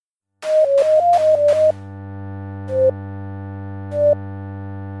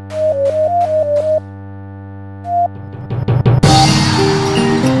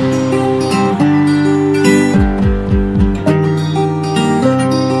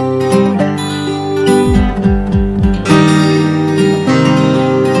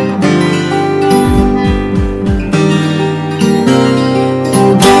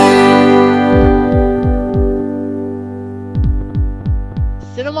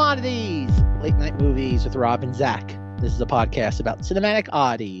Cinemodities, late night movies with Rob and Zach. This is a podcast about cinematic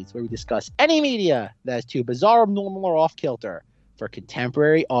oddities where we discuss any media that is too bizarre, abnormal, or off kilter for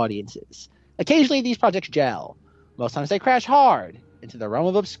contemporary audiences. Occasionally, these projects gel. Most times, they crash hard into the realm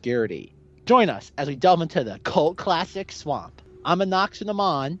of obscurity. Join us as we delve into the cult classic swamp. I'm Anox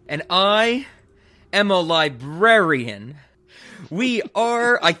Naman. And I am a librarian. We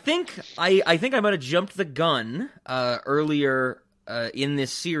are, I think I might have jumped the gun earlier in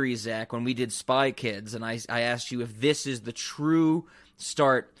this series, Zach, when we did Spy Kids, and I asked you if this is the true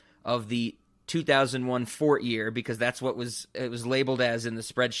start of the 2001 Fort year, because that's what it was labeled as in the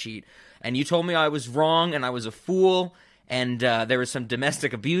spreadsheet. And you told me I was wrong and I was a fool, and there was some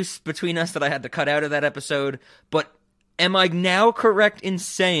domestic abuse between us that I had to cut out of that episode. But am I now correct in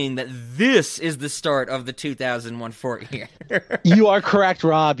saying that this is the start of the 2001 Fort year? You are correct,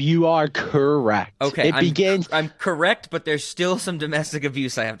 Rob. You are correct. Okay, begins. I'm correct, but there's still some domestic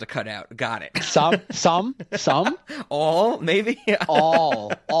abuse I have to cut out. Got it. Some. All, maybe? all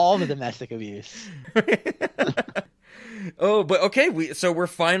the domestic abuse. Oh, but okay, so we're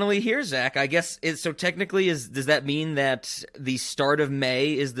finally here, Zach. I guess, so technically, does that mean that the start of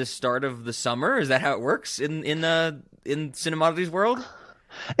May is the start of the summer? Is that how it works in Cinemodities world?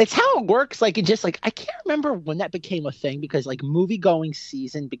 It's how it works. Like, it just, like, I can't remember when that became a thing, because, like, movie-going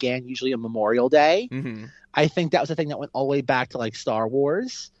season began usually on Memorial Day. Mm-hmm. I think that was a thing that went all the way back to, like, Star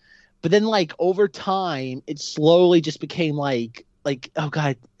Wars. But then, like, over time, it slowly just became, like, oh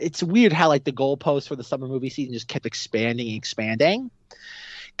god, it's weird how like the goalposts for the summer movie season just kept expanding.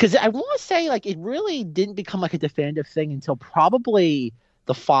 Because I want to say like it really didn't become like a definitive thing until probably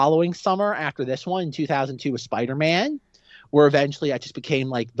the following summer after this one in 2002 with Spider-Man, where eventually it just became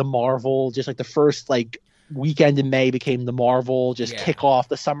like the Marvel, just like the first like weekend in May became the Marvel kick off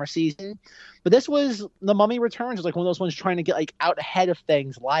the summer season. But this was The Mummy Returns, was like one of those ones trying to get like out ahead of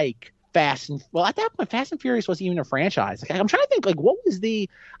things like at that point, Fast and Furious wasn't even a franchise. Like, I'm trying to think, like, what was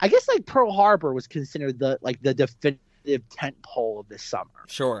I guess, like, Pearl Harbor was considered the definitive tentpole of this summer.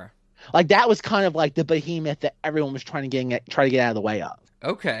 Sure. Like, that was kind of like the behemoth that everyone was trying to get out of the way of.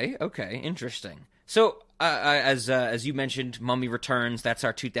 Okay, interesting. So, as you mentioned, Mummy Returns, that's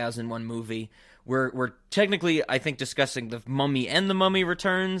our 2001 movie. We're technically, I think, discussing The Mummy and The Mummy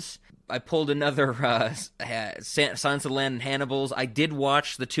Returns. I pulled another Silence of the Land and Hannibals. I did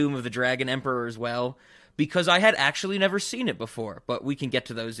watch The Tomb of the Dragon Emperor as well, because I had actually never seen it before, but we can get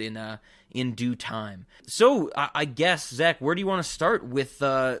to those in due time. So, I guess, Zach, where do you want to start with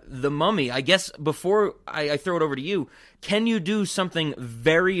The Mummy? I guess before I throw it over to you, can you do something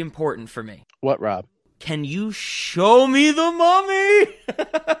very important for me? What, Rob? Can you show me the mummy?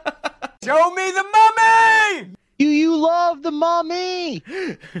 Show me the mummy! Do you love the mummy?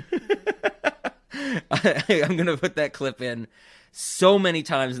 I'm going to put that clip in so many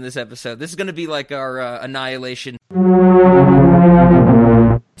times in this episode. This is going to be like our Annihilation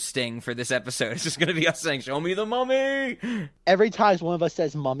sting for this episode. It's just going to be us saying, show me the mummy! Every time one of us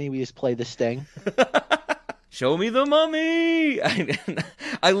says mummy, we just play the sting. Show me the mummy!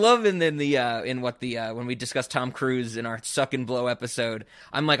 I love when we discussed Tom Cruise in our Suck and Blow episode,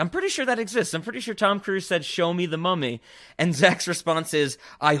 I'm like, I'm pretty sure that exists. I'm pretty sure Tom Cruise said, show me the mummy. And Zach's response is,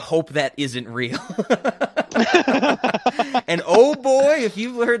 I hope that isn't real. And oh boy, if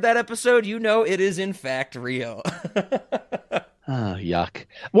you've heard that episode, you know it is in fact real. Oh, yuck.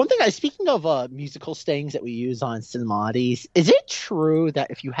 One thing, speaking of musical stings that we use on Cinemodities, is it true that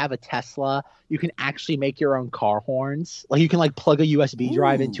if you have a Tesla, you can actually make your own car horns? Like, you can, like, plug a USB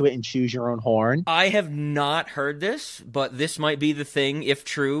drive into it and choose your own horn? I have not heard this, but this might be the thing, if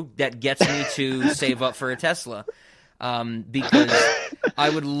true, that gets me to save up for a Tesla. Because I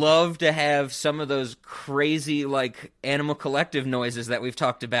would love to have some of those crazy, like, Animal Collective noises that we've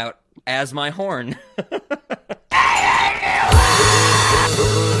talked about as my horn.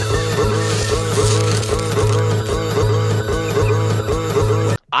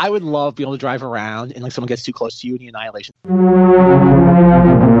 I would love being able to drive around and like someone gets too close to you and the Annihilation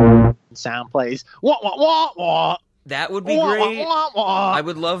sound plays. Wah, wah, wah, wah. That would be wah, great. Wah, wah, wah. I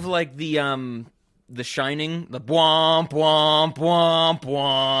would love like the Shining, the womp womp womp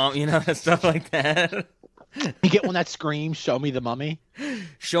womp, you know, stuff like that. You get one that screams, show me the mummy.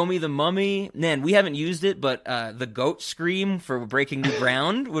 Show me the mummy. Man, we haven't used it, but the goat scream for breaking new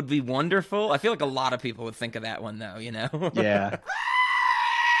ground would be wonderful. I feel like a lot of people would think of that one, though, you know? Yeah.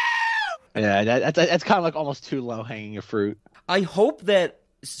 Yeah, that's kind of like almost too low-hanging fruit. I hope that,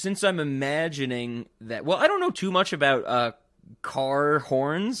 since I'm imagining that... Well, I don't know too much about car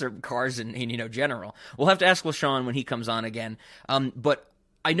horns or cars in general. We'll have to ask LaShawn when he comes on again. But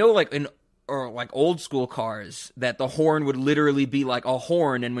I know, like, in or like old school cars that the horn would literally be like a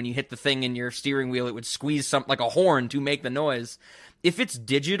horn, and when you hit the thing in your steering wheel, it would squeeze something like a horn to make the noise. If it's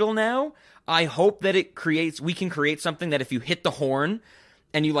digital now, I hope that we can create something that if you hit the horn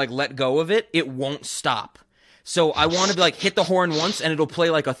and you like let go of it, it won't stop. So I want to be like, hit the horn once and it'll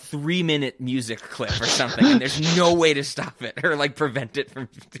play like a 3-minute music clip or something, and there's no way to stop it or like prevent it from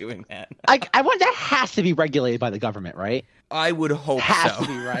doing that. I want that has to be regulated by the government, right? I would hope Has so. to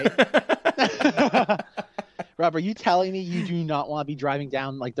be, right? Rob, are you telling me you do not want to be driving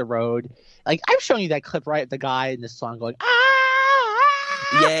down like the road? Like I've shown you that clip, right? The guy in this song going,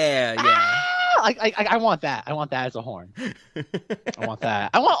 ah, Yeah. I want that. I want that as a horn. I want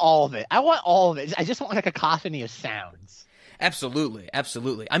that. I want all of it. I just want like a cacophony of sounds. Absolutely.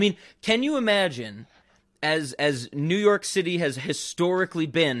 I mean, can you imagine, as New York City has historically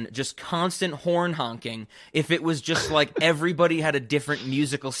been just constant horn honking, if it was just like everybody had a different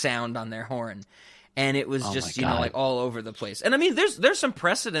musical sound on their horn, and it was just, you know, like all over the place. And I mean, there's some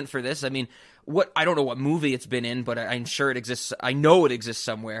precedent for this. I mean, I don't know what movie it's been in, but I'm sure it exists. I know it exists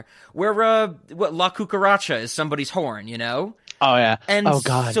somewhere where La Cucaracha is somebody's horn, you know? Oh yeah. And oh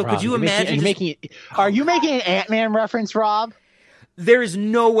god. so Rob, could you imagine? Are you making an Ant-Man reference, Rob? There is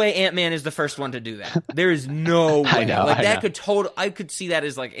no way Ant-Man is the first one to do that. There is no way. I know. I could see that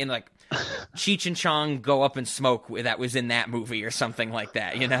as like in like Cheech and Chong Go Up in Smoke that was in that movie or something like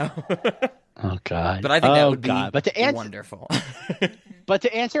that, you know? Oh god. But I think that would be wonderful. But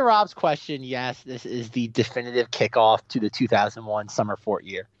to answer Rob's question, yes, this is the definitive kickoff to the 2001 summer fort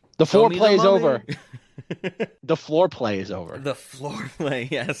year. The floor play is over. The floor play is over. The floor play,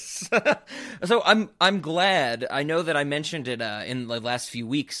 yes. So I'm glad. I know that I mentioned it in the last few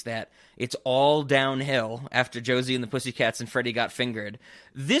weeks that it's all downhill after Josie and the Pussycats and Freddy Got Fingered.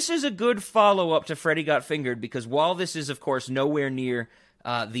 This is a good follow-up to Freddy Got Fingered because while this is, of course, nowhere near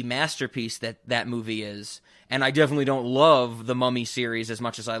the masterpiece that movie is, and I definitely don't love the Mummy series as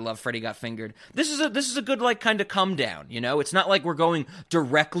much as I love Freddy Got Fingered. This is a good like kind of come down, you know? It's not like we're going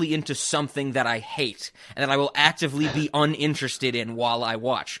directly into something that I hate and that I will actively be uninterested in while I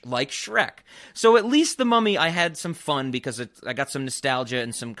watch, like Shrek. So at least the Mummy, I had some fun because I got some nostalgia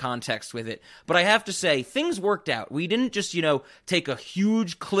and some context with it. But I have to say, things worked out. We didn't just, you know, take a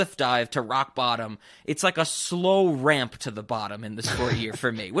huge cliff dive to rock bottom. It's like a slow ramp to the bottom in this 4 year for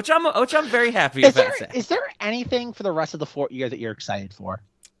me, which I'm very happy about. Is there anything for the rest of the 4 year that you're excited for?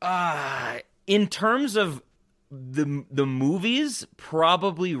 In terms of the movies,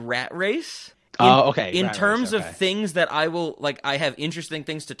 probably Rat Race. Okay. In Rat terms Race, of things that I will like, I have interesting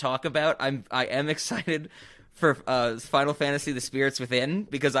things to talk about. I am excited for Final Fantasy: The Spirits Within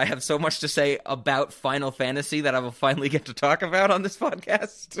because I have so much to say about Final Fantasy that I will finally get to talk about on this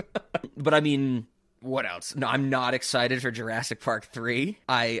podcast. But I mean, what else? No, I'm not excited for Jurassic Park 3.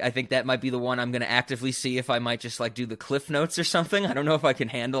 I think that might be the one I'm going to actively see if I might just like do the Cliff Notes or something. I don't know if I can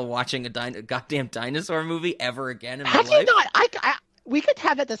handle watching a goddamn dinosaur movie ever again in my life. Have you not? We could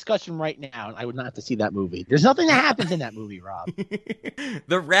have that discussion right now, and I would not have to see that movie. There's nothing that happens in that movie, Rob.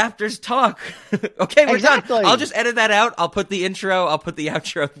 The Raptors talk. Okay, we're done. I'll just edit that out. I'll put the intro. I'll put the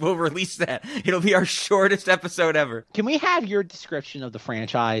outro. We'll release that. It'll be our shortest episode ever. Can we have your description of the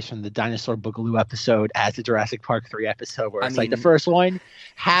franchise from the Dinosaur Boogaloo episode as the Jurassic Park 3 episode, where it's like the first one,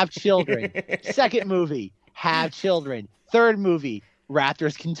 have children. Second movie, have children. Third movie,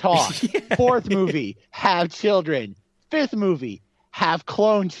 Raptors can talk. Fourth movie, have children. Fifth movie, have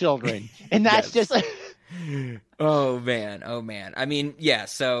clone children. And that's just like Oh man. I mean, yeah,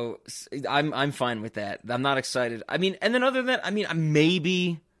 so I'm fine with that. I'm not excited. I mean, and then other than that, I mean,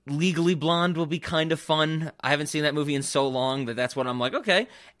 maybe Legally Blonde will be kind of fun. I haven't seen that movie in so long that that's what I'm like, okay.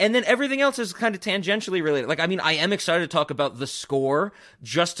 And then everything else is kind of tangentially related. Like, I mean, I am excited to talk about the score,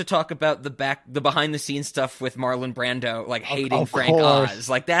 just to talk about the behind the scenes stuff with Marlon Brando, like hating Frank Oz.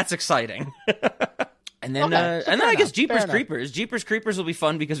 Like, that's exciting. And then, I guess Jeepers Creepers. Jeepers Creepers will be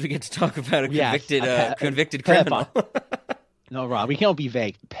fun because we get to talk about a convicted criminal. No, Rob, we can't be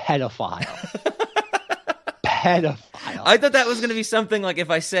vague. Pedophile. Pedophile. I thought that was going to be something like if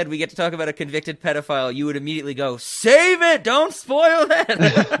I said we get to talk about a convicted pedophile, you would immediately go, save it! Don't spoil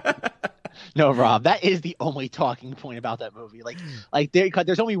that! No, Rob, that is the only talking point about that movie. Like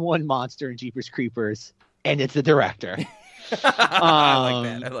there's only one monster in Jeepers Creepers, and it's the director.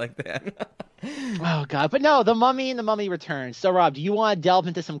 I like that. Oh god, but no, the Mummy and the Mummy Returns. So Rob, do you want to delve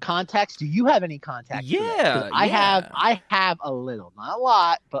into some context? Do you have any context? Yeah, I have a little, not a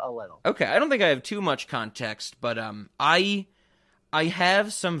lot, but a little. Okay, I don't think I have too much context, but I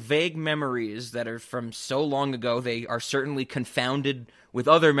have some vague memories that are from so long ago. They are certainly confounded with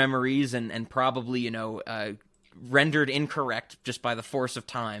other memories and probably, rendered incorrect just by the force of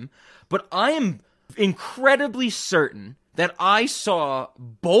time. But I am incredibly certain that I saw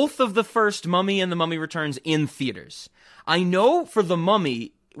both of the first Mummy and The Mummy Returns in theaters. I know for The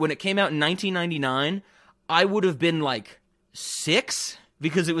Mummy, when it came out in 1999, I would have been like 6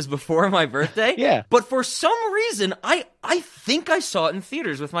 because it was before my birthday. Yeah. But for some reason, I think I saw it in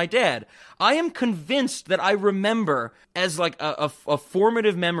theaters with my dad. I am convinced that I remember as like a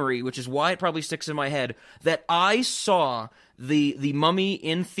formative memory, which is why it probably sticks in my head, that I saw the Mummy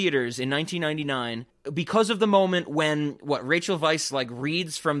in theaters in 1999 because of the moment when Rachel Weisz like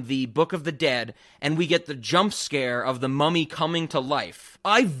reads from the Book of the Dead and we get the jump scare of the mummy coming to life.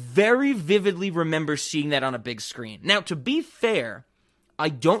 I very vividly remember seeing that on a big screen. Now, to be fair, I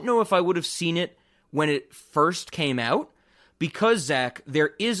don't know if I would have seen it when it first came out, because, Zach,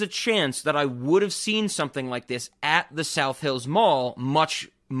 there is a chance that I would have seen something like this at the South Hills Mall much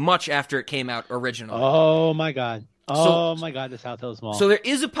after it came out originally. Oh, my God. The South Hills Mall. So there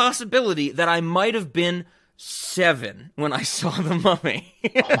is a possibility that I might have been 7 when I saw The Mummy.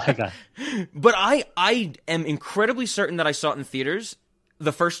 Oh, my God. But I am incredibly certain that I saw it in theaters,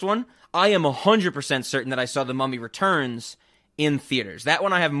 the first one. I am 100% certain that I saw The Mummy Returns in theaters. That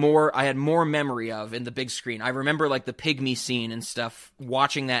one I had more memory of in the big screen. I remember like the pygmy scene and stuff,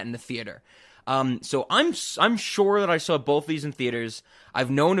 watching that in the theater. So I'm sure that I saw both these in theaters. I've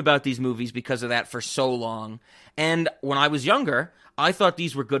known about these movies because of that for so long. And when I was younger, I thought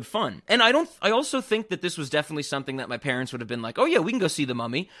these were good fun. And I also think that this was definitely something that my parents would have been like, oh yeah, we can go see The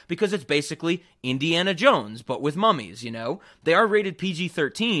Mummy, because it's basically Indiana Jones, but with mummies, you know? They are rated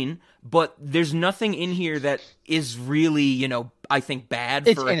PG-13, but there's nothing in here that is really, you know, I think bad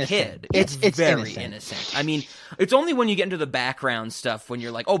for a kid. It's very innocent. I mean, it's only when you get into the background stuff when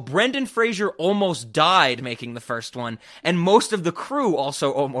you're like, oh, Brendan Fraser almost died making the first one, and most of the crew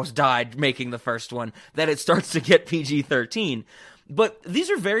also almost died making the first one, that it starts to get PG-13. But these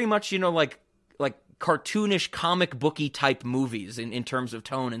are very much, you know, like cartoonish, comic booky type movies in terms of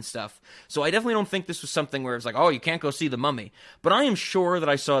tone and stuff. So I definitely don't think this was something where it's like, oh, you can't go see The Mummy. But I am sure that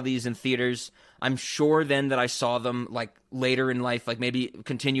I saw these in theaters. I'm sure then that I saw them like later in life, like maybe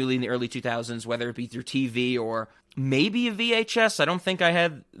continually in the early 2000s, whether it be through TV or maybe a VHS. I don't think I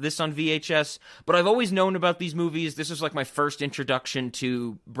had this on VHS, but I've always known about these movies. This was like my first introduction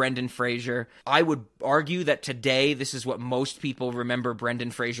to Brendan Fraser. I would argue that today this is what most people remember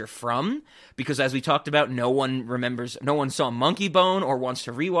Brendan Fraser from, because as we talked about, no one saw Monkey Bone or wants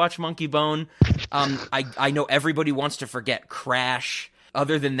to rewatch Monkey Bone. I know everybody wants to forget Crash.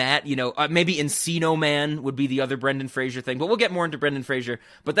 Other than that, you know, maybe Encino Man would be the other Brendan Fraser thing, but we'll get more into Brendan Fraser.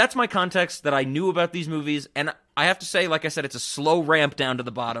 But that's my context that I knew about these movies, and I have to say, like I said, it's a slow ramp down to the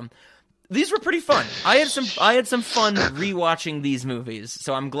bottom. These were pretty fun. I had some fun rewatching these movies,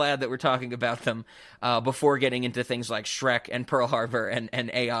 so I'm glad that we're talking about them before getting into things like Shrek and Pearl Harbor and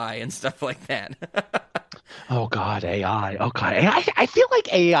AI and stuff like that. Oh God, AI. Oh God, AI. I feel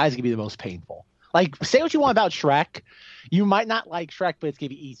like AI is gonna be the most painful. Like, say what you want about Shrek. You might not like Shrek, but it's going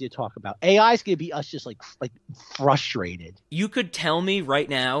to be easy to talk about. AI is going to be us just like frustrated. You could tell me right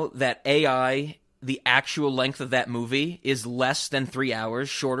now that AI, the actual length of that movie, is less than 3 hours,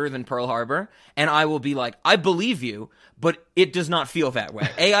 shorter than Pearl Harbor, and I will be like, I believe you, but it does not feel that way.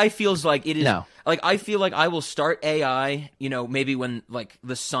 AI feels like it is. No. Like, I feel like I will start AI, you know, maybe when, like,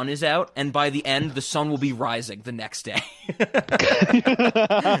 the sun is out, and by the end, the sun will be rising the next day.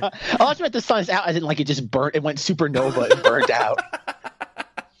 I also meant the sun's out, as in, like, it just burnt, it went supernova and burned out.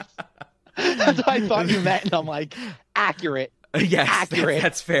 That's what I thought you meant, and I'm like, accurate. Yes, accurate.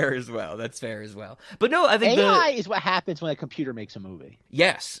 That's fair as well. But no, I think AI is what happens when a computer makes a movie.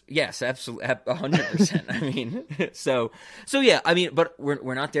 Yes, absolutely, 100%. I mean, so yeah. I mean, but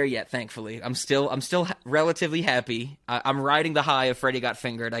we're not there yet. Thankfully, I'm still relatively happy. I'm riding the high of Freddy Got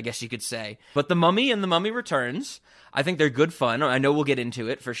Fingered, I guess you could say. But The Mummy and The Mummy Returns, I think they're good fun. I know we'll get into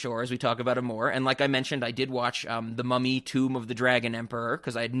it for sure as we talk about it more. And like I mentioned, I did watch The Mummy: Tomb of the Dragon Emperor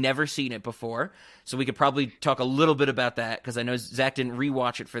because I had never seen it before. So we could probably talk a little bit about that because I know Zach didn't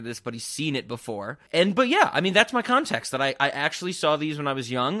rewatch it for this, but he's seen it before. But yeah, I mean, that's my context, that I actually saw these when I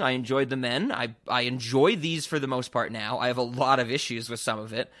was young. I enjoyed them then. I enjoy these for the most part now. I have a lot of issues with some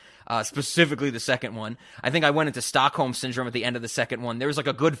of it. Specifically the second one. I think I went into Stockholm Syndrome at the end of the second one. There was like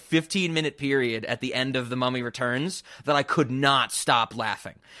a good 15-minute period at the end of The Mummy Returns that I could not stop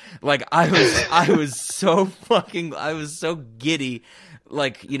laughing. Like, I was so giddy.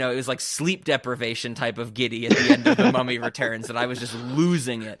 Like, you know, it was like sleep deprivation type of giddy at the end of The Mummy Returns that I was just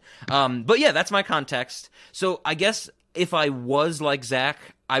losing it. But yeah, that's my context. So I guess if I was like Zach,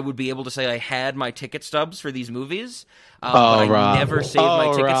 I would be able to say I had my ticket stubs for these movies, but I Rob. never saved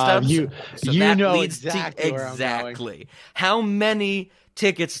my ticket Rob. stubs. So you that know leads exactly to where I'm exactly how many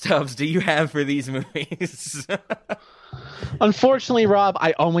ticket stubs do you have for these movies? Unfortunately, Rob,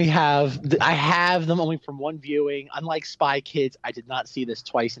 I have them only from one viewing. Unlike Spy Kids, I did not see this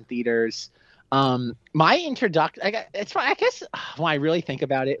twice in theaters. My introduction, I guess when I really think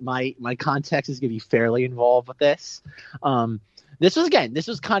about it, my context is going to be fairly involved with this. This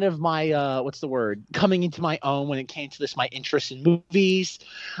was kind of my coming into my own when it came to my interest in movies.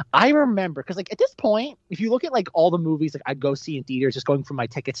 I remember because at this point, if you look at all the movies I'd go see in theaters, just going from my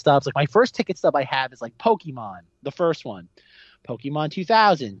ticket stubs, my first ticket stub I have is Pokemon, the first one, Pokemon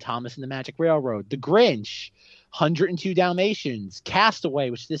 2000, Thomas and the Magic Railroad, The Grinch, 102 Dalmatians,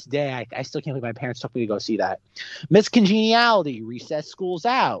 Castaway, which this day I still can't believe my parents took me to go see that. Miss Congeniality, Recess School's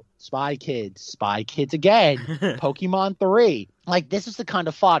Out, Spy Kids again, Pokemon 3. This is the kind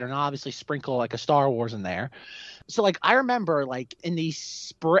of fodder, and obviously sprinkle a Star Wars in there. So I remember in the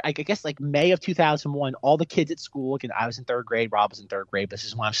spring, I guess May of 2001, all the kids at school, again, I was in third grade, Rob was in third grade, but this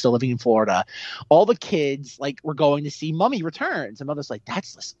is when I'm still living in Florida. All the kids were going to see Mummy Returns, and Mother's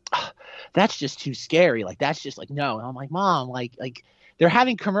that's just too scary. That's just no. And I'm like, Mom, they're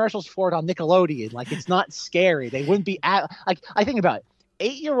having commercials for it on Nickelodeon. It's not scary. They wouldn't be I think about it.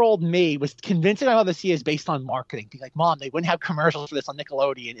 8-year-old me was convincing my mother to see it based on marketing. Be like, Mom, they wouldn't have commercials for this on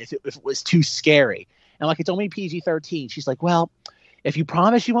Nickelodeon if it was too scary. And it's only PG-13. She's like, well, if you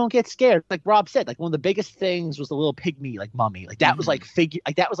promise you won't get scared, like Rob said, one of the biggest things was the little pygmy mummy. That was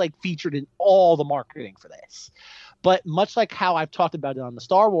that was featured in all the marketing for this. But much like how I've talked about it on the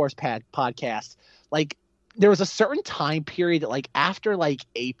Star Wars podcast, there was a certain time period that after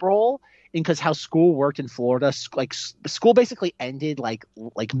April, and because how school worked in Florida, school basically ended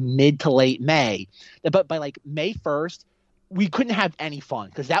mid to late May. But by May 1st, we couldn't have any fun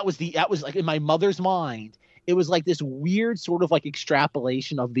because that was in my mother's mind, it was this weird sort of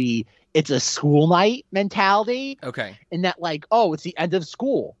extrapolation of the it's a school night mentality. Okay. And that it's the end of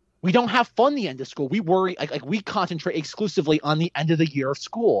school. We don't have fun the end of school. We worry we concentrate exclusively on the end of the year of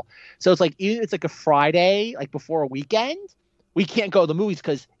school. So it's either it's a Friday before a weekend, we can't go to the movies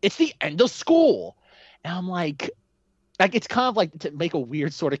because it's the end of school. And I'm it's kind of to make a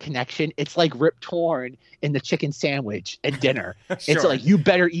weird sort of connection. It's Rip Torn in the chicken sandwich at dinner. Sure. It's you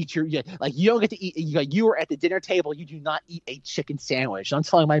better eat you don't get to eat. You are at the dinner table. You do not eat a chicken sandwich. I'm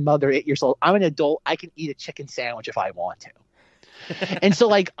telling my mother 8 years old, I'm an adult. I can eat a chicken sandwich if I want to. And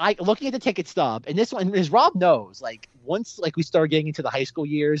so I looking at the ticket stub, and this one, as Rob knows, once we started getting into the high school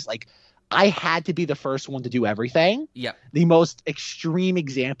years, I had to be the first one to do everything. Yep. The most extreme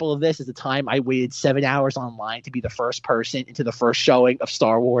example of this is the time I waited 7 hours online to be the first person into the first showing of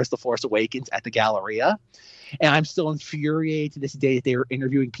Star Wars: The Force Awakens at the Galleria. And I'm still infuriated to this day that they were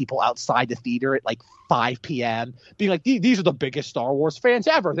interviewing people outside the theater at 5 p.m. being these are the biggest Star Wars fans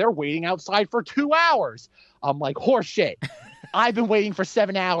ever. They're waiting outside for 2 hours. I'm like, horse shit. I've been waiting for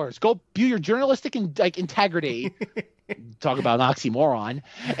 7 hours. Go view your journalistic integrity. Talk about an oxymoron.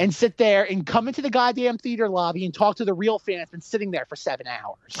 And sit there and come into the goddamn theater lobby and talk to the real fan that's been sitting there for 7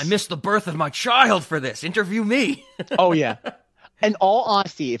 hours. I missed the birth of my child for this. Interview me. Oh, yeah. In all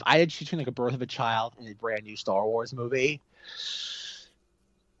honesty, if I had to choose between a birth of a child and a brand new Star Wars movie,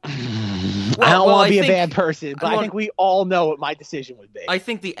 I don't want to be a bad person, but I think we all know what my decision would be. I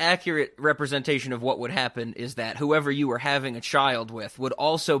think the accurate representation of what would happen is that whoever you were having a child with would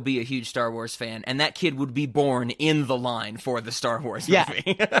also be a huge Star Wars fan, and that kid would be born in the line for the Star Wars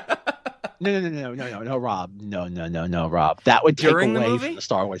movie. No, Rob. No, Rob. That would take During away the movie? from the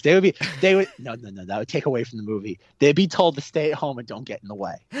Star Wars. They would that would take away from the movie. They'd be told to stay at home and don't get in the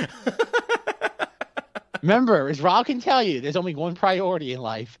way. Remember, as Rob can tell you, there's only one priority in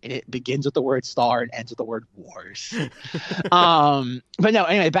life, and it begins with the word star and ends with the word wars. But no,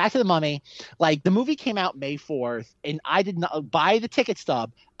 anyway, back to the Mummy. The movie came out May 4th, and I did not buy the ticket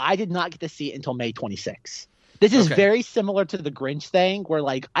stub. I did not get to see it until May 26th. This is very similar to the Grinch thing, where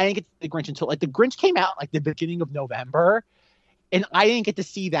I didn't get to the Grinch until the Grinch came out the beginning of November, and I didn't get to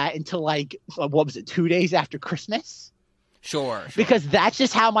see that until 2 days after Christmas. Sure. Because that's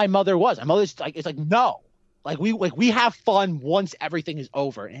just how my mother was. My mother's no. We have fun once everything is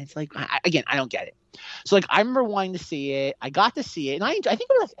over, and it's I don't get it. So I remember wanting to see it. I got to see it, and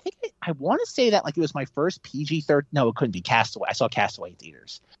I want to say that it was my first PG-13. No, it couldn't be Castaway. I saw Castaway in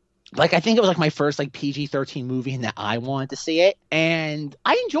theaters. I think it was my first PG-13 movie, and that I wanted to see it, and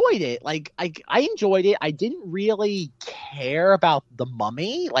I enjoyed it. I enjoyed it. I didn't really care about the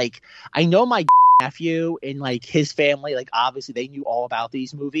Mummy. I know my nephew and like his family, like obviously they knew all about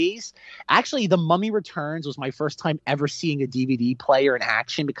these movies. Actually, The Mummy Returns was my first time ever seeing a DVD player in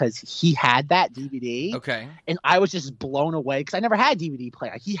action because he had that DVD. Okay. And I was just blown away because I never had a DVD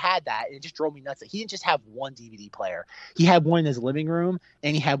player. He had that, and it just drove me nuts that he didn't just have one DVD player. He had one in his living room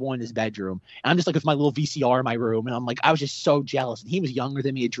and he had one in his bedroom. And I'm just like with my little VCR in my room, and I'm like, I was just so jealous. And he was younger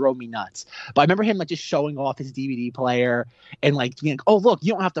than me. It drove me nuts. But I remember him like just showing off his DVD player and like being like, oh, look,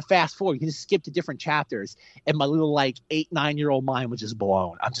 you don't have to fast forward. You can just skip to different chapters. And my little like 8-9-year-old mind was just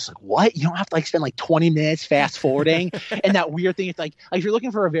blown. I'm just like, what? You don't have to like spend like 20 minutes fast forwarding. And that weird thing, it's like if you're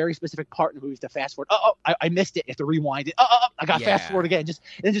looking for a very specific part in the movies to fast forward, I missed it. You have to rewind it. I got fast forward again. Just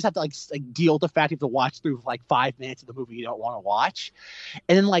have to like deal with the fact you have to watch through like 5 minutes of the movie you don't want to watch.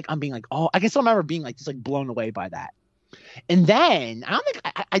 And then like I'm being like, oh, I can still remember being like just like blown away by that. And then I don't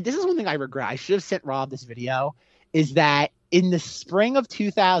think this is one thing I regret. I should have sent Rob this video. Is that in the spring of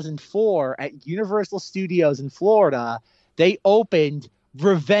 2004 at Universal Studios in Florida, they opened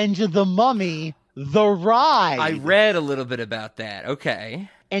Revenge of the Mummy, the ride. I read a little bit about that. Okay.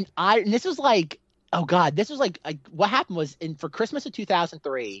 And this was like, oh God, this was like what happened was for Christmas of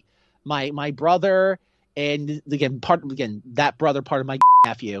 2003, my brother and that brother, part of my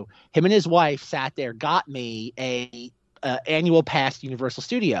nephew, him and his wife sat there, got me a annual pass to Universal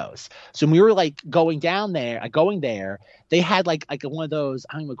Studios. So when we were like going there, they had like one of those,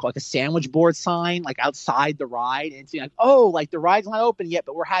 I don't even call it, like a sandwich board sign like outside the ride, and it's like, oh, like the ride's not open yet,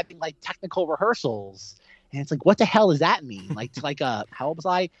 but we're having like technical rehearsals. And it's like, what the hell does that mean? Like, to like how old was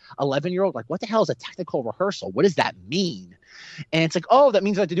I? 11-year-old. Like, what the hell is a technical rehearsal? What does that mean? And it's like, oh, that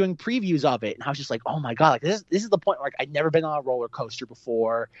means like they're doing previews of it. And I was just like, oh my God, like this is the point where like I'd never been on a roller coaster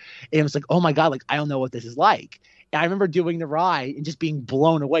before. And it was like, oh my God, like I don't know what this is like. And I remember doing the ride and just being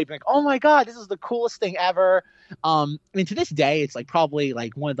blown away, being like, oh my God, this is the coolest thing ever. I mean, to this day, it's like probably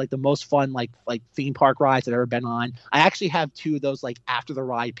like one of like the most fun like theme park rides I've ever been on. I actually have 2 of those like after the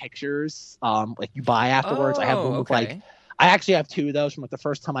ride pictures, like you buy afterwards. I have one with like, I actually have 2 of those from like the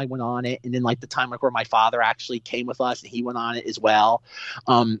first time I went on it, and then like the time like where my father actually came with us and he went on it as well.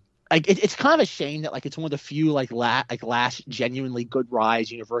 Like it's kind of a shame that like it's one of the few last genuinely good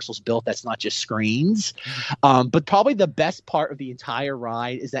rides Universal's built that's not just screens. But probably the best part of the entire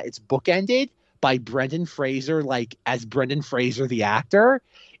ride is that it's bookended by Brendan Fraser, like as Brendan Fraser the actor.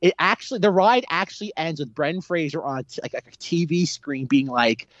 The ride actually ends with Brendan Fraser on a TV screen being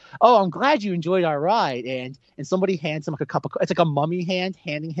like, "Oh, I'm glad you enjoyed our ride," and somebody hands him like a cup of, it's like a mummy hand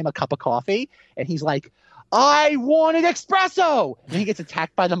handing him a cup of coffee, and he's like, I wanted espresso, and he gets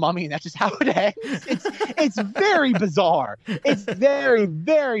attacked by the mummy, and that's just how it ends. It's very bizarre. It's very,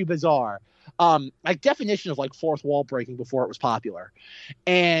 very bizarre. Like definition of like fourth wall breaking before it was popular,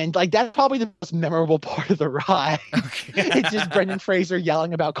 and like that's probably the most memorable part of the ride. Okay. It's just Brendan Fraser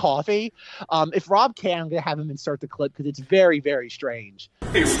yelling about coffee. If Rob can, I'm gonna have him insert the clip because it's very, very strange.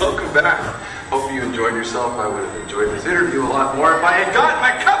 Hey, welcome back. Hope you enjoyed yourself. I would have enjoyed this interview a lot more if I had gotten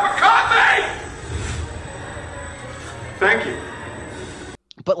my cup of coffee. Thank you.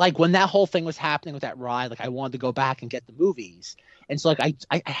 But like when that whole thing was happening with that ride, like I wanted to go back and get the movies. And so like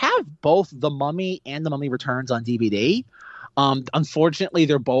I have both The Mummy and The Mummy Returns on DVD. Unfortunately,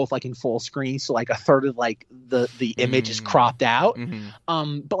 they're both like in full screen, so like a third of like the image is cropped out.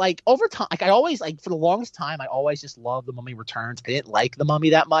 But like over time, like I always like for the longest time, I always just loved The Mummy Returns. I didn't like The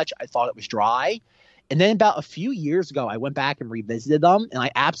Mummy that much. I thought it was dry. And then about a few years ago, I went back and revisited them, and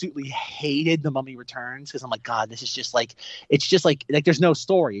I absolutely hated The Mummy Returns because I'm like, God, this is just like, it's just like there's no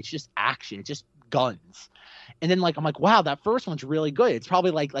story. It's just action. It's just guns. And then like I'm like, wow, that first one's really good. It's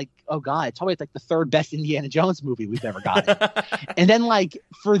probably like oh God, it's probably like the 3rd best Indiana Jones movie we've ever gotten. And then like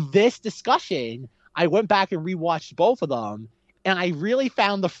for this discussion, I went back and rewatched both of them. And I really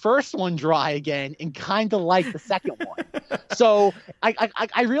found the first one dry again and kind of like the second one. So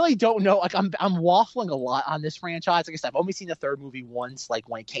I really don't know. Like I'm waffling a lot on this franchise. Like I said, I've only seen the 3rd movie once, like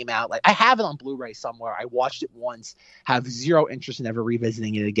when it came out. Like I have it on Blu-ray somewhere. I watched it once, have zero interest in ever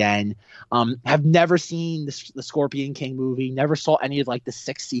revisiting it again. Have never seen the Scorpion King movie, never saw any of like the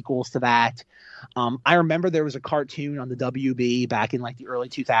 6 sequels to that. I remember there was a cartoon on the WB back in like the early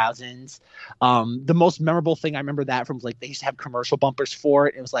 2000s. The most memorable thing I remember that from was like they used to have commercial bumpers for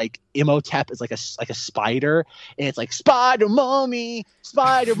it. It was like Imhotep is like a spider, and it's like Spider Mummy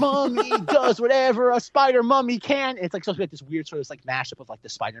does whatever a Spider Mummy can. And it's like supposed to be like this weird sort of like mashup of like the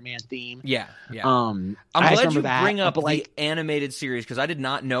Spider-Man theme. Yeah. I'm glad you bring up the animated series because I did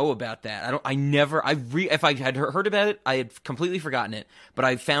not know about that. If I had heard about it, I had completely forgotten it, but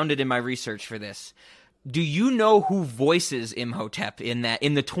I found it in my research for this. Do you know who voices Imhotep in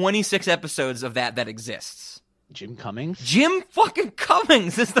the 26 episodes of that exists? Jim Cummings. Jim fucking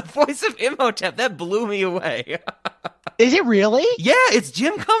Cummings is the voice of Imhotep. That blew me away. Is it really? Yeah, it's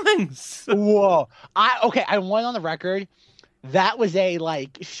Jim Cummings. Whoa. I went on the record. That was a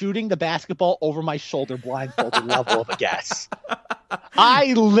like shooting the basketball over my shoulder blindfolded level of a guess.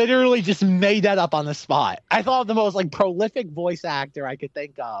 I literally just made that up on the spot. I thought of the most like prolific voice actor I could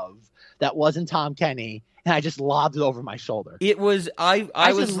think of that wasn't Tom Kenny, and I just lobbed it over my shoulder. It was I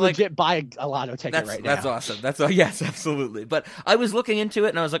was just like legit buy a lotto ticket right now. That's awesome. Yes, absolutely. But I was looking into it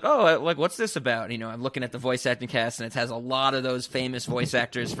and I was like, oh, like what's this about? You know, I'm looking at the voice acting cast and it has a lot of those famous voice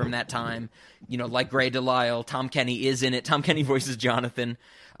actors from that time. You know, like Ray Delisle. Tom Kenny is in it. Tom Kenny voices Jonathan.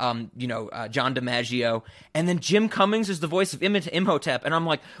 John DiMaggio, and then Jim Cummings is the voice of Imhotep, and I'm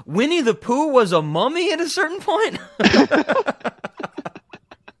like, Winnie the Pooh was a mummy at a certain point.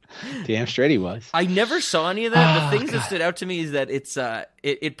 Damn straight he was. I never saw any of that. The things that stood out to me is that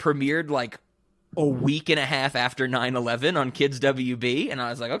it premiered like a week and a half after 9/11 on Kids WB, and I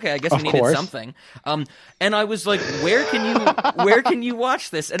was like, okay, I guess we needed something. And I was like, where can you watch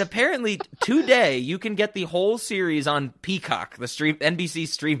this? And apparently today you can get the whole series on Peacock, the NBC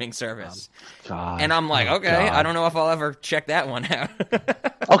streaming service. God. And I'm like, okay, I don't know if I'll ever check that one out.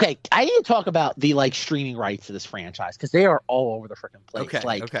 Okay, I need to talk about the like streaming rights to this franchise because they are all over the freaking place.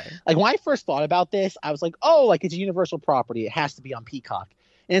 Okay, like when I first thought about this, I was like, oh, like it's a Universal property, it has to be on Peacock.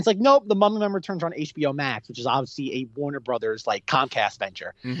 And it's like, nope, The Mummy Returns on HBO Max, which is obviously a Warner Brothers like Comcast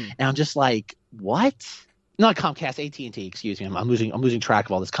venture. Mm-hmm. And I'm just like, what? Not Comcast, AT&T. Excuse me. I'm losing track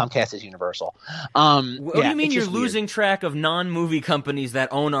of all this. Comcast is Universal. What do you mean you're losing track of non-movie companies that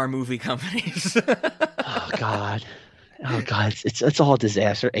own our movie companies? Oh God. It's all a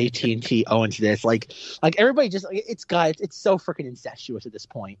disaster. AT&T owns this. Like everybody just it's so freaking incestuous at this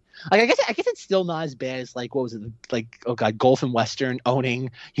point. Like I guess it's still not as bad as like what was it like Gulf and Western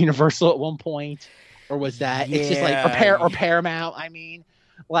owning Universal at one point, or was that it's just like or Paramount? I mean,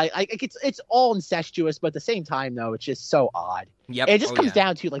 like it's all incestuous, but at the same time though, it's just so odd. Yep. It just comes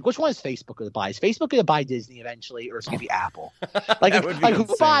down to like which one is Facebook going to buy? Is Facebook going to buy Disney eventually, or is it going to be Apple? Like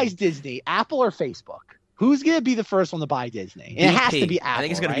who buys Disney, Apple or Facebook? Who's going to be the first one to buy Disney? It has to be Apple. I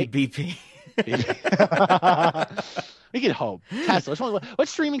think it's going to be BP. We can hope. Tesla. What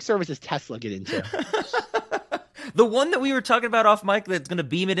streaming service does Tesla get into? The one that we were talking about off mic that's going to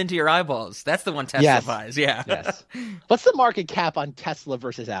beam it into your eyeballs. That's the one Tesla buys. Yeah. Yes. What's the market cap on Tesla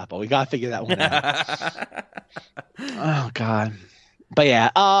versus Apple? We got to figure that one out. Oh, God. But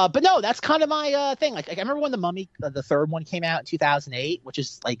yeah, but no, that's kind of my thing. Like I remember when The Mummy, the third one came out in 2008, which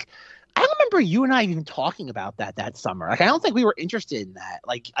is like, I don't remember you and I even talking about that summer. Like, I don't think we were interested in that.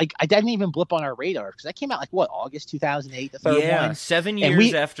 Like, I didn't even blip on our radar because that came out like what, August 2008, the third one. Yeah, 7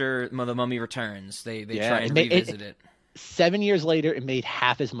 years after The Mummy Returns, they try and revisit it. 7 years later, it made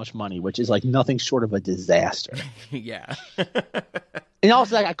half as much money, which is like nothing short of a disaster. Yeah. And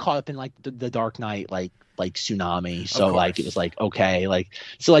also, like, I caught up in like the Dark Knight, like tsunami. So like it was like okay, like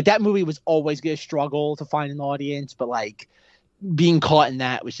so like that movie was always gonna struggle to find an audience, but like being caught in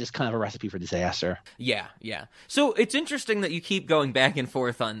that was just kind of a recipe for disaster. Yeah. So it's interesting that you keep going back and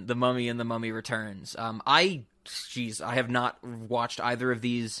forth on The Mummy and The Mummy Returns. I have not watched either of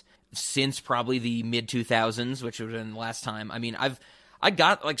these since probably the mid-2000s, which would have been the last time. I mean, I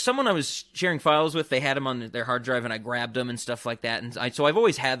got, like, someone I was sharing files with, they had them on their hard drive, and I grabbed them and stuff like that. And so I've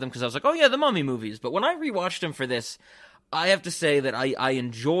always had them because I was like, oh, yeah, the Mummy movies. But when I rewatched them for this, I have to say that I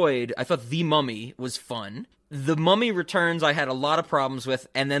thought The Mummy was fun. The Mummy Returns, I had a lot of problems with,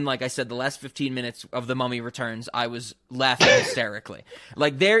 and then, like I said, the last 15 minutes of The Mummy Returns, I was laughing hysterically.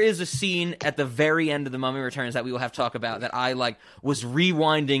 Like, there is a scene at the very end of The Mummy Returns that we will have to talk about that I, like, was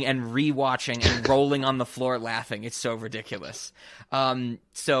rewinding and rewatching and rolling on the floor laughing. It's so ridiculous.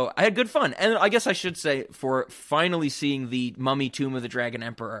 So I had good fun. And I guess I should say, for finally seeing the Mummy Tomb of the Dragon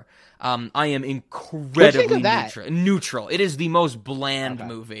Emperor, I am incredibly neutral. It is the most bland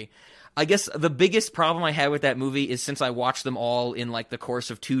movie. I guess the biggest problem I had with that movie is since I watched them all in like the course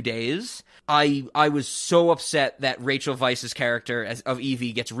of 2 days, I was so upset that Rachel Weisz's character of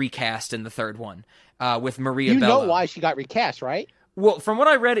Evie gets recast in the third one with Maria Bello. You know why she got recast, right? Well, from what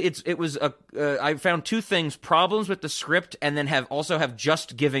I read, I found two things: problems with the script, and then have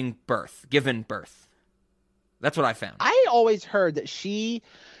just given birth. That's what I found. I always heard that she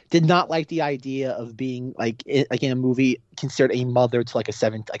did not like the idea of being like in a movie considered a mother to like a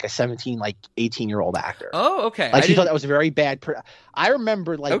 17, like 18-year-old actor. Oh, okay. Like she thought that was a very bad. I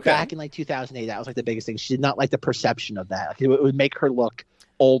remember like back in like 2008, that was like the biggest thing. She did not like the perception of that. Like, it would make her look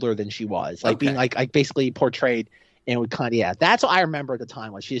older than she was. Like being like basically portrayed. And it would kind of, that's what I remember at the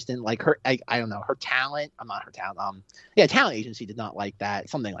time. Like she just didn't like her. I don't know, her talent. I'm not her talent. Talent agency did not like that.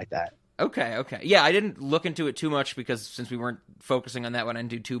 Something like that. Okay. Yeah, I didn't look into it too much because since we weren't focusing on that one, I didn't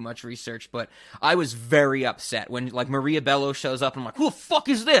do too much research, but I was very upset when, like, Maria Bello shows up and I'm like, who the fuck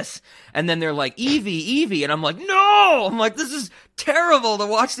is this? And then they're like, Evie, and I'm like, no! I'm like, this is terrible to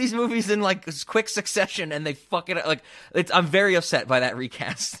watch these movies in, like, quick succession and they fuck it up. Like, I'm very upset by that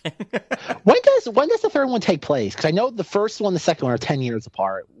recast. When does the third one take place? Because I know the first one and the second one are 10 years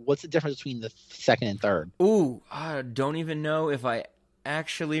apart. What's the difference between the second and third? Ooh, I don't even know if I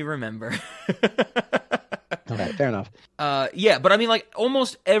actually remember. Okay, fair enough. Yeah, but I mean, like,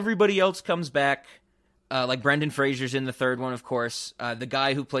 almost everybody else comes back. Like, Brendan Fraser's in the third one, of course. The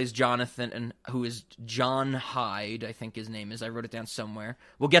guy who plays Jonathan, and who is John Hyde, I think his name is. I wrote it down somewhere.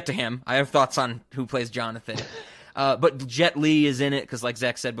 We'll get to him. I have thoughts on who plays Jonathan. But Jet Li is in it, because like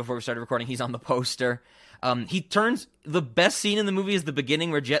Zach said before we started recording, he's on the poster. The best scene in the movie is the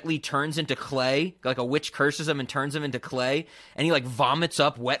beginning where Jet Li turns into clay, like a witch curses him and turns him into clay, and he like vomits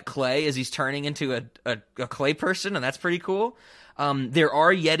up wet clay as he's turning into a clay person, and that's pretty cool. There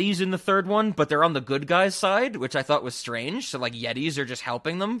are Yetis in the third one, but they're on the good guys' side, which I thought was strange. So like Yetis are just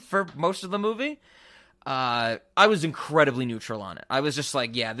helping them for most of the movie. I was incredibly neutral on it. I was just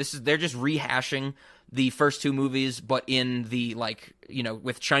like, yeah, they're just rehashing the first two movies, but in the, like, you know,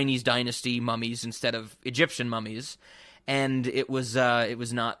 with Chinese dynasty mummies instead of Egyptian mummies, and it was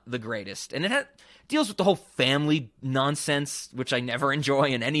not the greatest. And it deals with the whole family nonsense, which I never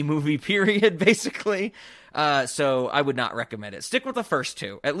enjoy in any movie, period, basically. So I would not recommend it. Stick with the first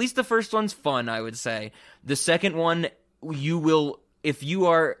two. At least the first one's fun, I would say. The second one, if you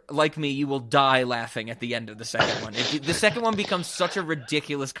are like me, you will die laughing at the end of the second one. The second one becomes such a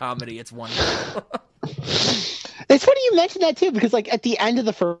ridiculous comedy, it's wonderful. It's funny you mentioned that too, because like at the end of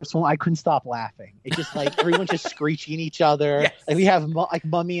the first one, I couldn't stop laughing. It's just like everyone's just screeching each other. Yes. Like we have like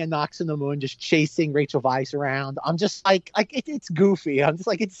Mummy and Knox on the Moon just chasing Rachel Weisz around. I'm just like it's goofy. I'm just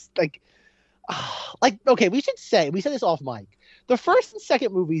like it's like okay. We said this off mic. The first and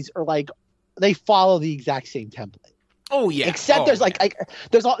second movies are like they follow the exact same template. Oh yeah. Except there's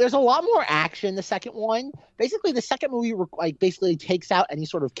there's a lot more action in the second one. Basically, the second movie basically takes out any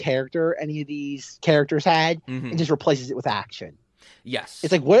sort of character any of these characters had and just replaces it with action. Yes.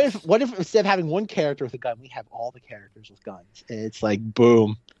 It's like what if instead of having one character with a gun, we have all the characters with guns? And it's like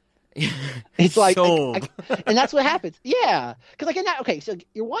boom. It's like, and that's what happens. Yeah, because like in that. Okay, so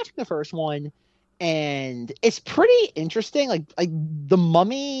you're watching the first one. And it's pretty interesting. Like the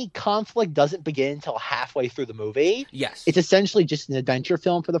mummy conflict doesn't begin until halfway through the movie. Yes. It's essentially just an adventure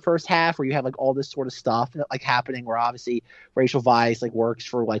film for the first half where you have like all this sort of stuff like happening where obviously Rachel Weisz like works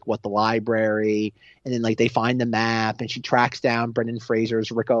for like the library, and then like they find the map and she tracks down Brendan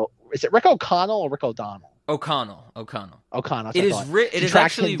Fraser's Rick O'Connell or Rick O'Donnell? O'Connell. It is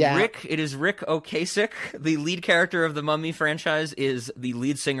actually Rick. It is Rick Ocasek. The lead character of the Mummy franchise is the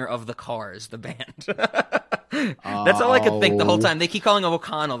lead singer of the Cars, the band. That's all I could think the whole time. They keep calling him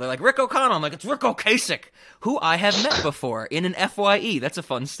O'Connell. They're like, Rick O'Connell. I'm like, it's Rick Ocasek, who I have met before in an FYE. That's a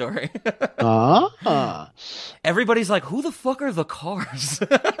fun story. Everybody's like, who the fuck are the Cars?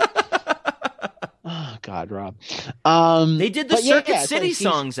 Oh God, Rob. They did the Circuit City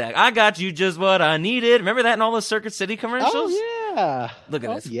song, Zach. I got you just what I needed. Remember that in all the Circuit City commercials? Oh yeah. Look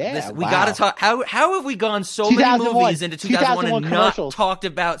at this. Yeah. We got to talk. How have we gone so many movies into 2001 and not talked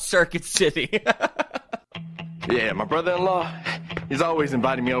about Circuit City? Yeah, my brother-in-law, he's always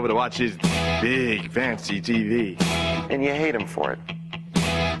inviting me over to watch his big fancy TV. And you hate him for it.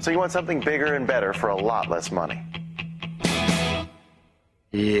 So you want something bigger and better for a lot less money.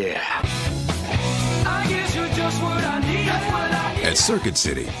 Yeah. At Circuit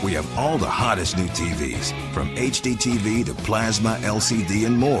City, we have all the hottest new TVs, from HD TV to plasma, LCD,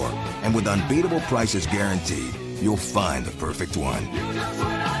 and more. And with unbeatable prices guaranteed, you'll find the perfect one.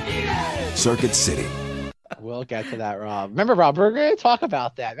 Circuit City. We'll get to that, Rob. Remember, Rob, we're going to talk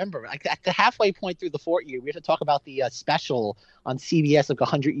about that. Remember, like at the halfway point through the fourth year, we have to talk about the special on CBS, like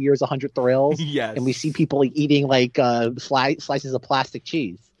 100 Years, 100 Thrills. Yes. And we see people like, eating like slices of plastic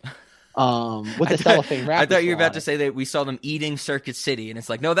cheese. With the cellophane wrap. I thought you were about to say that we saw them eating Circuit City, and it's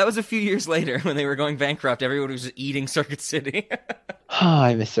like, no, that was a few years later when they were going bankrupt. Everyone was just eating Circuit City.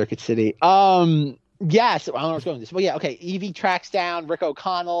 I miss Circuit City. Yeah, so I don't know where I was going with this. But yeah, okay. Evie tracks down Rick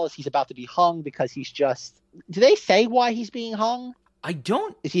O'Connell as he's about to be hung because he's just. Do they say why he's being hung? I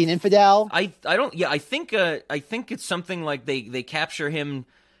don't. Is he an infidel? I don't. Yeah, I think it's something like they capture him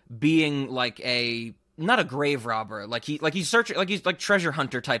being like not a grave robber, he's searching, like he's like treasure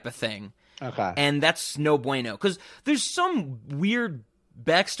hunter type of thing. Okay. And that's no bueno, because there's some weird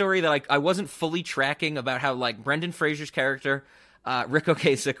backstory that I wasn't fully tracking about how like Brendan Fraser's character Rick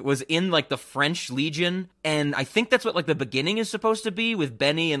Ocasek was in like the French Legion, and I think that's what like the beginning is supposed to be with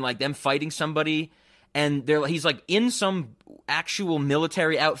Benny and like them fighting somebody, and he's like in some actual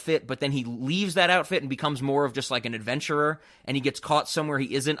military outfit, but then he leaves that outfit and becomes more of just like an adventurer, and he gets caught somewhere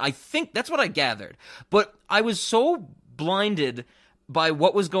he isn't. I think that's what I gathered, but I was so blinded by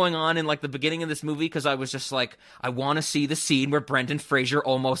what was going on in like the beginning of this movie, because I was just like, I want to see the scene where Brendan Fraser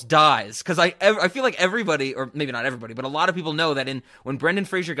almost dies, because I feel like everybody, or maybe not everybody, but a lot of people know that when Brendan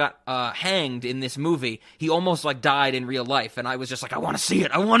Fraser got hanged in this movie, he almost like died in real life, and I was just like, I want to see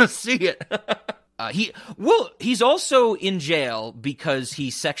it. He's also in jail because he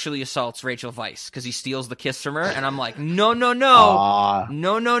sexually assaults Rachel Weisz because he steals the kiss from her, and I'm like, no,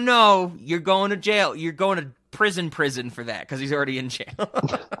 you're going to jail, you're going to prison for that, because he's already in jail.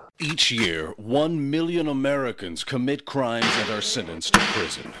 Each year, 1 million Americans commit crimes and are sentenced to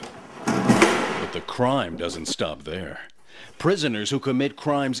prison. But the crime doesn't stop there. Prisoners who commit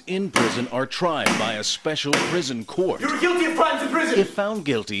crimes in prison are tried by a special prison court. You're guilty of crimes in prison! If found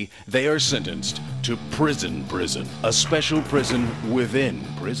guilty, they are sentenced to prison, a special prison within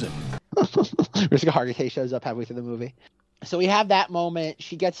prison. Mariska Hargitay shows up halfway through the movie. So we have that moment.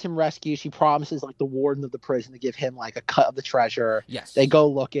 She gets him rescued. She promises like the warden of the prison to give him like a cut of the treasure. Yes. They go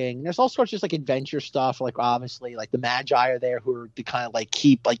looking. There's all sorts of just like adventure stuff. Like obviously like the Magi are there who are to kind of like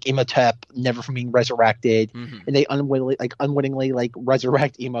keep like Imhotep never from being resurrected. Mm-hmm. And they unwittingly like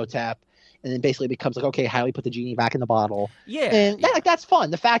resurrect Imhotep. And then basically becomes like, okay, how do we put the genie back in the bottle? Yeah. And like that's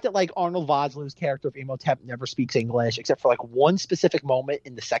fun. The fact that like Arnold Vosloo's character of Imhotep never speaks English except for like one specific moment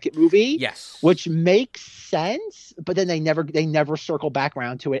in the second movie. Yes. Which makes sense, but then they never circle back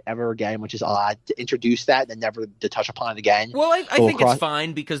around to it ever again, which is odd to introduce that and then never to touch upon it again. Well, I think it's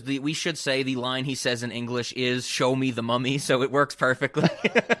fine because we should say the line he says in English is "Show me the mummy," so it works perfectly.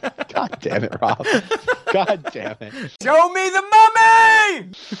 God damn it, Rob. God damn it. Show me the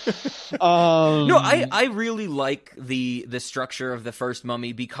mummy! No, I really like the structure of the first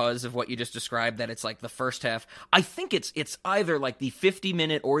Mummy because of what you just described, that it's like the first half. I think it's either like the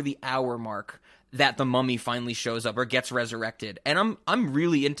 50-minute or the hour mark that the mummy finally shows up or gets resurrected. And I'm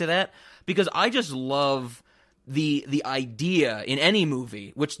really into that because I just love the idea in any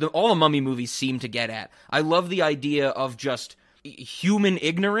movie, which all the mummy movies seem to get at. I love the idea of just human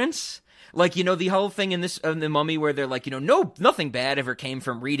ignorance. Like, you know, the whole thing in the Mummy where they're like, you know, no, nothing bad ever came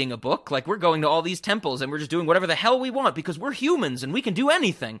from reading a book. Like, we're going to all these temples and we're just doing whatever the hell we want because we're humans and we can do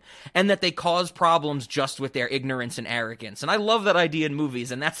anything. And that they cause problems just with their ignorance and arrogance. And I love that idea in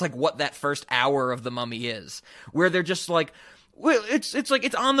movies. And that's like what that first hour of the Mummy is, where they're just like, well, it's like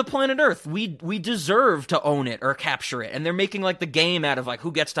it's on the planet Earth. We deserve to own it or capture it. And they're making like the game out of like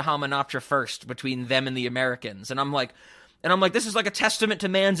who gets to Hamunaptra first between them and the Americans. And I'm like, this is like a testament to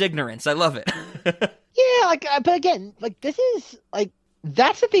man's ignorance. I love it. Yeah, like, but again, like this is like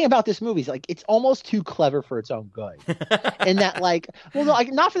that's the thing about this movie is like it's almost too clever for its own good, and that like, well, no,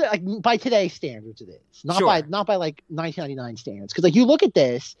 like not for like by today's standards, it is not by like 1999 standards, because like you look at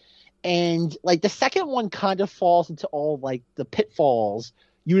this, and like the second one kind of falls into all like the pitfalls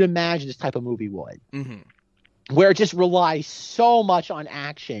you'd imagine this type of movie would, where it just relies so much on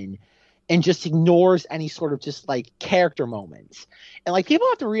action. And just ignores any sort of just like character moments. And like people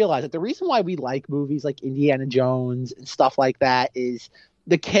have to realize that the reason why we like movies like Indiana Jones and stuff like that is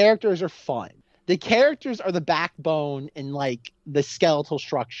the characters are fun. The characters are the backbone and like the skeletal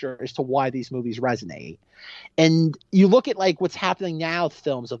structure as to why these movies resonate. And you look at like what's happening now with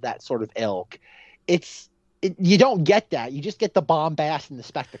films of that sort of ilk. You don't get that. You just get the bombast and the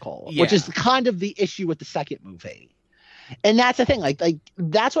spectacle, which is kind of the issue with the second movie. And that's the thing, like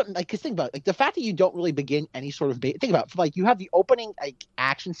that's what, like, cause think about it, like the fact that you don't really begin any sort of think about it, like you have the opening like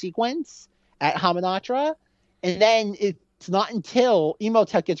action sequence at Hamunaptra, and then it's not until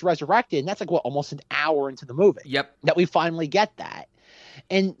Imhotep gets resurrected, and that's like what almost an hour into the movie. Yep. That we finally get that.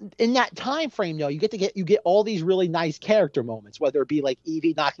 And in that time frame, though, you get all these really nice character moments, whether it be like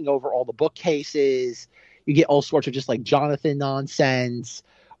Evie knocking over all the bookcases, you get all sorts of just like Jonathan nonsense.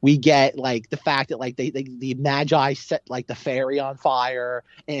 We get like the fact that like the Magi set like the ferry on fire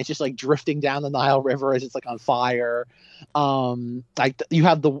and it's just like drifting down the Nile River as it's like on fire. Like you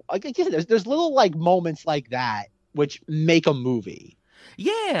have like I said, there's little like moments like that which make a movie.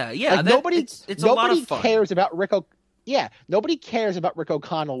 Yeah. Like nobody a lot of fun. Cares about Rick. Nobody cares about Rick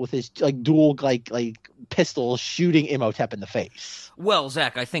O'Connell with his like dual like pistols shooting Imhotep in the face. Well,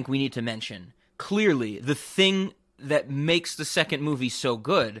 Zach, I think we need to mention clearly the thing that makes the second movie so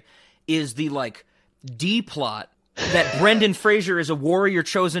good is the like D plot that Brendan Fraser is a warrior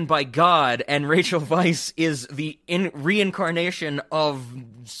chosen by God, and Rachel Weisz is the reincarnation of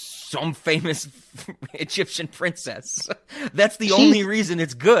some famous Egyptian princess. That's the only reason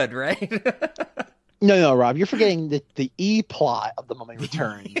it's good, right? No, Rob, you're forgetting the E-plot of The Mummy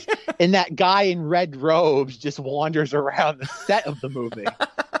Returns, and that guy in red robes just wanders around the set of the movie.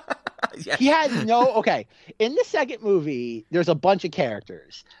 Yes. He has okay. In the second movie, there's a bunch of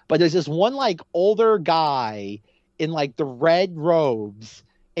characters, but there's this one like older guy in like the red robes,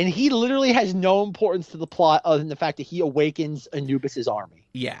 and he literally has no importance to the plot other than the fact that he awakens Anubis's army.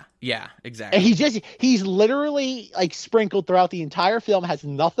 Yeah, exactly. And he's literally like sprinkled throughout the entire film, has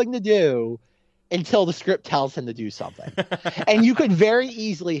nothing to do until the script tells him to do something. And you could very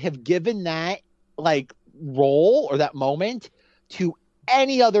easily have given that like role or that moment to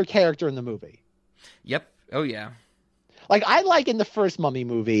any other character in the movie. Yep. Oh yeah. Like I like in the first Mummy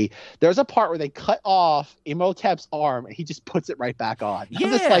movie, there's a part where they cut off Imhotep's arm and he just puts it right back on. Yeah.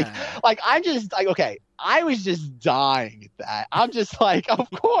 I'm just like, okay, I was just dying at that. I'm just like, of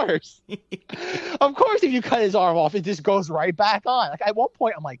course. Of course, if you cut his arm off, it just goes right back on. Like at one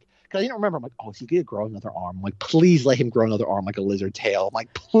point, I'm like, because I didn't remember. I'm like, oh, is he going to grow another arm? I'm like, please let him grow another arm like a lizard tail. I'm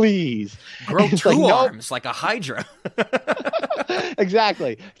like, please. Grow two like, arms like a hydra.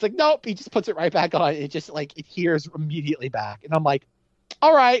 Exactly. It's like, nope, he just puts it right back on. It just like adheres immediately back. And I'm like,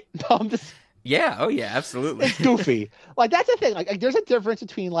 all right. I'm just. Yeah. Oh yeah, absolutely. It's goofy. Like that's the thing. Like there's a difference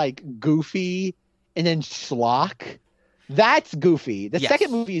between like goofy and then schlock. That's goofy. The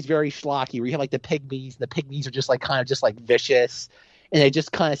second movie is very schlocky, where you have like the pygmies, and the pygmies are just like kind of just like vicious. And they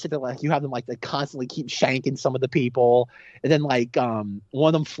just kind of sit there like you have them like they constantly keep shanking some of the people, and then like one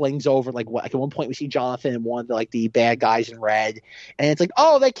of them flings over like at one point we see Jonathan and one of the, like the bad guys in red, and it's like,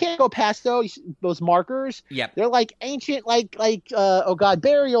 oh, they can't go past those markers. Yep. They're like ancient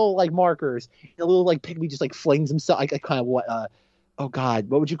burial like markers. And the little like pygmy just like flings himself like kind of what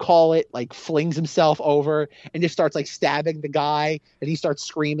would you call it? Like flings himself over and just starts like stabbing the guy, and he starts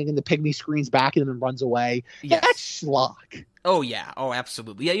screaming, and the pygmy screams back at him and runs away. Yes. That's schlock. Oh yeah, oh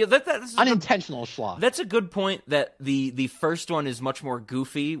absolutely, yeah. That's unintentional schlock. That's a good point. That the first one is much more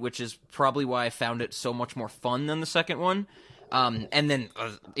goofy, which is probably why I found it so much more fun than the second one. And then,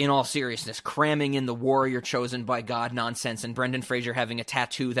 in all seriousness, cramming in the warrior chosen by God nonsense, and Brendan Fraser having a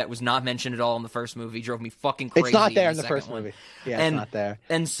tattoo that was not mentioned at all in the first movie drove me fucking crazy. It's not there in the first one. movie. Yeah, it's not there.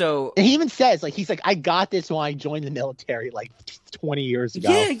 And so, and he even says, like, he's like, I got this when I joined the military like 20 years ago.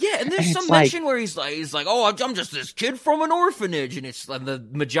 Yeah. And there's some mention where he's like, oh, I'm just this kid from an orphanage, and it's like the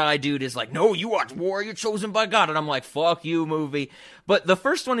Magi dude is like, no, you are warrior chosen by God, and I'm like, fuck you, movie. But the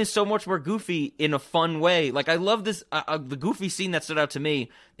first one is so much more goofy in a fun way. Like, I love this. The goofy scene that stood out to me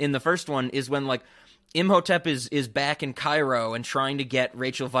in the first one is when, like, Imhotep is back in Cairo and trying to get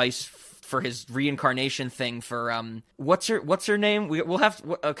Rachel Weisz for his reincarnation thing for what's her name? We'll have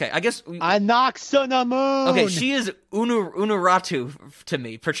okay. I guess Anaxunamun. Okay, she is Unuratu to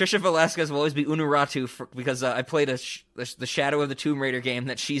me. Patricia Velasquez will always be Unuratu because I played the Shadow of the Tomb Raider game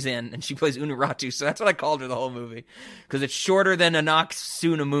that she's in, and she plays Unuratu, so that's what I called her the whole movie because it's shorter than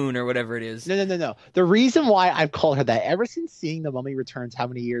Anaxunamun or whatever it is. No. The reason why I've called her that ever since seeing The Mummy Returns how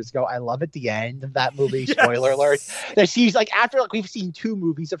many years ago, I love at the end of that movie. Yes. Spoiler alert! That she's like after like we've seen 2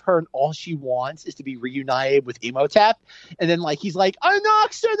 movies of her, and all she wants is to be reunited with Imhotep, and then like he's like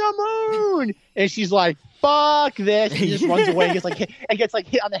Anaxunamun, and she's like, fuck this, and he just runs away and gets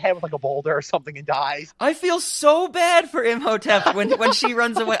hit on the head with like a boulder or something and dies. I feel so bad for Imhotep when she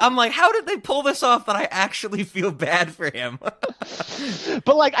runs away. I'm like, how did they pull this off that I actually feel bad for him?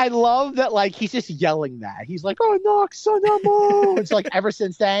 But like I love that like he's just yelling that. He's like, Anaxunamun. It's like ever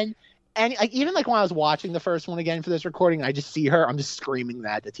since then. And like even like when I was watching the first one again for this recording, I just see her, I'm just screaming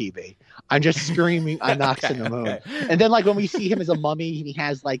that at the TV. I'm just screaming Anaxunamun. Okay. And then like when we see him as a mummy, he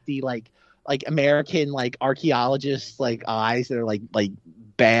has like the like American like archaeologist like eyes that are like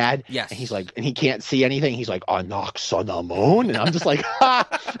bad. Yes. And he's like, and he can't see anything. He's like, Anaxunamun, and I'm just like,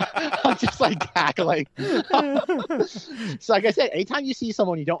 I'm just like cackling. So like I said, anytime you see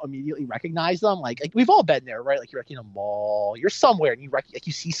someone you don't immediately recognize them, like we've all been there, right? Like you're like in a mall, you're somewhere, and you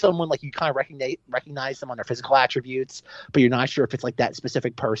see someone like you kind of recognize them on their physical attributes, but you're not sure if it's like that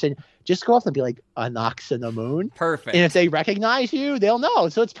specific person. Just go up and be like Anaxunamun. Perfect. And if they recognize you, they'll know.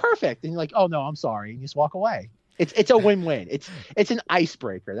 So it's perfect. And you're like, oh no, I'm sorry, and you just walk away. It's a win-win. It's an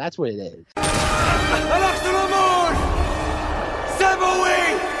icebreaker. That's what it is. Anaxunamun!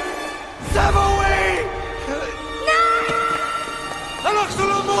 Savoy! Savoy! No!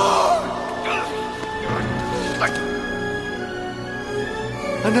 Anaxunamun!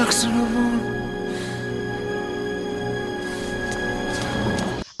 Anaxunamun!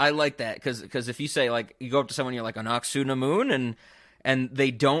 I like that because if you say like you go up to someone, you're like Anaxuna Moon, and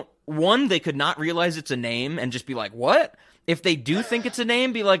they don't. One, they could not realize it's a name and just be like, "What?" If they do think it's a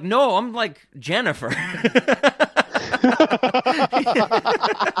name, be like, "No, I'm like Jennifer."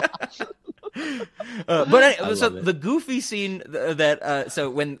 So the goofy scene that so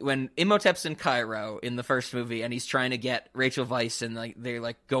when Imhotep's in Cairo in the first movie and he's trying to get Rachel Weisz and like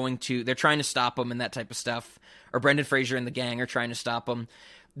they're trying to stop him and that type of stuff, or Brendan Fraser and the gang are trying to stop him.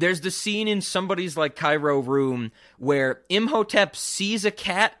 There's the scene in somebody's like Cairo room where Imhotep sees a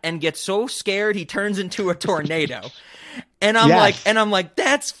cat and gets so scared he turns into a tornado. And I'm like,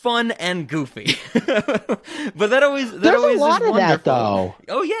 that's fun and goofy. But that always There's always a lot is of wonderful. that though.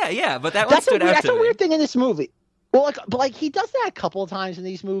 Oh yeah, but that one stood out to me. That's a weird thing in this movie. Well, but he does that a couple of times in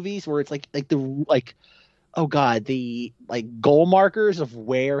these movies where it's the goal markers of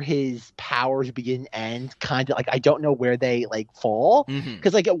where his powers begin and end, kind of like I don't know where they like fall,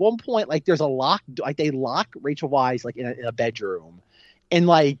 because like at one point like there's a lock, like they lock Rachel Weisz like in a bedroom, and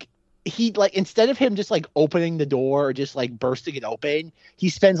like he like instead of him just like opening the door or just like bursting it open, he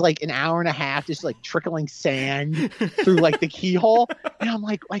spends like an hour and a half just like trickling sand through like the keyhole, and I'm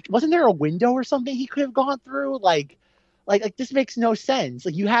like wasn't there a window or something he could have gone through? Like this makes no sense.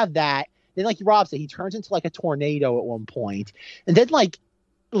 Like you have that. Then, like Rob said, he turns into like a tornado at one point, and then like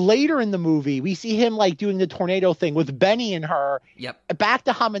later in the movie, we see him like doing the tornado thing with Benny and her. Yep. Back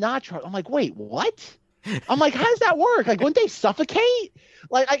to Hamunaptra. I'm like, wait, what? I'm like, how does that work? Like, wouldn't they suffocate?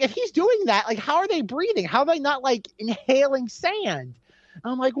 Like if he's doing that, like, how are they breathing? How are they not like inhaling sand?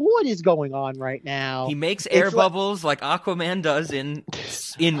 I'm like, what is going on right now? He makes air bubbles like Aquaman does in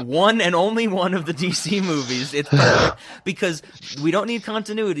one and only one of the DC movies. It's perfect because we don't need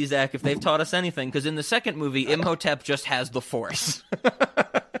continuity, Zach, if they've taught us anything. Because in the second movie, Imhotep just has the Force.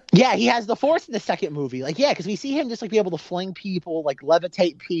 Yeah, he has the Force in the second movie. Like, yeah, because we see him just like be able to fling people, like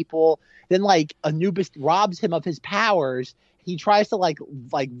levitate people. Then like Anubis robs him of his powers. He tries to like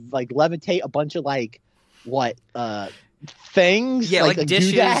levitate a bunch of like things, yeah, like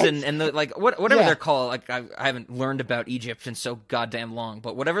dishes doodads. and the, like whatever they're called. Like I haven't learned about Egypt in so goddamn long,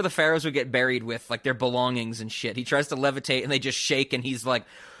 but whatever the pharaohs would get buried with, like their belongings and shit. He tries to levitate and they just shake, and he's like,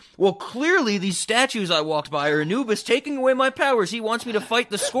 well, clearly these statues I walked by are Anubis taking away my powers. He wants me to fight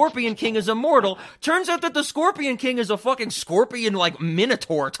the Scorpion King as immortal. Turns out that the Scorpion King is a fucking scorpion, like,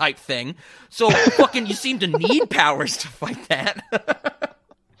 minotaur type thing. So fucking you seem to need powers to fight that.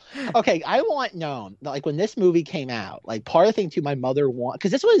 Okay, I want known, like, when this movie came out, like, part of the thing, too, my mother wanted,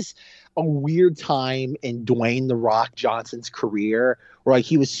 because this was a weird time in Dwayne "The Rock" Johnson's career, where, like,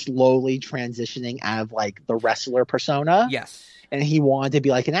 he was slowly transitioning out of, like, the wrestler persona. Yes. And he wanted to be,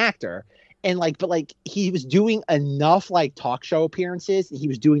 like, an actor. And, like, but, like, he was doing enough, like, talk show appearances, and he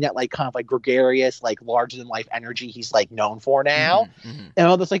was doing that, like, kind of, like, gregarious, like, larger-than-life energy he's, like, known for now. Mm-hmm. And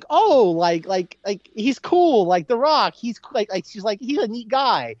I was like, oh, like, he's cool, like, The Rock, he's, like, she's like, he's a neat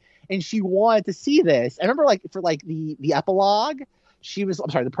guy. And she wanted to see this. I remember, like, for, like, the epilogue, she was, I'm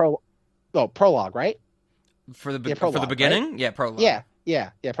sorry, prologue, right? For the beginning? Right? Yeah, prologue. Yeah.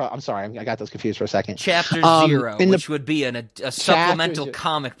 I'm sorry, I got those confused for a second. Chapter 0, which would be a supplemental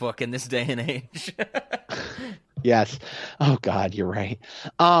comic book in this day and age. Yes. Oh God, you're right.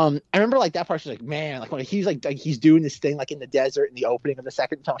 I remember like that part. She's like, man, like when he's like he's doing this thing like in the desert in the opening of the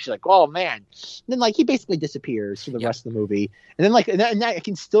second film. She's like, oh man. And then like he basically disappears for the rest of the movie. And then like and I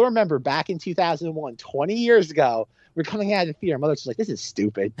can still remember back in 2001, 20 years ago. We're coming out of the theater. Mother's just like, this is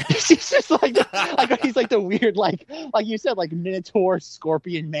stupid. She's just like he's like the weird, like you said, like Minotaur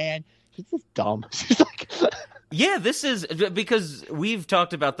Scorpion Man. He's just dumb. She's like, yeah, this is because we've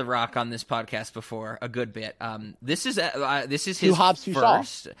talked about The Rock on this podcast before a good bit. This is his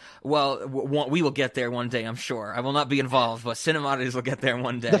first. Well, we will get there one day, I'm sure. I will not be involved, but Cinemodities will get there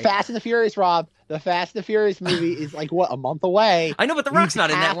one day. The Fast and the Furious, Rob. The Fast and the Furious movie is like what, a month away. I know, but The Rock's not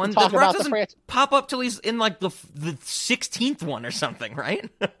in that one. The Rock doesn't pop up till he's in like the 16th one or something, right?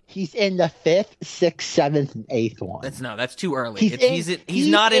 He's in the 5th, 6th, 7th, and 8th one. That's too early. He's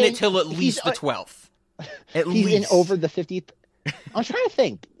not in it till at least the 12th. He's in over the 50th. I'm trying to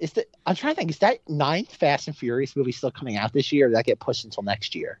think. Is that 9th Fast and Furious movie still coming out this year, or did that get pushed until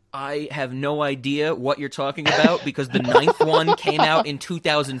next year? I have no idea what you're talking about because the 9th one came out in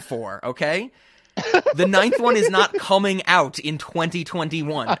 2004, okay? The 9th one is not coming out in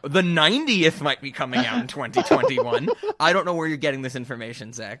 2021. The 90th might be coming out in 2021. I don't know where you're getting this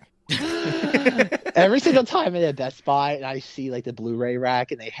information, Zach. Every single time I'm at Best Buy and I see like the Blu-ray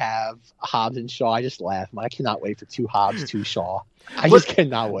rack and they have Hobbs and Shaw, I just laugh. I cannot wait for 2 Hobbs, 2 Shaw. I just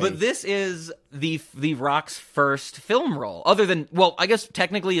cannot wait. But this is the Rock's first film role, other than, well, I guess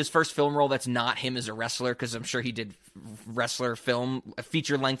technically his first film role that's not him as a wrestler, because I'm sure he did wrestler film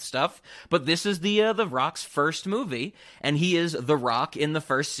feature length stuff. But this is the Rock's first movie, and he is the Rock in the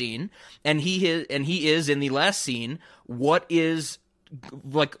first scene, and he is in the last scene what is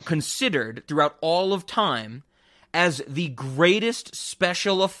like considered throughout all of time as the greatest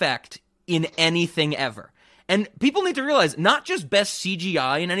special effect in anything ever. And people need to realize, not just best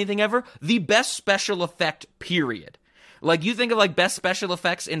CGI in anything ever, the best special effect, period. Like, you think of, like, best special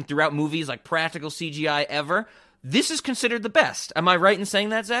effects in throughout movies, like practical CGI ever, this is considered the best. Am I right in saying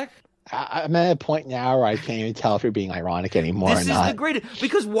that, Zach? I'm at a point now where I can't even tell if you're being ironic anymore or not. This is the greatest,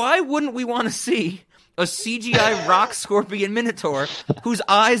 because why wouldn't we want to see a CGI Rock Scorpion Minotaur whose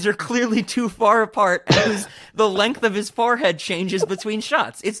eyes are clearly too far apart and the length of his forehead changes between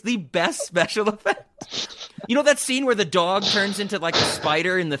shots? It's the best special effect. You know that scene where the dog turns into like a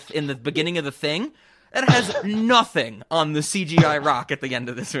spider in the beginning of The Thing? That has nothing on the CGI Rock at the end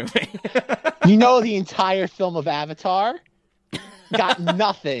of this movie. You know, the entire film of Avatar got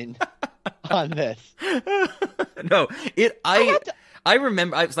nothing on this. No, I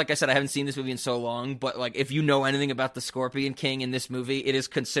remember, like I said, I haven't seen this movie in so long, but like if you know anything about the Scorpion King in this movie, it is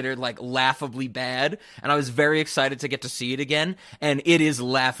considered like laughably bad, and I was very excited to get to see it again, and it is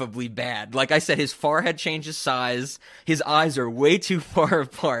laughably bad. Like I said, his forehead changes size, his eyes are way too far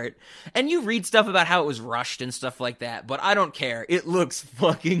apart, and you read stuff about how it was rushed and stuff like that, but I don't care. It looks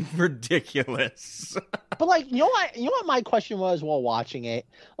fucking ridiculous. But like, you know what my question was while watching it?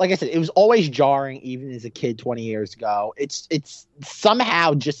 Like I said, it was always jarring, even as a kid 20 years ago. It's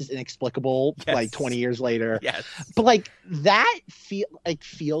somehow just as inexplicable, yes, like 20 years later. Yes. But like that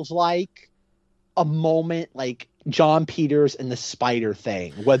feels like a moment like John Peters and the Spider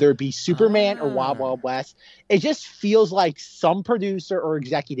thing, whether it be Superman or Wild Wild West. It just feels like some producer or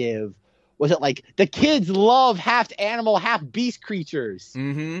executive was it like, the kids love half animal, half beast creatures.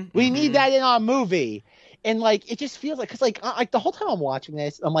 We need that in our movie. And like, it just feels like, because like the whole time I'm watching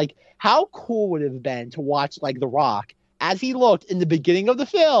this, I'm like, how cool would it have been to watch like The Rock as he looked in the beginning of the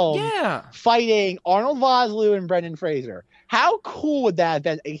film, fighting Arnold Vosloo and Brendan Fraser. How cool would that have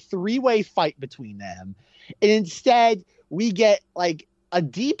been? A 3-way fight between them. And instead, we get like a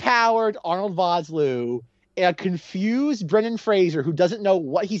depowered Arnold Vosloo and a confused Brendan Fraser who doesn't know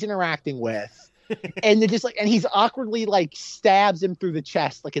what he's interacting with. And he's awkwardly like stabs him through the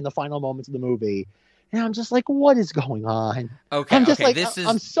chest, like in the final moments of the movie. And I'm just like, what is going on? Okay, I'm just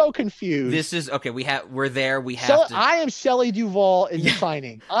I'm so confused. This is okay. We're there. We have to. I am Shelley Duvall in The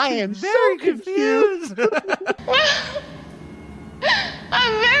Shining. I am very confused.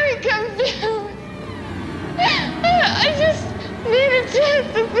 I'm very confused. I just need a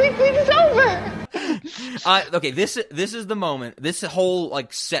chance to think things over. Okay, this is the moment. This whole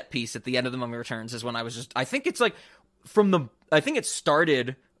like set piece at the end of The Mummy Returns is when I was just. I think it's like I think it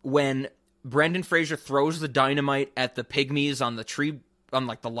started when Brendan Fraser throws the dynamite at the pygmies on the tree, on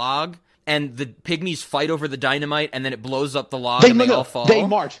like the log, and the pygmies fight over the dynamite, and then it blows up the log and they all fall. They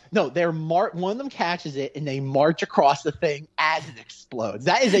march. No, one of them catches it, and they march across the thing as it explodes.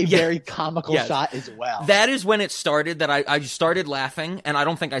 That is a very comical shot as well. That is when it started, that I started laughing, and I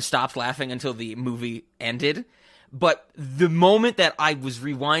don't think I stopped laughing until the movie ended. But the moment that I was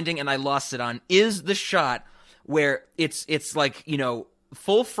rewinding and I lost it on is the shot where it's like, you know,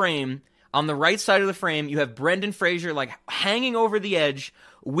 full frame. On the right side of the frame, you have Brendan Fraser like hanging over the edge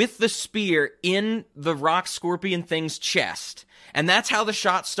with the spear in the Rock Scorpion thing's chest. And that's how the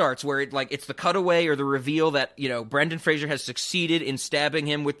shot starts, where it's the cutaway or the reveal that, you know, Brendan Fraser has succeeded in stabbing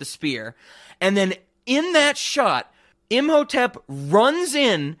him with the spear. And then in that shot, Imhotep runs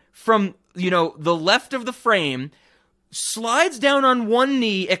in from, you know, the left of the frame, slides down on one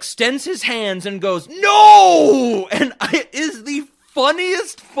knee, extends his hands, and goes, "No!" And it is the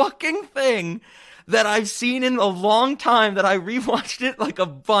funniest fucking thing that I've seen in a long time, that I rewatched it like a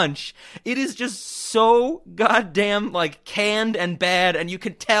bunch. It is just so goddamn like canned and bad, and you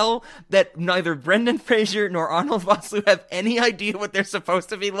can tell that neither Brendan Fraser nor Arnold Vosloo have any idea what they're supposed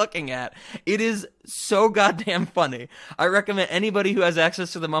to be looking at. It is so goddamn funny. I recommend anybody who has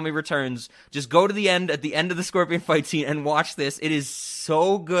access to The Mummy Returns, just go to the end, at the end of the Scorpion fight scene, and watch this. It is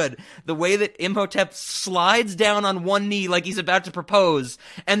so good. The way that Imhotep slides down on one knee like he's about to propose,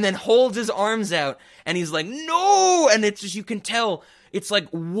 and then holds his arms out, and he's like, "No!" And it's just, you can tell, it's like,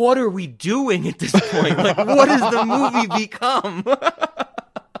 what are we doing at this point? Like, what has the movie become?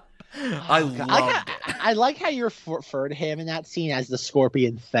 I like how you refer to him in that scene as the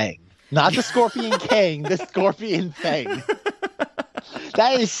Scorpion thing. Not the Scorpion King, the Scorpion thing.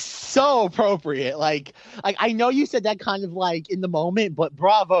 That is so appropriate. Like I know you said that kind of like in the moment, but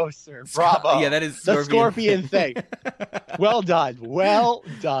bravo, sir. Bravo. Yeah, that is the Scorpion thing. Well done. Well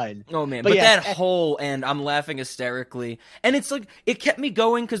done. Oh man, but yeah, that whole end, I'm laughing hysterically. And it's like it kept me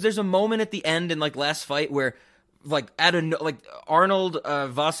going because there's a moment at the end in like last fight where like Arnold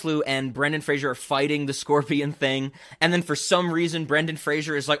Vosloo and Brendan Fraser are fighting the Scorpion thing, and then for some reason Brendan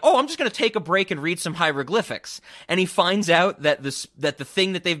Fraser is like, "Oh, I'm just going to take a break and read some hieroglyphics," and he finds out that the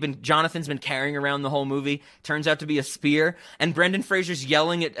thing that Jonathan's been carrying around the whole movie turns out to be a spear, and Brendan Fraser's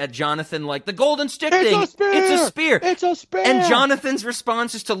yelling at Jonathan like, "The golden stick thing, it's a spear, it's a spear," and Jonathan's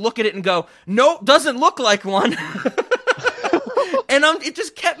response is to look at it and go, "Nope, doesn't look like one." And it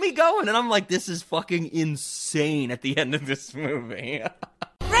just kept me going, and I'm like, this is fucking insane at the end of this movie. Jonathan!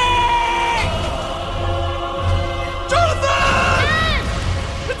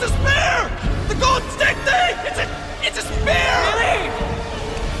 It's a spear! The golden stick thing! It's a spear! Really?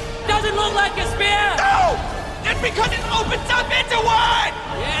 Doesn't look like a spear! No! It's because it opens up into one!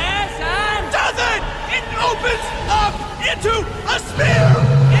 Yes, and? Doesn't! It opens up into a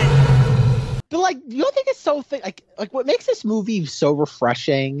spear! But like, you don't think it's so like what makes this movie so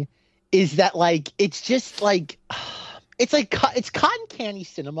refreshing is that like it's just like it's cotton candy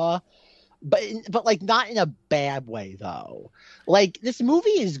cinema, but like not in a bad way though. Like this movie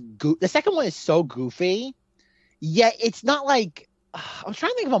is the second one is so goofy, yet it's not like I'm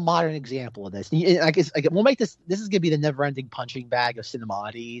trying to think of a modern example of this. I guess we'll make this is gonna be the never-ending punching bag of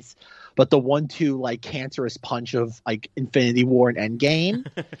cinemodities, but the 1-2 like cancerous punch of like Infinity War and Endgame.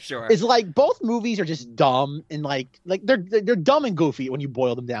 Sure. Is like both movies are just dumb and like they're dumb and goofy when you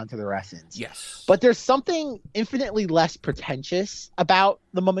boil them down to their essence. Yes. But there's something infinitely less pretentious about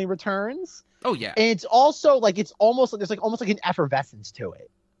The Mummy Returns. Oh yeah. And it's also like it's almost like there's like almost like an effervescence to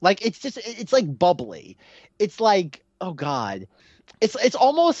it. Like it's like bubbly. It's like, oh God. It's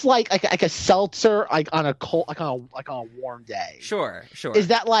almost like a seltzer like on a cold like on a warm day. Sure. Is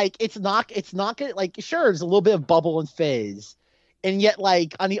that like it's not gonna like sure there's a little bit of bubble and fizz, and yet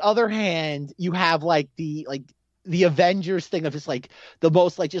like on the other hand you have like the Avengers thing of just like the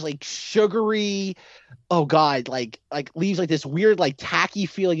most like just like sugary, oh God, like leaves like this weird like tacky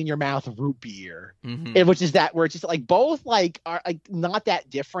feeling in your mouth of root beer, and which is that where it's just like both like are like not that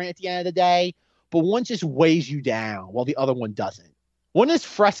different at the end of the day, but one just weighs you down while the other one doesn't. One is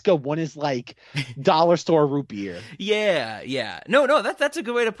Fresca, one is like dollar store root beer. Yeah. No, that's a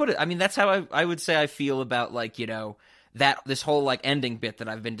good way to put it. I mean, that's how I would say I feel about like, you know, this whole like ending bit that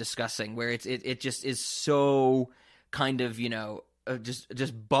I've been discussing, where it just is so kind of, you know,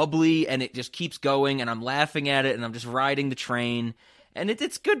 just bubbly, and it just keeps going, and I'm laughing at it, and I'm just riding the train, and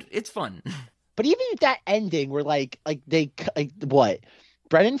it's good, it's fun. But even at that ending, where like they like what?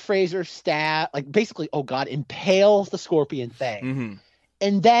 Brendan Fraser basically, oh God, impales the Scorpion thing. Mm-hmm.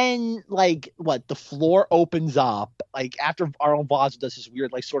 And then like what, the floor opens up like after Arnold Vosloo does this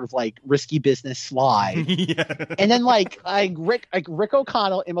weird like sort of like risky business slide. Yeah. And then like Rick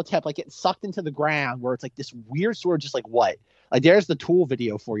O'Connell, Imhotep like gets sucked into the ground where it's like this weird sort of just like what? Like there's the Tool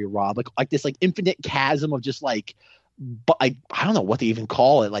video for you, Rob. Like this like infinite chasm of just like but I don't know what they even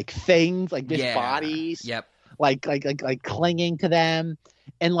call it, like things like just bodies. Yep. Like clinging to them.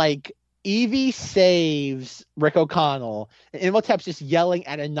 And like Evie saves Rick O'Connell, and Imhotep's just yelling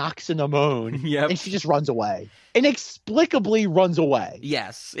at Enoxenamone, and she just runs away. Inexplicably runs away.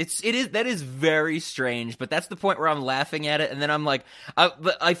 Yes, that is very strange, but that's the point where I'm laughing at it, and then I'm like,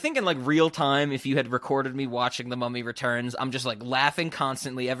 I think in like real time, if you had recorded me watching The Mummy Returns, I'm just like laughing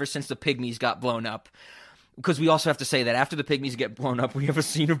constantly ever since the pygmies got blown up. Because we also have to say that after the pygmies get blown up, we have a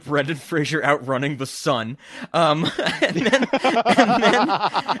scene of Brendan Fraser outrunning the sun. And then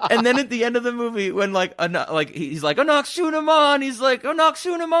at the end of the movie, when he's like, Enoxenamone, he's like,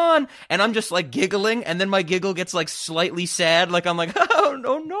 Enoxenamone, and I'm just like giggling, and then my giggle gets like slightly sad, like I'm like,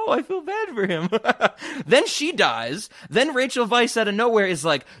 oh no, I feel bad for him. Then she dies. Then Rachel Weisz out of nowhere is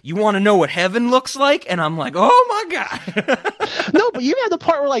like, you want to know what heaven looks like? And I'm like, oh my God. No, but you have the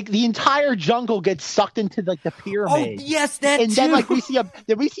part where like the entire jungle gets sucked into like the pyramid. Oh yes, that and too. Then like we see a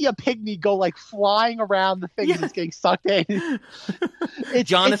pygmy go like flying around the thing and it's getting sucked in.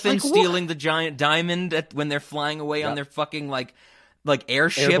 Jonathan stealing the giant diamond when they're flying away on their fucking like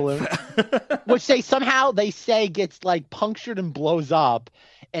airship, which they say gets like punctured and blows up.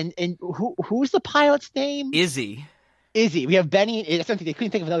 And who's the pilot's name? Izzy. We have Benny and they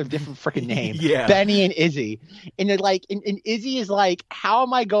couldn't think of another different freaking name. Yeah. Benny and Izzy. And they're like, and Izzy is like, how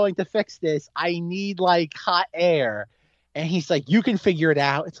am I going to fix this? I need like hot air. And he's like, you can figure it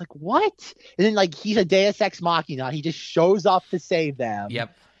out. It's like, what? And then like he's a Deus Ex Machina. He just shows up to save them.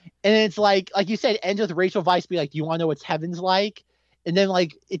 Yep. And it's like you said, it ends with Rachel Weisz be like, "Do you want to know what heaven's like?" And then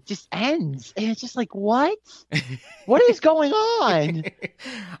like it just ends, and it's just like, what? What is going on?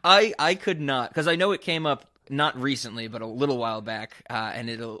 I could not, because I know it came up not recently, but a little while back, and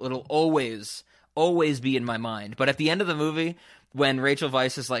it'll always be in my mind. But at the end of the movie, when Rachel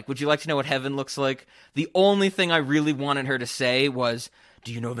Weisz is like, "Would you like to know what heaven looks like?" The only thing I really wanted her to say was,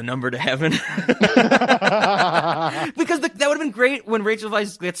 "Do you know the number to heaven?" Because that would have been great when Rachel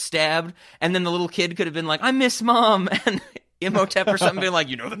Weisz gets stabbed, and then the little kid could have been like, "I miss mom," and Imhotep or something being like,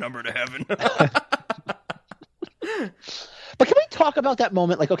 "You know the number to heaven." But can we talk about that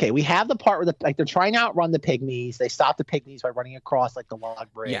moment? Like, okay, we have the part where they're trying to outrun the pygmies. They stop the pygmies by running across like the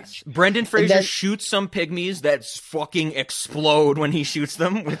log bridge. Yes. Brendan Fraser shoots some pygmies that fucking explode when he shoots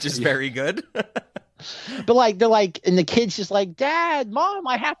them, which is very good. But like they're like, and the kid's just like, "Dad, Mom,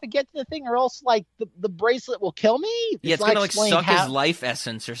 I have to get to the thing, or else like the bracelet will kill me." Yeah, it's gonna like suck his life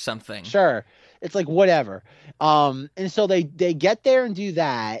essence or something. Sure. It's like whatever. And so they get there and do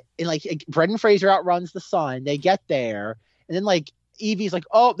that, and like Brendan Fraser outruns the son. They get there, and then like Evie's like,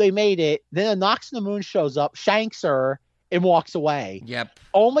 "Oh, they made it." Then a Nox on the Moon shows up, shanks her, and walks away. Yep.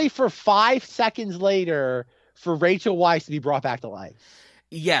 Only for 5 seconds later for Rachel Weisz to be brought back to life.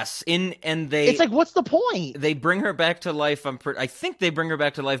 Yes, it's like, what's the point? They bring her back to life. I think they bring her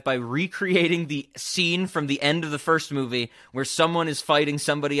back to life by recreating the scene from the end of the first movie where someone is fighting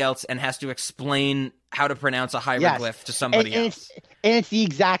somebody else and has to explain how to pronounce a hieroglyph to somebody else. And it's the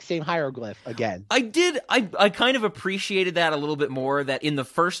exact same hieroglyph again. I kind of appreciated that a little bit more, that in the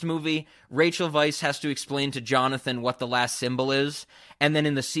first movie, Rachel Weisz has to explain to Jonathan what the last symbol is. And then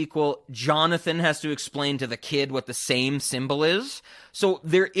in the sequel, Jonathan has to explain to the kid what the same symbol is. So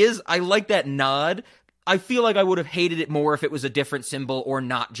I like that nod. I feel like I would have hated it more if it was a different symbol or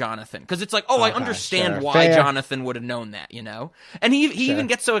not Jonathan. Because it's like, I understand why Jonathan would have known that, you know? And he even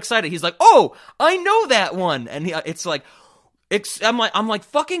gets so excited. He's like, "Oh, I know that one." And it's like, I'm like,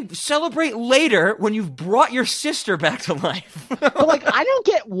 fucking celebrate later when you've brought your sister back to life. But like, I don't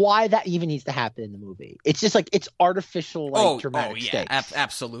get why that even needs to happen in the movie. It's just like, it's artificial, like dramatic stakes.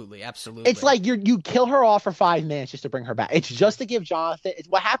 Absolutely. It's like you kill her off for 5 minutes just to bring her back. It's just to give Jonathan.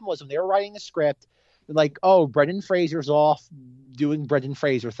 What happened was when they were writing the script, like, "Oh, Brendan Fraser's off doing Brendan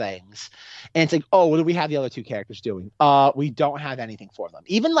Fraser things," and it's like, "Oh, what do we have the other 2 characters doing?" We don't have anything for them.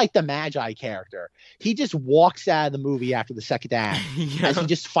 Even like the Magi character, he just walks out of the movie after the second act, and he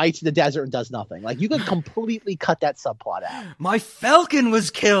just fights in the desert and does nothing. Like, you could completely cut that subplot out. My falcon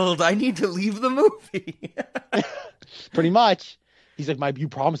was killed. I need to leave the movie. Pretty much. He's like, "You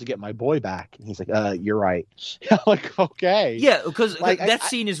promised to get my boy back." And he's like, "You're right." I'm like, okay. Yeah, because like, that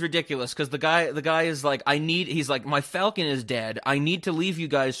scene is ridiculous, because the guy is like, he's like, "My falcon is dead. I need to leave you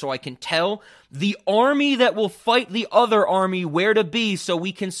guys so I can tell the army that will fight the other army where to be so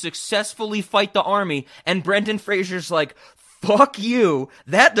we can successfully fight the army." And Brendan Fraser's like, "Fuck you.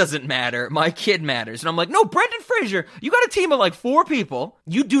 That doesn't matter. My kid matters." And I'm like, "No, Brendan Fraser, you got a team of like 4 people.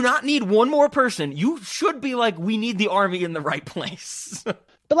 You do not need one more person. You should be like, we need the army in the right place."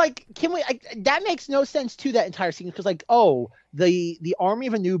 But like, that makes no sense to that entire scene, because like, the army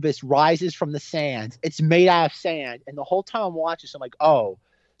of Anubis rises from the sand. It's made out of sand. And the whole time I'm watching, so I'm like, so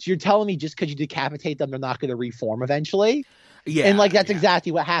you're telling me just because you decapitate them, they're not going to reform eventually? Yeah, and like, that's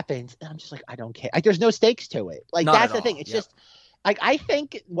exactly what happens. And I'm just like, I don't care. Like, there's no stakes to it. Like, that's the thing. It's just like, I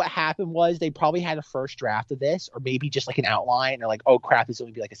think what happened was they probably had a first draft of this, or maybe just like an outline. And they're like, "Oh crap, this is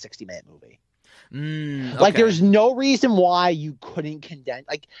going to be like a 60-minute movie." Like, there's no reason why you couldn't condense.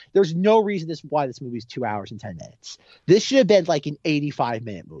 Like, there's no reason why this movie is 2 hours and 10 minutes. This should have been like an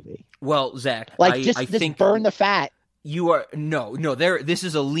 85-minute movie. Well, Zach, like, I think burn the fat. You are no. This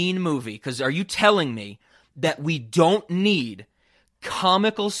is a lean movie, because are you telling me that we don't need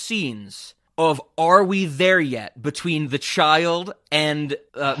comical scenes of "Are we there yet?" between the child and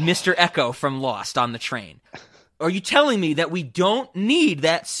Mr. Echo from Lost on the train? Are you telling me that we don't need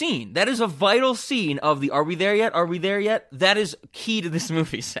that scene? That is a vital scene of the "Are we there yet? Are we there yet?" That is key to this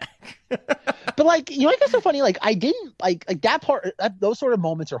movie, Zach. But like, you know, I guess so funny. Like, I didn't like that part. Those sort of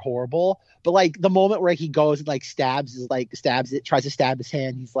moments are horrible. But like the moment where he goes and like stabs it, tries to stab his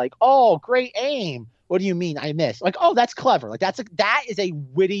hand. He's like, "Oh, great aim. What do you mean I missed?" Like, "Oh, that's clever." Like, that is a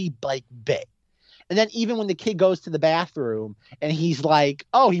witty like bit. And then even when the kid goes to the bathroom and he's like,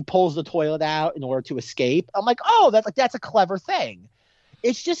 he pulls the toilet out in order to escape. I'm like, that's a clever thing.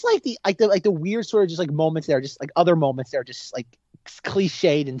 It's just like the weird sort of just like moments there, just like other moments there, just like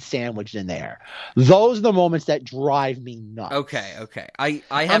cliched and sandwiched in there. Those are the moments that drive me nuts. Okay. I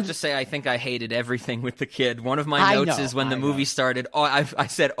have to say, I think I hated everything with the kid. One of my notes is when the movie started, I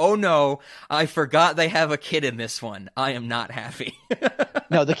said, oh no, I forgot they have a kid in this one. I am not happy.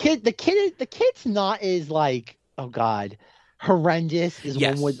 No, the kid's not as like, oh God, horrendous as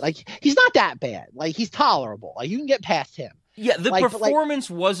one would like. He's not that bad. Like, he's tolerable. Like, you can get past him. Yeah, the performance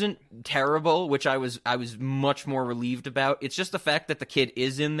wasn't terrible, which I was much more relieved about. It's just the fact that the kid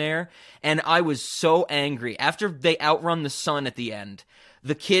is in there, and I was so angry. After they outrun the sun at the end,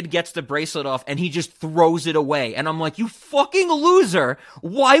 the kid gets the bracelet off, and he just throws it away. And I'm like, you fucking loser!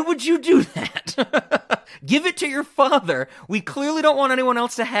 Why would you do that? Give it to your father. We clearly don't want anyone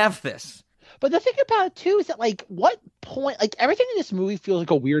else to have this. But the thing about it, too, is that, like, what point... Like, everything in this movie feels like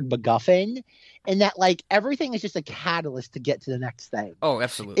a weird MacGuffin, and that, like, everything is just a catalyst to get to the next thing. Oh,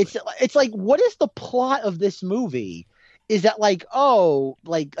 absolutely. It's like, what is the plot of this movie? Is that, like,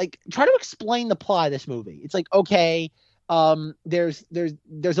 try to explain the plot of this movie. It's like, okay, there's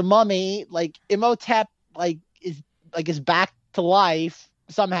a mummy, like, Imhotep, is back to life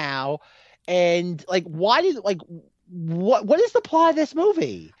somehow, and, like, what is the plot of this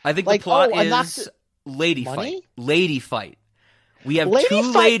movie? I think the plot is lady fight. We have two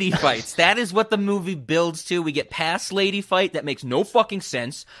lady fights. That is what the movie builds to. We get past lady fight. That makes no fucking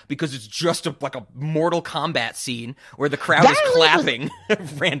sense because it's just like a Mortal Kombat scene where the crowd is clapping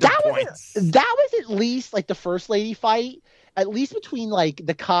random points. That was at least like the first lady fight. At least between like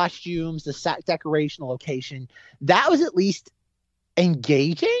the costumes, the set decoration, the location, that was at least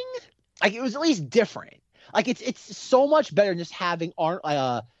engaging. Like, it was at least different. Like, it's so much better than just having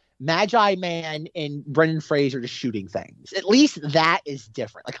Magi Man and Brendan Fraser just shooting things. At least that is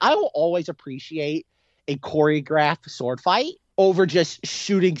different. Like, I will always appreciate a choreographed sword fight over just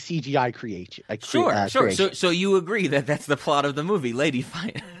shooting CGI creation. Like, sure. So you agree that that's the plot of the movie, lady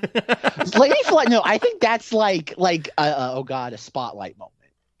fight? Lady fight? No, I think that's like a spotlight moment,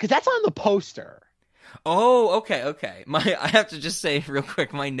 because that's on the poster. Oh, okay. I have to just say real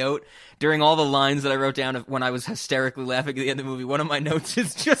quick, my note during all the lines that I wrote down when I was hysterically laughing at the end of the movie, one of my notes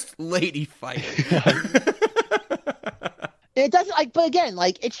is just lady fight. It doesn't, like, but again,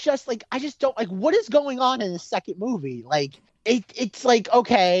 like, it's just like, I just don't, like, what is going on in the second movie? Like, it's like,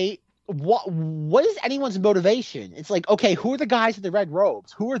 okay, what is anyone's motivation? It's like, okay, who are the guys in the red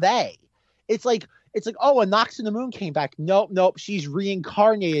robes? Who are they? It's like, oh, a Nox in the Moon came back. Nope, she's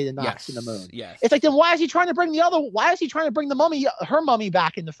reincarnated in Nox in the Moon. Yes. It's like, then why is he trying to bring the mummy, her mummy,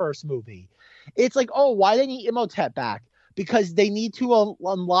 back in the first movie? It's like, oh, why they need Imhotep back? Because they need to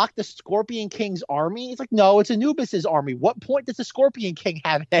unlock the Scorpion King's army? It's like, no, it's Anubis's army. What point does the Scorpion King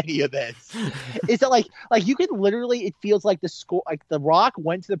have in any of this? Is that like you can literally, it feels like The Rock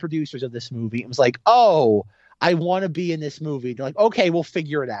went to the producers of this movie and was like, oh, I want to be in this movie. They're like, okay, we'll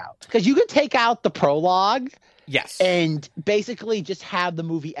figure it out. Because you can take out the prologue, yes, and basically just have the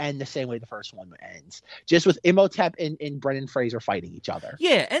movie end the same way the first one ends, just with Imhotep and Brendan Fraser fighting each other.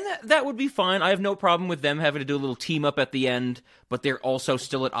 Yeah, and that would be fine. I have no problem with them having to do a little team up at the end, but they're also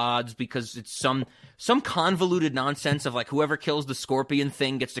still at odds because it's some convoluted nonsense of like whoever kills the Scorpion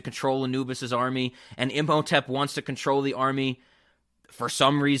thing gets to control Anubis's army, and Imhotep wants to control the army for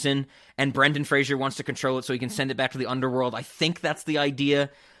some reason, and Brendan Fraser wants to control it so he can send it back to the underworld. I think that's the idea.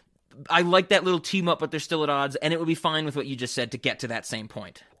 I like that little team up, but they're still at odds, and it would be fine with what you just said to get to that same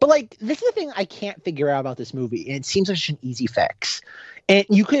point. But, like, this is the thing I can't figure out about this movie, and it seems like such an easy fix. And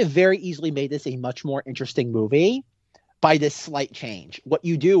you could have very easily made this a much more interesting movie by this slight change. What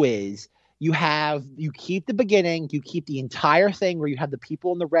you do is you keep the beginning, you keep the entire thing where you have the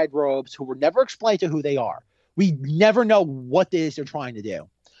people in the red robes who were never explained to who they are. We never know what it is they're trying to do,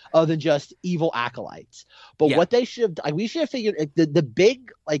 other than just evil acolytes. But what they should have, we should have figured the big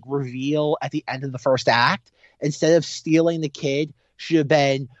like reveal at the end of the first act, instead of stealing the kid, should have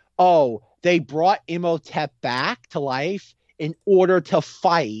been, oh, they brought Imhotep back to life in order to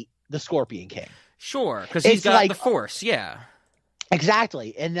fight the Scorpion King. Sure, because he's got the Force, yeah.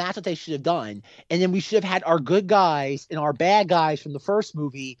 Exactly, and that's what they should have done. And then we should have had our good guys and our bad guys from the first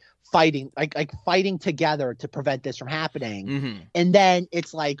movie fighting together to prevent this from happening. Mm-hmm. And then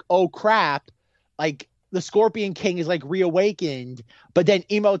it's like, oh crap, like the Scorpion King is like reawakened, but then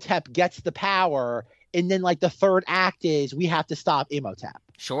Imhotep gets the power, and then like the third act is we have to stop Imhotep.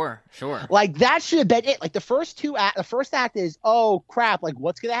 Sure. Like that should have been it. Like the first act is, oh crap, like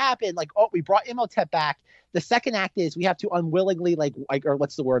what's gonna happen? Like, oh, we brought Imhotep back. The second act is we have to unwillingly or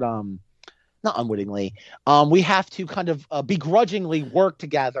what's the word? Not unwittingly. We have to kind of begrudgingly work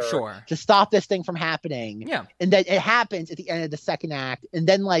together to stop this thing from happening. Yeah. And then it happens at the end of the second act. And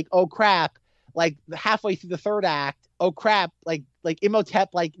then like, oh crap, like halfway through the third act, oh crap, like Imhotep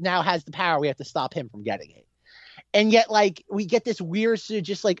like now has the power. We have to stop him from getting it. And yet, like, we get this weird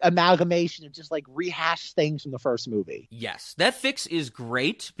just like amalgamation of just like rehashed things from the first movie. Yes, that fix is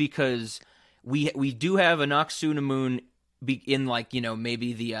great because we do have a Noxunamun in like, you know,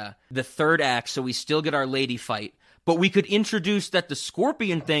 maybe the third act, so we still get our lady fight. But we could introduce that the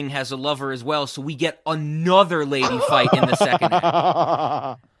Scorpion thing has a lover as well, so we get another lady fight in the second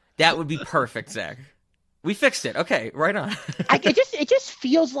act. That would be perfect, Zach. We fixed it. Okay, right on. It just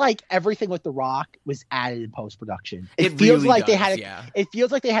feels like everything with The Rock was added in post production. It feels really like does, they had yeah. It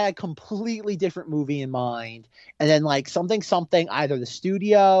feels like they had a completely different movie in mind, and then like something either the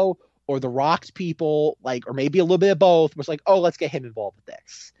studio or The Rock's people, like, or maybe a little bit of both, was like, oh, let's get him involved with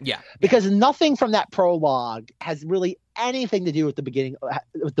this. Yeah. Because nothing from that prologue has really anything to do with the beginning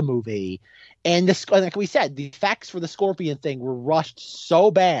with the movie, and this, like we said, the effects for the Scorpion thing were rushed so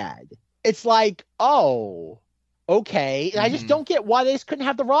bad. It's like, oh, okay. And I just don't get why they just couldn't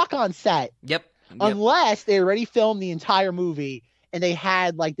have The Rock on set. Yep. Unless they already filmed the entire movie and they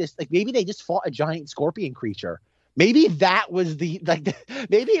had like this, like maybe they just fought a giant scorpion creature. Maybe that was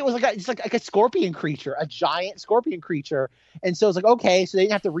maybe it was like a scorpion creature, a giant scorpion creature. And so it's like, okay, so they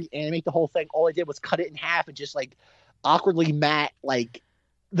didn't have to reanimate the whole thing. All they did was cut it in half and just like awkwardly mat like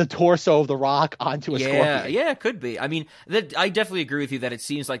the torso of The Rock onto a scorpion. Yeah, it could be. I mean, I definitely agree with you that it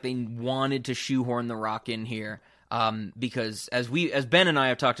seems like they wanted to shoehorn The Rock in here, because as Ben and I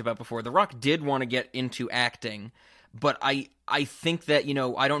have talked about before, The Rock did want to get into acting, but I think that, you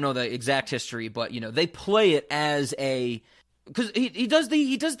know, I don't know the exact history, but, you know, they play it as a... Because he does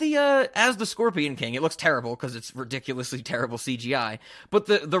the as the Scorpion King. It looks terrible because it's ridiculously terrible CGI. But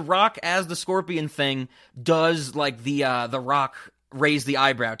the Rock as the Scorpion thing does like the Rock raise the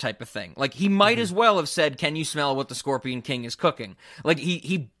eyebrow type of thing. Like, he might as well have said, "Can you smell what the Scorpion King is cooking?" Like,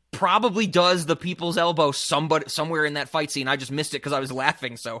 he probably does the people's elbow somewhere in that fight scene. I just missed it because I was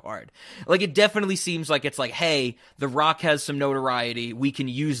laughing so hard. Like, it definitely seems like it's like, hey, The Rock has some notoriety. We can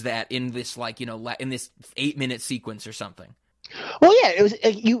use that in this, like, you know, in this 8-minute sequence or something. Well, yeah, it was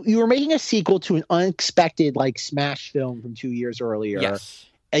you were making a sequel to an unexpected like smash film from 2 years earlier. Yes.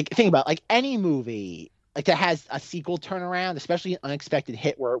 Like, think about like any movie like that has a sequel turnaround, especially an unexpected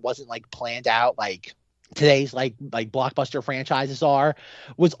hit where it wasn't like planned out like today's like blockbuster franchises are,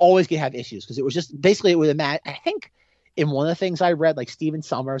 was always gonna have issues because it was just basically it was I think in one of the things I read, like Stephen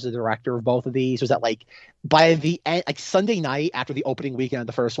Sommers, the director of both of these, was that like by the end, like Sunday night after the opening weekend of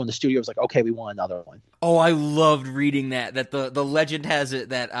the first one, the studio was like, okay, we want another one. Oh, I loved reading that the legend has it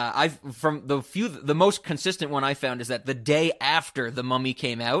that the most consistent one I found is that the day after The Mummy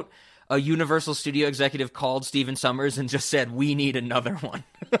came out, a Universal Studio executive called Stephen Sommers and just said, "We need another one."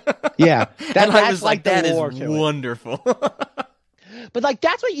 Yeah, and I was like, that is wonderful. But like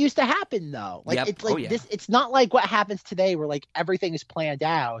that's what used to happen though. Like it's like this. It's not like what happens today where like everything is planned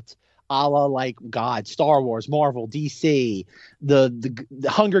out, a la like Star Wars, Marvel, DC, the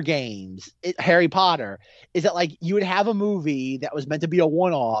Hunger Games, Harry Potter. Is that like you would have a movie that was meant to be a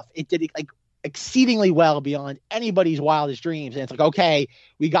one-off. It did like exceedingly well beyond anybody's wildest dreams, and it's like, okay,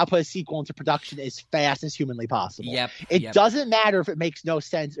 we got to put a sequel into production as fast as humanly possible. It doesn't matter if it makes no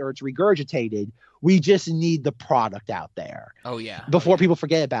sense or it's regurgitated. We just need the product out there. Oh yeah, before people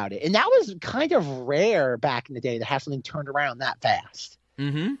forget about it. And that was kind of rare back in the day to have something turned around that fast.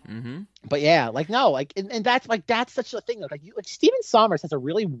 But yeah, like no, like and that's like that's such a thing. Like Stephen Sommers has a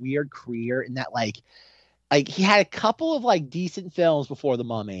really weird career in that like he had a couple of like decent films before The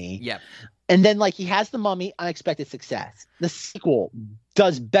Mummy. Yep. And then like he has The Mummy, unexpected success. The sequel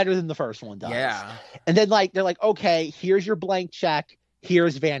does better than the first one does. Yeah. And then like they're like, okay, here's your blank check.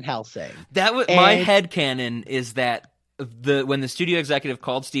 Here's Van Helsing. That was my headcanon is that when the studio executive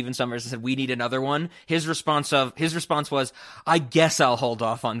called Stephen Sommers and said, "We need another one," his response was, "I guess I'll hold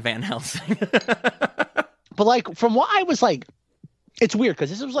off on Van Helsing." But like from what I was like, it's weird because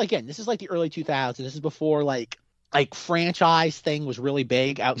this is like the early 2000s. This is before like franchise thing was really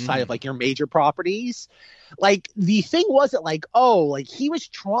big outside of like your major properties. Like the thing wasn't like, oh, like he was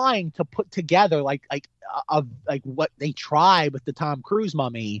trying to put together like what they tried with the Tom Cruise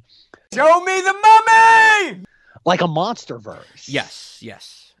Mummy. Show me the mummy! Like a monster verse. Yes.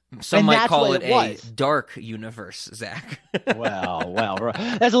 Some might call it a dark universe, Zach. well,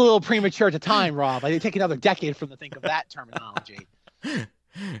 that's a little premature at the time, Rob. I did take another decade from to think of that terminology.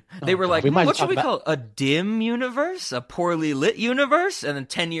 They were like, what should we call it? A dim universe? A poorly lit universe? And then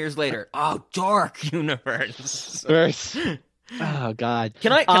 10 years later, dark universe. Oh, God.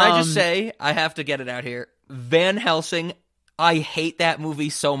 Can I just say, I have to get it out here. Van Helsing, I hate that movie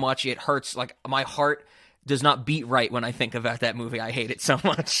so much. It hurts. Like, my heart does not beat right when I think about that movie. I hate it so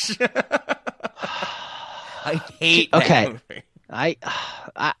much. I hate that movie.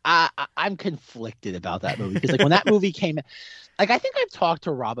 I'm conflicted about that movie because like when that movie came, like I think I've talked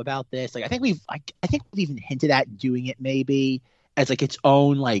to Rob about this. Like I think we've even hinted at doing it maybe as like its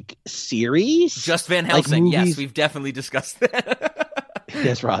own like series. Just Van Helsing. Like, yes, we've definitely discussed that.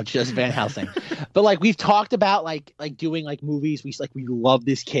 Yes, Rob, just Van Helsing. But like we've talked about like doing like movies we love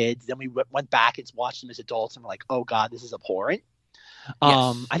these kids. Then we went back and watched them as adults and we're like, oh God, this is abhorrent.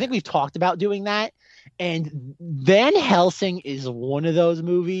 Yes. I think we've talked about doing that. And Van Helsing is one of those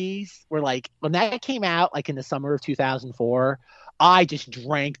movies where like when that came out like in the summer of 2004, I just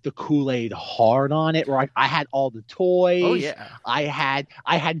drank the Kool-Aid hard on it. Where I had all the toys. Oh yeah. I had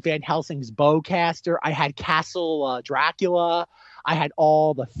Van Helsing's bowcaster. I had Castle Dracula. I had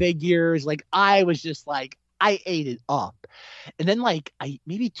all the figures. Like I was just like I ate it up. And then like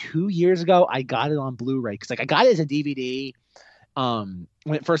maybe 2 years ago I got it on Blu-ray because like I got it as a DVD. When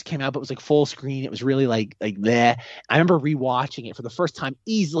it first came out, but it was like full screen. It was really like there. I remember rewatching it for the first time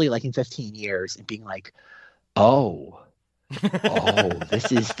easily like in 15 years and being like, oh,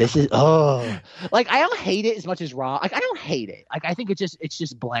 this is like I don't hate it as much as Raw. Like I don't hate it. Like I think it's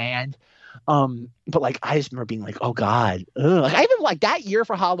just bland. But like I just remember being like, oh God. Like I even like that year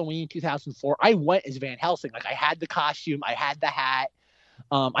for Halloween 2004, I went as Van Helsing. Like I had the costume, I had the hat.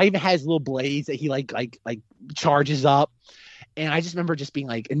 I even had his little blades that he like charges up. And I just remember just being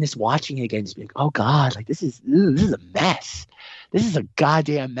like, and this watching it again, just being like, oh God, like this is a mess. This is a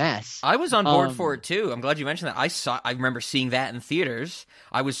goddamn mess. I was on board for it too. I'm glad you mentioned that. I remember seeing that in theaters.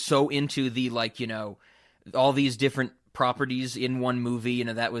 I was so into the like, you know, all these different properties in one movie. You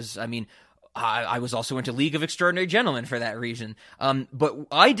know, that was, I mean, I was also into League of Extraordinary Gentlemen for that reason. But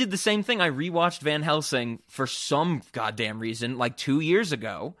I did the same thing. I rewatched Van Helsing for some goddamn reason, like 2 years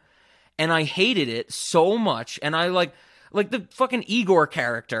ago, and I hated it so much. And I like the fucking Igor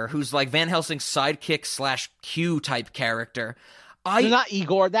character, who's like Van Helsing's sidekick / Q type character. Not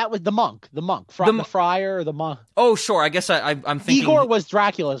Igor. That was the monk. The friar or the monk. Oh, sure. I guess I'm thinking Igor was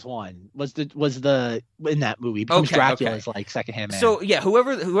Dracula's one. Was the in that movie? Becomes Dracula's like secondhand man. So yeah,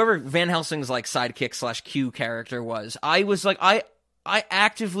 whoever Van Helsing's like sidekick / Q character was, I was like, I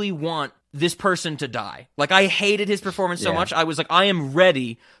actively want this person to die. Like I hated his performance so much. I was like, I am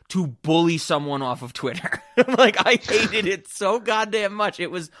ready to bully someone off of Twitter. Like I hated it so goddamn much. It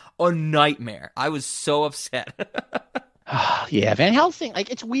was a nightmare. I was so upset. Yeah, Van Helsing,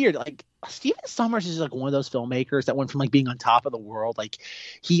 like it's weird. Like Stephen Sommers is like one of those filmmakers that went from like being on top of the world. Like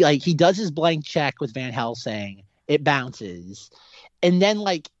he does his blank check with Van Helsing, it bounces, and then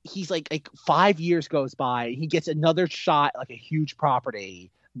like he's like 5 years goes by, and he gets another shot like a huge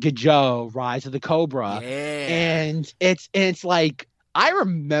property, Gajo, Rise of the Cobra, and it's like I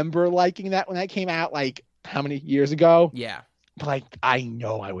remember liking that when that came out like how many years ago? Yeah. But like, I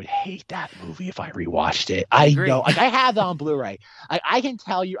know I would hate that movie if I rewatched it. I know, like I have that on Blu-ray. I can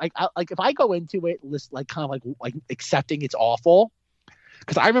tell you, like if I go into it, like kind of like accepting it's awful,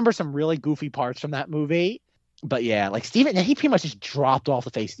 because I remember some really goofy parts from that movie. But yeah, like Steven, he pretty much just dropped off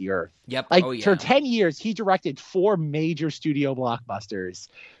the face of the earth. Yep. Like for 10 years, he directed 4 major studio blockbusters,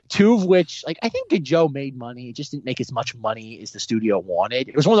 2 of which, like I think Gajo made money. It just didn't make as much money as the studio wanted.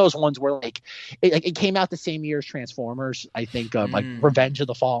 It was one of those ones where like it came out the same year as Transformers. I think like Revenge of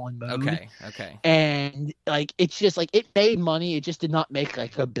the Fallen Moon. Okay. And like it's just like it made money. It just did not make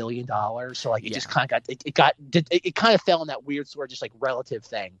like $1 billion. So like it just kind of it kind of fell in that weird sort of just like relative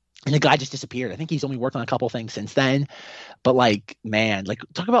thing. And the guy just disappeared. I think he's only worked on a couple things since then. But like, man, like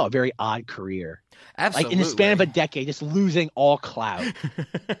talk about a very odd career. Absolutely. Like in the span of a decade, just losing all clout.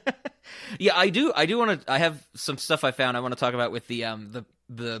 Yeah, I do want to. I have some stuff I found I want to talk about with the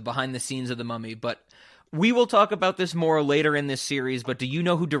behind the scenes of The Mummy. But we will talk about this more later in this series. But do you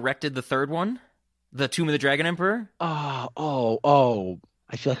know who directed the third one, The Tomb of the Dragon Emperor? Oh!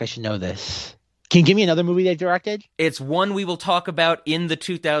 I feel like I should know this. Can you give me another movie they directed? It's one we will talk about in the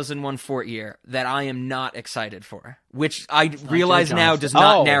 2001 Fort year that I am not excited for, which I realize now does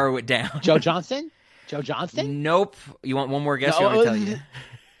not narrow it down. Joe Johnston? Joe Johnston? Nope. You want one more guess? No, or tell you?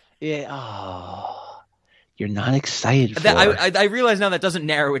 Yeah. Oh, you're not excited for it. I realize now that doesn't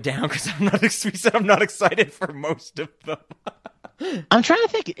narrow it down because I'm not excited for most of them. I'm trying to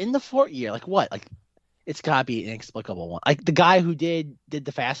think. In the Fort year, like what? Like it's gotta be an inexplicable one. Like the guy who did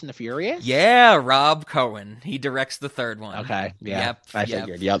the Fast and the Furious? Yeah, Rob Cohen. He directs the third one. Okay. Yeah. Yep. I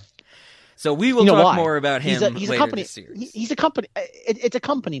figured. Yep. So we will talk more about him he's later a company, this series. He's a company. It's a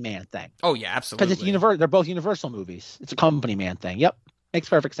company man thing. Oh yeah, absolutely. Because it's they're both Universal movies. It's a company man thing. Yep. Makes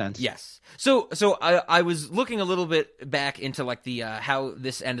perfect sense. Yes. So I was looking a little bit back into like the how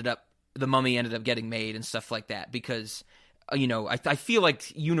this ended up, The Mummy ended up getting made and stuff like that, because I feel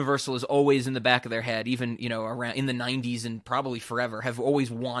like Universal is always in the back of their head, even, around in the 90s and probably forever, have always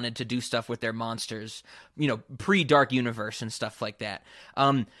wanted to do stuff with their monsters, pre-Dark Universe and stuff like that.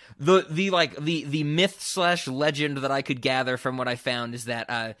 The myth / legend that I could gather from what I found is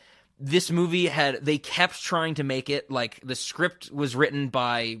that this movie they kept trying to make it, like, the script was written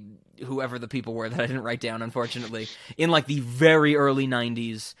by whoever the people were that I didn't write down, unfortunately, in like the very early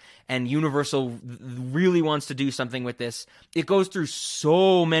 90s, and Universal really wants to do something with this. It goes through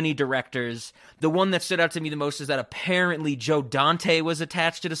so many directors. The one that stood out to me the most is that apparently Joe Dante was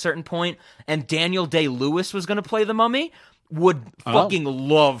attached at a certain point, and Daniel Day-Lewis was going to play the Mummy. Would fucking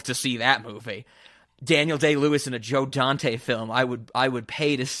love to see that movie. Daniel Day-Lewis in a Joe Dante film, I would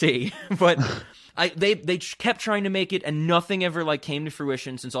pay to see. But they kept trying to make it, and nothing ever like came to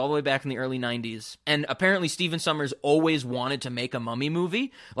fruition since all the way back in the early 90s. And apparently Stephen Sommers always wanted to make a Mummy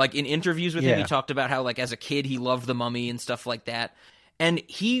movie. Like, in interviews with him, he talked about how, like, as a kid he loved the Mummy and stuff like that. And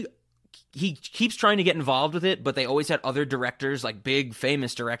he keeps trying to get involved with it, but they always had other directors, like big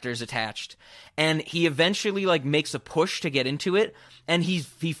famous directors, attached. And he eventually like makes a push to get into it, and he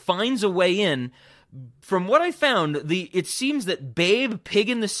finds a way in. From what I found, it seems that Babe, Pig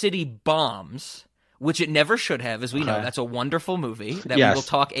in the City bombs, which it never should have, as we know. That's a wonderful movie that we will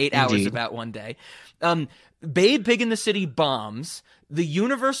talk 8 hours about one day. Babe, Pig in the City bombs. The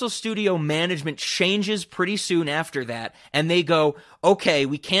Universal Studio management changes pretty soon after that, and they go, okay,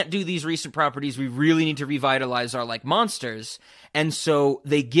 we can't do these recent properties. We really need to revitalize our, like, monsters. And so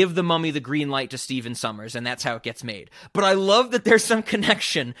they give The Mummy the green light to Stephen Sommers, and that's how it gets made. But I love that there's some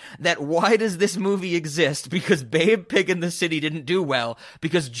connection that why does this movie exist? Because Babe, Pig in the City didn't do well,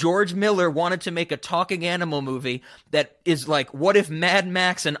 because George Miller wanted to make a talking animal movie that is like, what if Mad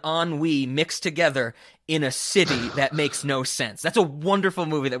Max and Ennui mixed together in a city that makes no sense? That's a wonderful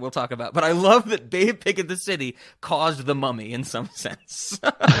movie that we'll talk about. But I love that Babe, Pig in the City caused The Mummy in some sense.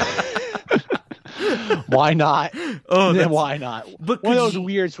 Why not? Oh, why not? But one of those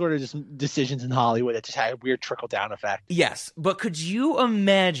weird sort of just decisions in Hollywood that just had a weird trickle-down effect. Yes, but could you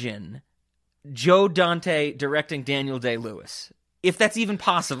imagine Joe Dante directing Daniel Day-Lewis? If that's even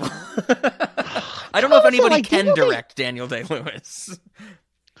possible. I don't know if anybody can direct Daniel Day-Lewis.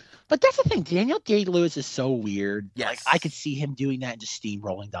 But that's the thing. Daniel Day-Lewis is so weird. Yes. Like, I could see him doing that and just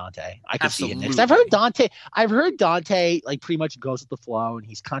steamrolling Dante. I could see him there. 'Cause Absolutely. I've heard Dante like pretty much goes with the flow, and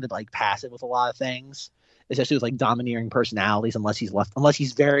he's kind of like passive with a lot of things, especially with like domineering personalities. Unless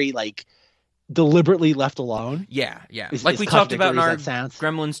he's very like deliberately left alone. Yeah. Like we talked about in our sounds.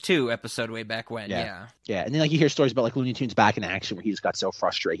 Gremlins 2 episode way back when. Yeah. And then like you hear stories about like Looney Tunes Back in Action where he just got so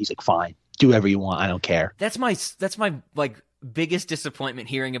frustrated. He's like, fine, do whatever you want. I don't care. That's my like biggest disappointment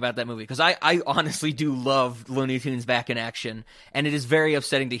hearing about that movie, because I honestly do love Looney Tunes Back in Action, and it is very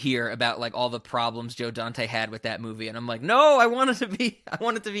upsetting to hear about like all the problems Joe Dante had with that movie, and I'm like, no, I want it to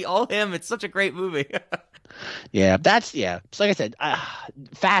be all him. It's such a great movie. So like I said,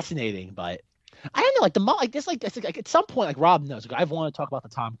 fascinating, but I don't know, like at some point, like Rob knows, like I've wanted to talk about the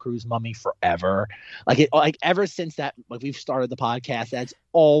Tom Cruise Mummy forever. Like ever since that, like we've started the podcast, that's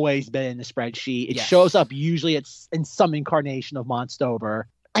always been in the spreadsheet. It shows up usually it's in some incarnation of Monstober.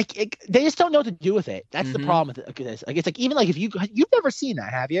 Like they just don't know what to do with it. That's the problem with this. Like it's like even like if you've never seen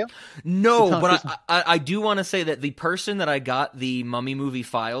that, have you? No, but I do want to say that the person that I got the Mummy movie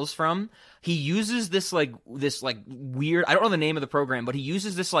files from, he uses this weird, I don't know the name of the program, but he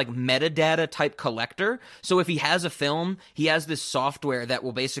uses this like metadata type collector. So if he has a film, he has this software that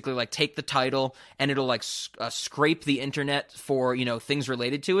will basically like take the title and it'll like scrape the internet for, things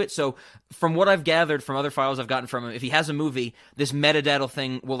related to it. So from what I've gathered from other files I've gotten from him, if he has a movie, this metadata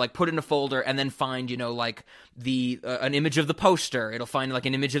thing will like put it in a folder and then find, like the an image of the poster. It'll find like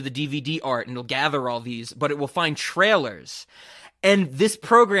an image of the DVD art and it'll gather all these, but it will find trailers. And this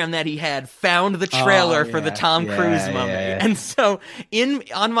program that he had found the trailer for the Tom Cruise Mummy. And so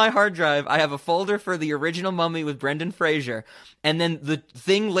on my hard drive, I have a folder for the original Mummy with Brendan Fraser. And then the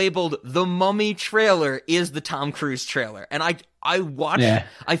thing labeled The Mummy Trailer is the Tom Cruise trailer. And I watched,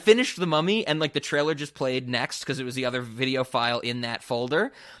 I finished The Mummy and like the trailer just played next because it was the other video file in that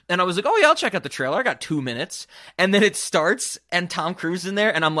folder. And I was like, oh yeah, I'll check out the trailer. I got 2 minutes. And then it starts and Tom Cruise in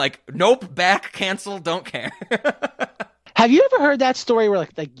there. And I'm like, nope, back, cancel, don't care. Have you ever heard that story where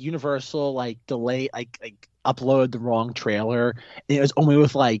like Universal like uploaded the wrong trailer and it was only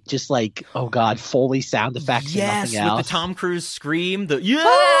with like just like Foley sound effects and nothing else? With the Tom Cruise scream,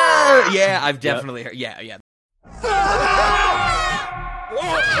 I've definitely heard. Yeah.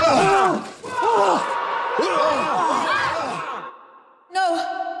 No.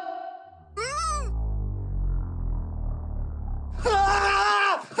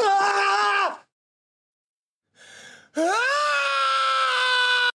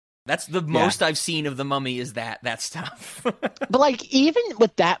 That's the most I've seen of The Mummy is that stuff. But like even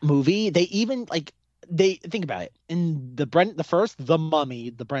with that movie, they think about it. In the first The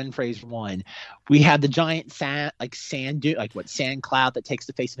Mummy, the Brendan Fraser one, we had the giant sand cloud that takes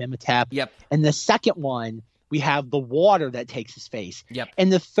the face of Imhotep. Yep. And the second one, we have the water that takes his face. Yep. And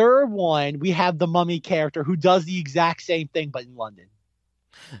the third one, we have the mummy character who does the exact same thing but in London.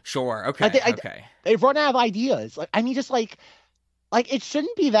 Sure. Okay. Okay. They've run out of ideas. Like I mean, just like it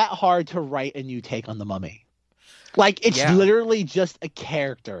shouldn't be that hard to write a new take on the Mummy. Like it's literally just a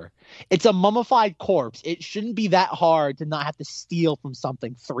character. It's a mummified corpse. It shouldn't be that hard to not have to steal from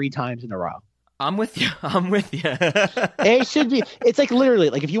something 3 times in a row. I'm with you. It should be. It's like literally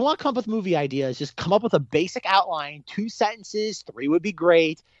like if you want to come up with movie ideas, just come up with a basic outline, 2 sentences, 3 would be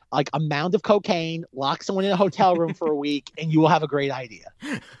great. Like a mound of cocaine, lock someone in a hotel room for a week, and you will have a great idea.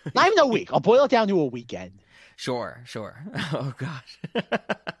 Not even a week. I'll boil it down to a weekend. Sure. Oh gosh.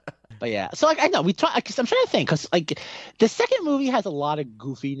 But yeah, so like I know we talk. I'm trying to think because like the second movie has a lot of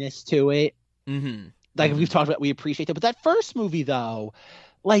goofiness to it. Mm-hmm. Like we've talked about, we appreciate it. But that first movie though,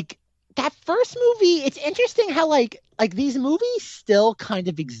 like that first movie, it's interesting how like these movies still kind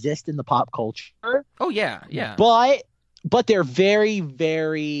of exist in the pop culture. Oh yeah. But they're very,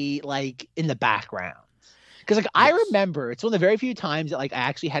 very like in the background. Because like I remember it's one of the very few times that like I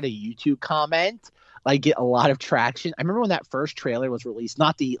actually had a YouTube comment like get a lot of traction. I remember when that first trailer was released,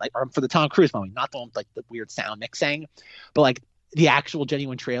 not the like for the Tom Cruise movie, not the one with like the weird sound mixing, but like the actual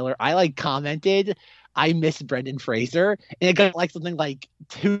genuine trailer. I like commented, I miss Brendan Fraser, and it got like something like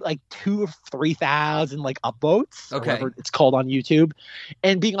 2,000 or 3,000 like upvotes, okay, whatever it's called on YouTube,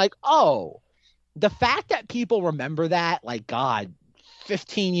 and being like, oh, the fact that people remember that, like, God,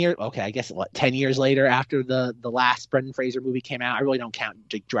 15 years, okay, I guess 10 years later after the last Brendan Fraser movie came out, I really don't count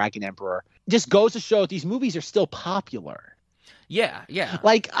Dragon Emperor. Just goes to show that these movies are still popular. Yeah.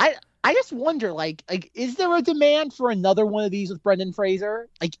 Like I just wonder, like is there a demand for another one of these with Brendan Fraser?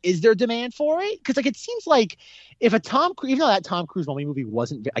 Like, is there demand for it? Because like it seems like if even though that Tom Cruise Mummy movie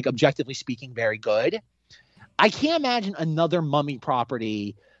wasn't like objectively speaking very good, I can't imagine another Mummy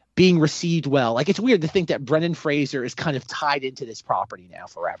property being received well. Like it's weird to think that Brendan Fraser is kind of tied into this property now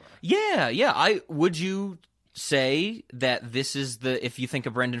forever. Yeah. Would you say that this is if you think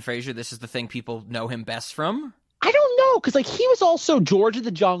of Brendan Fraser, this is the thing people know him best from? I don't know, because like he was also George of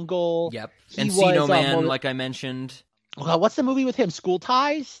the Jungle. Yep. Encino Man, like I mentioned. What's the movie with him? School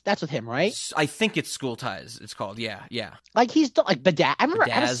Ties? That's with him, right? I think it's School Ties. It's called. Yeah. Like he's done like I remember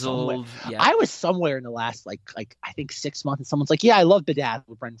Bedazzled. I was somewhere in the last like I think 6 months, and someone's like, "Yeah, I love Bedazzled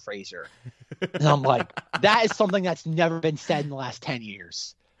with Brendan Fraser," and I'm like, that is something that's never been said in the last 10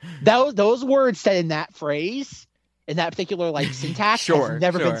 years. Those words said in that phrase, in that particular like syntax, has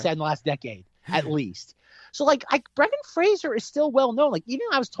never been said in the last decade, at least. So like Brendan Fraser is still well known. Like even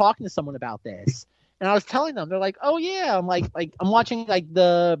I was talking to someone about this, and I was telling them, they're like, "Oh yeah," I'm like I'm watching like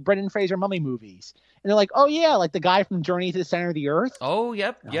the Brendan Fraser Mummy movies, and they're like, "Oh yeah, like the guy from Journey to the Center of the Earth." Oh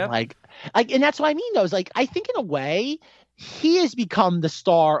yep. Like, and that's what I mean though. Is like I think in a way he has become the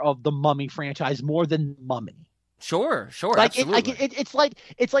star of the Mummy franchise more than Mummy. Sure, like absolutely.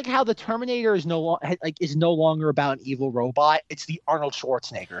 It's like how the Terminator is no longer about an evil robot. It's the Arnold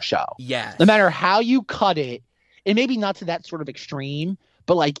Schwarzenegger show. Yes. No matter how you cut it, and maybe not to that sort of extreme,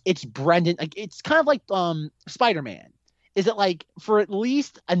 but like it's Brendan. Like it's kind of like Spider-Man. Is it like for at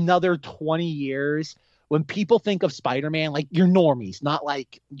least another 20 years, when people think of Spider-Man, like your normies, not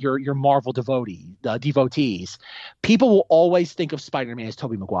like your Marvel devotees, people will always think of Spider-Man as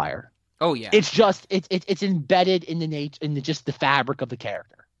Tobey Maguire. Oh yeah, it's just it's embedded in the nature, in just the fabric of the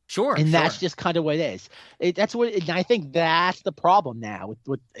character. Sure, and that's just kind of what it is. And I think that's the problem now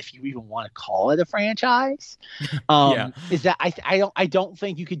with if you even want to call it a franchise. Is that I don't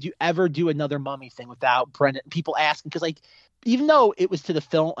think you could ever do another Mummy thing without Brendan. People asking, because like even though it was to the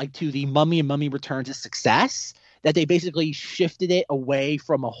film, like to the Mummy and Mummy Returns a success, that they basically shifted it away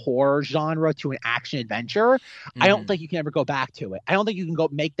from a horror genre to an action adventure. I don't think you can ever go back to it. I don't think you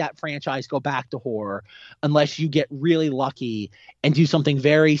can make that franchise go back to horror unless you get really lucky and do something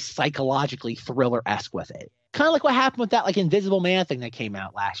very psychologically thriller-esque with it. Kind of like what happened with that like Invisible Man thing that came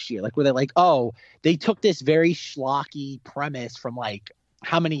out last year. Like where they're like, oh, they took this very schlocky premise from like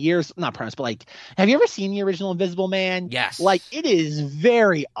how many years, not premise, but like, have you ever seen the original Invisible Man? Yes. Like it is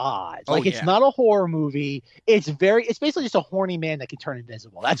very odd. Like it's not a horror movie. It's basically just a horny man that can turn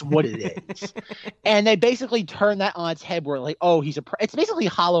invisible. That's what it is. And they basically turn that on its head where like, oh, it's basically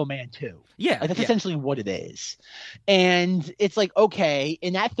Hollow Man 2. Yeah. Like that's essentially what it is. And it's like, okay.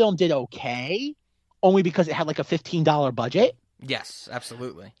 And that film did okay only because it had like a $15 budget. Yes,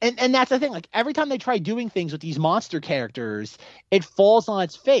 absolutely. And that's the thing. Like every time they try doing things with these monster characters, it falls on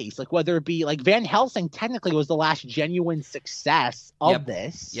its face. Like whether it be like Van Helsing technically was the last genuine success of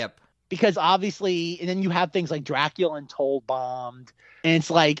this. Yep. Because obviously, and then you have things like Dracula and Toll Bombed. And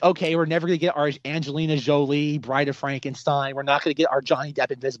it's like, okay, we're never going to get our Angelina Jolie, Bride of Frankenstein. We're not going to get our Johnny Depp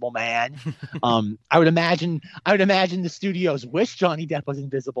Invisible Man. I would imagine the studios wish Johnny Depp was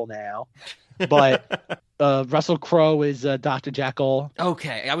invisible now. But Russell Crowe is Dr. Jekyll.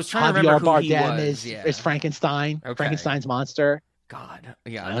 Okay, I was trying to remember who he Bardem was. is Frankenstein. Okay. Frankenstein's monster. God,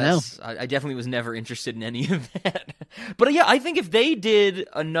 yeah, I don't know. I definitely was never interested in any of that. But yeah, I think if they did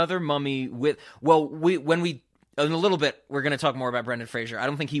another Mummy with, in a little bit, we're going to talk more about Brendan Fraser. I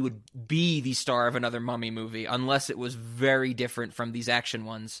don't think he would be the star of another Mummy movie unless it was very different from these action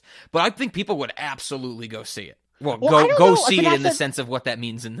ones. But I think people would absolutely go see it. Well go see it in the sense of what that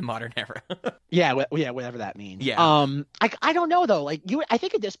means in the modern era. yeah, whatever that means. Yeah. I don't know though. Like I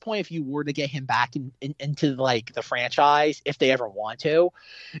think at this point, if you were to get him back into like the franchise, if they ever want to,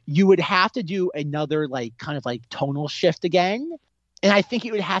 you would have to do another like kind of like tonal shift again. And I think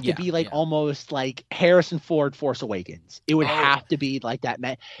it would have to be like almost like Harrison Ford Force Awakens. It would have to be like that.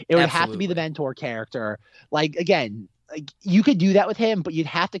 It would have to be the mentor character. Like again, like you could do that with him, but you'd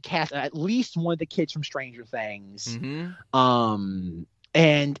have to cast at least one of the kids from Stranger Things,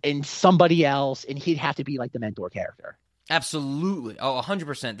 and somebody else, and he'd have to be like the mentor character. Absolutely. Oh,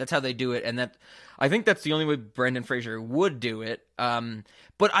 100%. That's how they do it, and I think that's the only way Brendan Fraser would do it.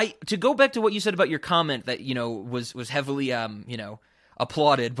 But to go back to what you said about your comment that was heavily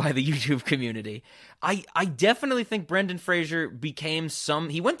applauded by the YouTube community. I definitely think Brendan Fraser became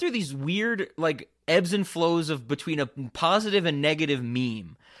he went through these weird like ebbs and flows of between a positive and negative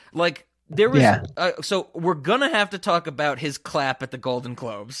meme. Like there was so we're gonna have to talk about his clap at the Golden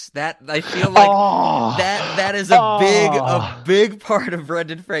Globes. That I feel like that is a big part of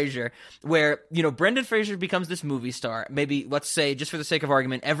Brendan Fraser, where Brendan Fraser becomes this movie star. Maybe let's say, just for the sake of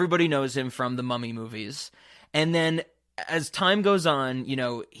argument, everybody knows him from the Mummy movies, and then as time goes on,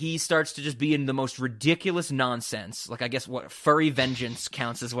 he starts to just be in the most ridiculous nonsense. Like, I guess Furry Vengeance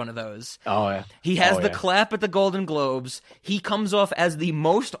counts as one of those. Oh, yeah. He has the clap at the Golden Globes. He comes off as the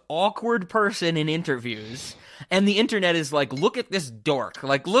most awkward person in interviews. And the internet is like, look at this dork.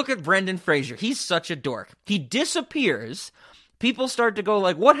 Like, look at Brendan Fraser. He's such a dork. He disappears. People start to go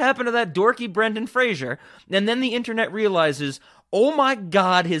like, what happened to that dorky Brendan Fraser? And then the internet realizes, oh my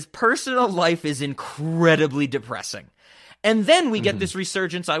God, his personal life is incredibly depressing. And then we get this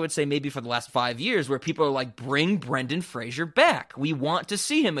resurgence, I would say maybe for the last 5 years, where people are like, bring Brendan Fraser back. We want to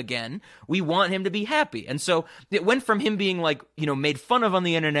see him again. We want him to be happy. And so it went from him being like, made fun of on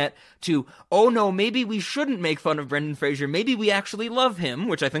the internet to, oh no, maybe we shouldn't make fun of Brendan Fraser. Maybe we actually love him,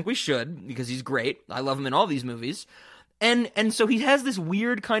 which I think we should, because he's great. I love him in all these movies. And so he has this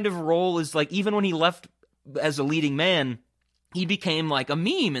weird kind of role as like, even when he left as a leading man, he became like a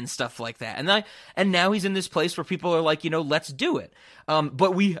meme and stuff like that. And now he's in this place where people are like, let's do it.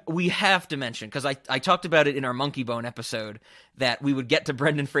 But we have to mention, because I talked about it in our Monkey Bone episode, that we would get to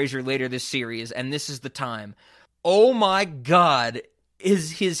Brendan Fraser later this series, and this is the time. Oh my God,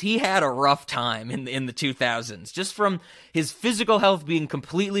 he had a rough time in the 2000s, just from his physical health being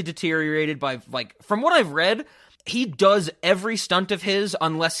completely deteriorated by, like, from what I've read, he does every stunt of his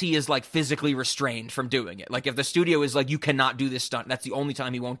unless he is like physically restrained from doing it. Like if the studio is like, you cannot do this stunt, that's the only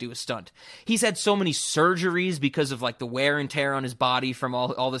time he won't do a stunt. He's had so many surgeries because of like the wear and tear on his body from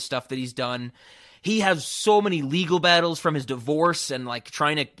all the stuff that he's done. He has so many legal battles from his divorce and like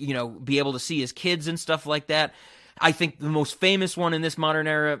trying to, be able to see his kids and stuff like that. I think the most famous one in this modern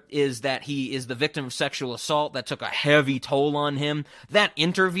era is that he is the victim of sexual assault that took a heavy toll on him. That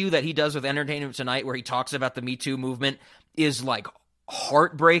interview that he does with Entertainment Tonight where he talks about the Me Too movement is like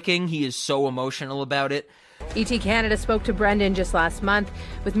heartbreaking. He is so emotional about it. E.T. Canada spoke to Brendan just last month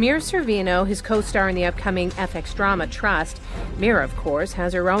with Mira Sorvino, his co-star in the upcoming FX drama Trust. Mira, of course,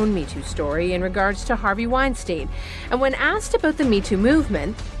 has her own Me Too story in regards to Harvey Weinstein. And when asked about the Me Too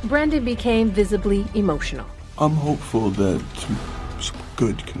movement, Brendan became visibly emotional. I'm hopeful that some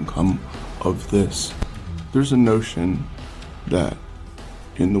good can come of this. There's a notion that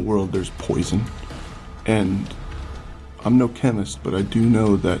in the world there's poison, and I'm no chemist, but I do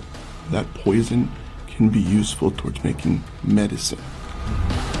know that that poison can be useful towards making medicine.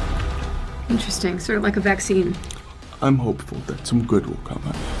 Interesting, sort of like a vaccine. I'm hopeful that some good will come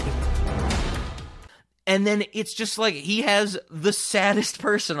out of it. And then it's just like he has the saddest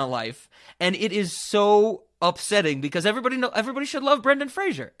personal life, and it is so upsetting because everybody should love Brendan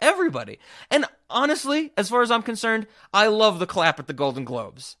Fraser. Everybody. And honestly, as far as I'm concerned, I love the clap at the Golden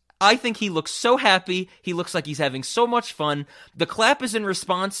Globes. I think he looks so happy. He looks like he's having so much fun. The clap is in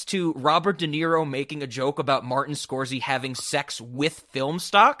response to Robert De Niro making a joke about Martin Scorsese having sex with film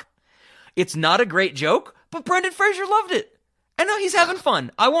stock. It's not a great joke, but Brendan Fraser loved it. And now he's having fun.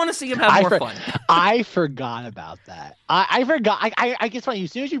 I want to see him have more fun. I forgot about that. I forgot. I guess funny.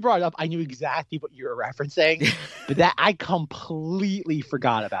 As soon as you brought it up, I knew exactly what you were referencing. But that I completely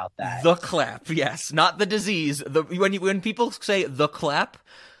forgot about that. The clap, yes, not the disease. When people say the clap,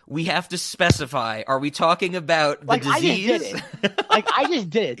 we have to specify. Are we talking about the disease? I just did it. I just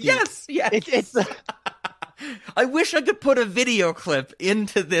did it. Dude. Yes. It's I wish I could put a video clip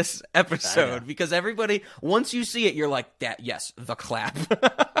into this episode because everybody, once you see it, you're like, yes, the clap.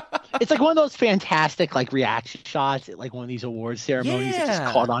 It's like one of those fantastic like reaction shots at like one of these awards ceremonies that's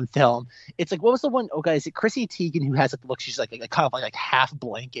just caught on film. It's like, what was the one? Oh, guys, is it Chrissy Teigen who has like the look? She's like kind of like half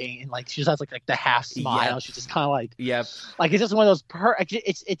blinking and like she just has like the half smile. She's just kind of like, like it's just one of those.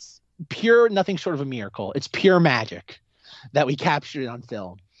 It's pure, nothing short of a miracle. It's pure magic that we captured it on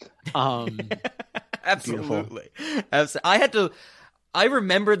film. Absolutely. I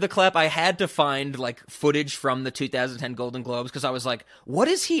remembered the clap. I had to find like footage from the 2010 Golden Globes because I was like, what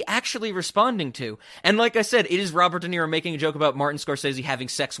is he actually responding to? And like I said, it is Robert De Niro making a joke about Martin Scorsese having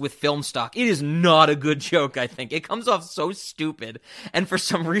sex with film stock. It is not a good joke, I think. It comes off so stupid. And for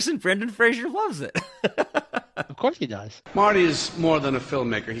some reason, Brendan Fraser loves it. Of course he does. Marty is more than a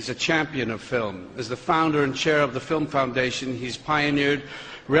filmmaker. He's a champion of film. As the founder and chair of the Film Foundation, he's pioneered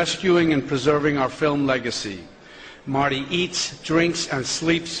rescuing and preserving our film legacy. Marty eats, drinks, and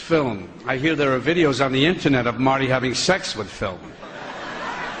sleeps film. I hear there are videos on the internet of Marty having sex with film.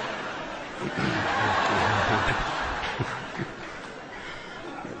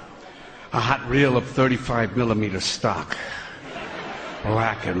 A hot reel of 35mm stock.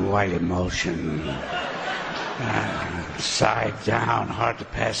 Black and white emotion. Side down, hard to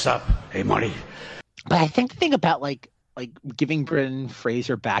pass up. Hey, Marty. But I think the thing about like giving Brendan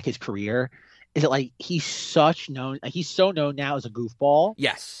Fraser back his career is that like he's so known now as a goofball.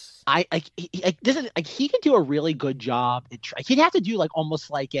 Yes. He could do a really good job. He'd have to do like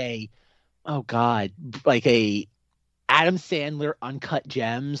almost like a Adam Sandler Uncut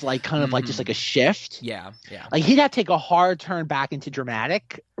Gems, like kind of like just like a shift. Yeah. Like he'd have to take a hard turn back into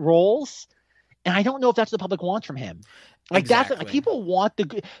dramatic roles, and I don't know if that's what the public wants from him. Like exactly. That's like people want the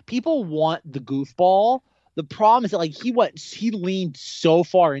goofball. The problem is that like he leaned so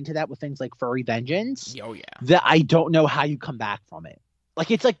far into that with things like Furry Vengeance. Oh yeah. That I don't know how you come back from it.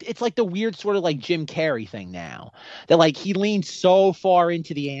 Like it's like the weird sort of like Jim Carrey thing now. That like he leaned so far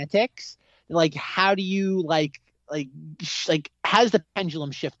into the antics. Like how do you like how does the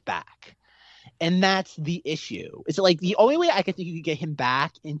pendulum shift back? And that's the issue. It's like the only way I can think you could get him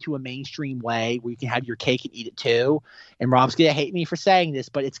back into a mainstream way where you can have your cake and eat it too. And Rob's gonna hate me for saying this,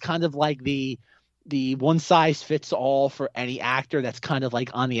 but it's kind of like the one size fits all for any actor that's kind of like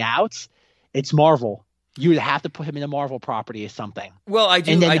on the outs. It's Marvel. You would have to put him in a Marvel property or something. Well, I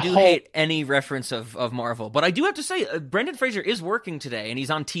do hate any reference of Marvel, but I do have to say Brendan Fraser is working today and he's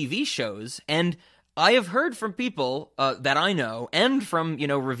on TV shows, and I have heard from people that I know and from,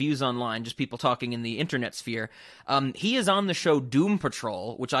 reviews online, just people talking in the internet sphere. He is on the show Doom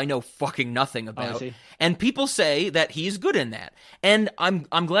Patrol, which I know fucking nothing about. And people say that he's good in that. And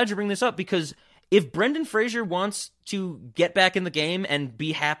I'm glad you bring this up because if Brendan Fraser wants to get back in the game and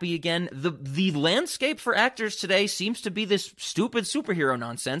be happy again, the landscape for actors today seems to be this stupid superhero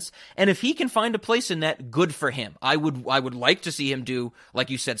nonsense. And if he can find a place in that, good for him. I would like to see him do, like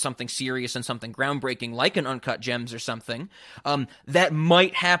you said, something serious and something groundbreaking, like an Uncut Gems or something. That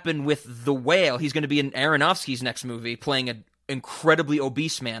might happen with The Whale. He's going to be in Aronofsky's next movie, playing an incredibly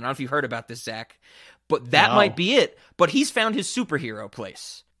obese man. I don't know if you've heard about this, Zach, but that might be it. But he's found his superhero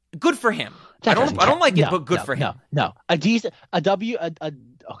place. Good for him. I don't like it, but good for him. No. I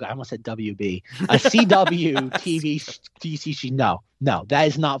almost said WB. A CW TV DC. No, that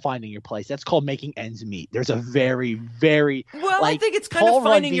is not finding your place. That's called making ends meet. There's a very, very I think it's kind of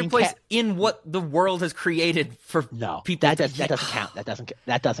finding your place in what the world has created for people. That doesn't count.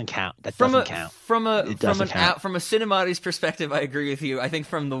 That doesn't count. From a Cinemati's perspective, I agree with you. I think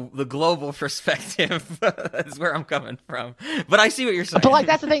from the global perspective, that's where I'm coming from. But I see what you're saying. But like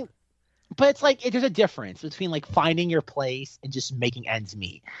that's the thing. But it's like there's a difference between like finding your place and just making ends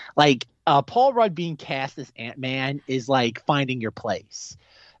meet. Like Paul Rudd being cast as Ant-Man is like finding your place.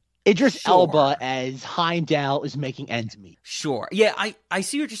 Idris Elba as Heimdall is making ends meet. Sure. Yeah, I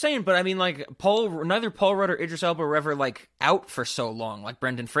see what you're saying, but I mean like neither Paul Rudd or Idris Elba were ever like out for so long like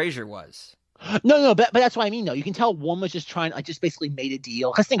Brendan Fraser was. No, but that's what I mean, though. You can tell one was just trying, like, just basically made a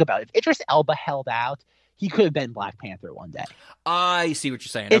deal. Because think about it. If Idris Elba held out, he could have been Black Panther one day. I see what you're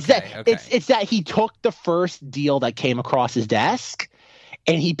saying. It's okay. It's that he took the first deal that came across his desk,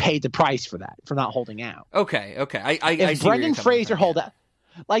 and he paid the price for that, for not holding out. Okay. I see Brendan Fraser hold out.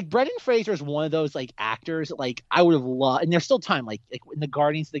 Like, Brendan Fraser is one of those, like, actors, like, I would have loved, and there's still time, like in the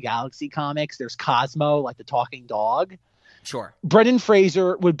Guardians of the Galaxy comics, there's Cosmo, like the talking dog. Sure. Brendan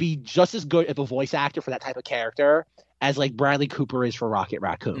Fraser would be just as good of a voice actor for that type of character as, like, Bradley Cooper is for Rocket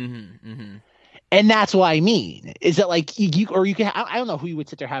Raccoon. Mm-hmm. And that's what I mean, is that, like, you can, I don't know who you would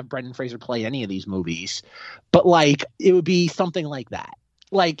sit there have Brendan Fraser play any of these movies, but, like, it would be something like that.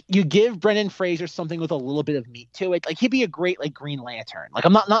 Like, you give Brendan Fraser something with a little bit of meat to it. Like, he'd be a great, like, Green Lantern. Like,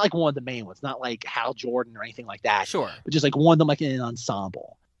 I'm not like one of the main ones, not like Hal Jordan or anything like that. Sure. But just like one of them, like, in an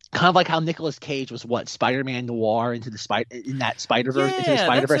ensemble. Kind of like how Nicolas Cage was Spider-Man Noir into the Spider-Verse. Into the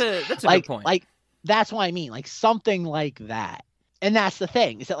Spider-Verse. That's a like, good point. Like, that's what I mean. Like, something like that. And that's the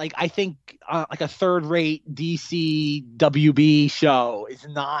thing, is that, like, I think like a third-rate DC WB show is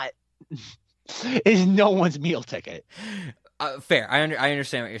no one's meal ticket. Fair. I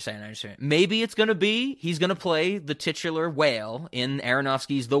understand what you're saying. I understand. Maybe it's going to be he's going to play the titular whale in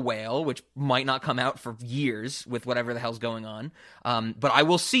Aronofsky's The Whale, which might not come out for years with whatever the hell's going on. But I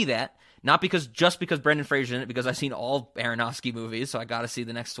will see that. Not just because Brendan Fraser in it, because I've seen all Aronofsky movies, so I got to see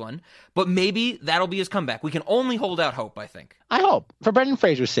the next one. But maybe that'll be his comeback. We can only hold out hope, I think. I hope, for Brendan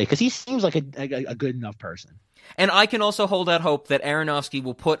Fraser's sake, because he seems like a good enough person. And I can also hold out hope that Aronofsky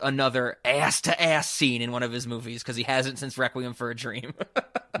will put another ass-to-ass scene in one of his movies, because he hasn't since Requiem for a Dream.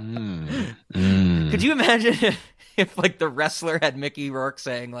 Could you imagine if, like, The Wrestler had Mickey Rourke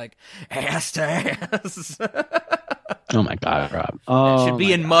saying, like, ass-to-ass? Oh, my God, Rob. It should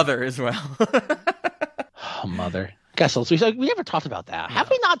be in Mother as well. Mother. Guess we never talked about that. No. Have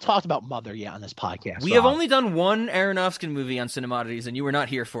we not talked about Mother yet on this podcast? We have only done one Aronofsky movie on Cinemodities, and you were not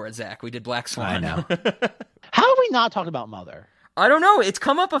here for it, Zach. We did Black Swan. I know. How have we not talked about Mother? I don't know. It's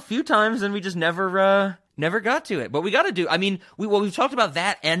come up a few times, and we just never got to it. But we got to do. I mean, we've talked about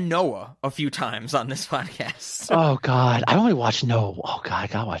that and Noah a few times on this podcast. Oh God, I only watched Noah. Oh God, I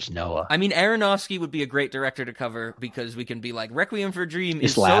gotta watch Noah. I mean, Aronofsky would be a great director to cover because we can be like, Requiem for a Dream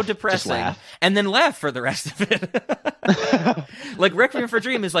is so depressing, and then laugh for the rest of it. Like, Requiem for a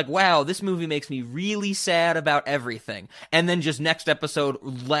Dream is like, wow, this movie makes me really sad about everything, and then just next episode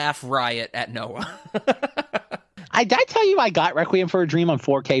laugh riot at Noah. Did I tell you I got Requiem for a Dream on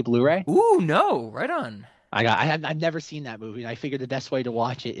 4K Blu-ray? Ooh, no, right on. I've never seen that movie, and I figured the best way to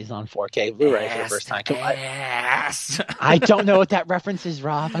watch it is on 4K Blu-ray for the first time. I don't know what that reference is,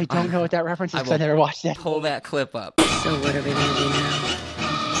 Rob. I don't know what that reference is because I never watched it. Pull that clip up. So what are we going to do now?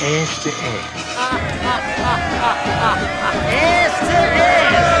 Ass to ass. Ass to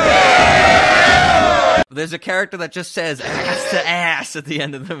ass! There's a character that just says ass to ass at the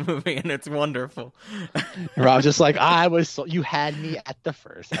end of the movie, and it's wonderful. Rob just like, you had me at the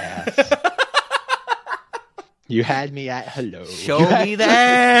first ass. You had me at hello. Show me the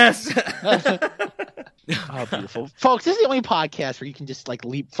ass. Oh, beautiful. Folks, this is the only podcast where you can just, like,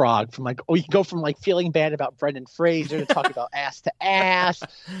 leapfrog from, like, you can go from, like, feeling bad about Brendan Fraser to talking about ass to ass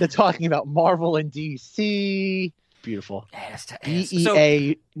to talking about Marvel and DC. Beautiful. Ass to ass. DEA. So,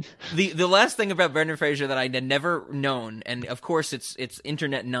 the last thing about Brendan Fraser that I had never known, and of course it's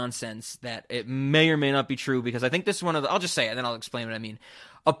internet nonsense that it may or may not be true, because I think this is one of the, I'll just say it and then I'll explain what I mean.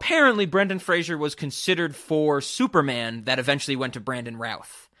 Apparently Brendan Fraser was considered for Superman that eventually went to Brandon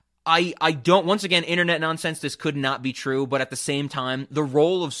Routh. I don't, once again, internet nonsense, this could not be true, but at the same time, the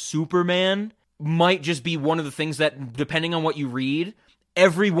role of Superman might just be one of the things that, depending on what you read,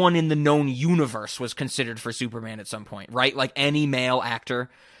 everyone in the known universe was considered for Superman at some point, right? Like any male actor.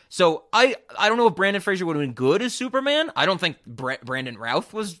 So I don't know if Brandon Fraser would have been good as Superman. I don't think Brandon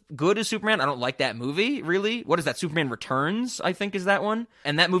Routh was good as Superman. I don't like that movie, really. What is that? Superman Returns, I think, is that one.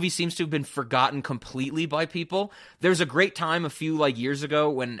 And that movie seems to have been forgotten completely by people. There's a great time a few years ago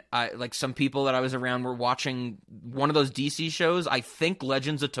when some people that I was around were watching one of those DC shows, I think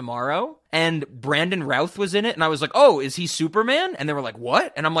Legends of Tomorrow. And Brandon Routh was in it, and I was like, oh, is he Superman? And they were like,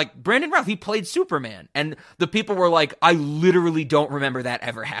 what? And I'm like, Brandon Routh, he played Superman. And the people were like, I literally don't remember that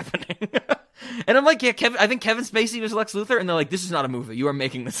ever happening. And I'm like, yeah, I think Kevin Spacey was Lex Luthor, and they're like, this is not a movie. You are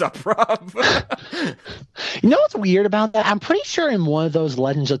making this up, Rob. You know what's weird about that? I'm pretty sure in one of those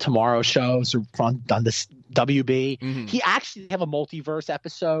Legends of Tomorrow shows or on this WB, he actually have a multiverse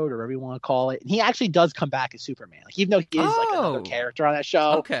episode or whatever you want to call it. And he actually does come back as Superman. Like, even though he is like another character on that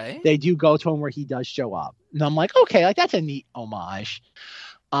show, they do go to him where he does show up. And I'm like, okay, like that's a neat homage.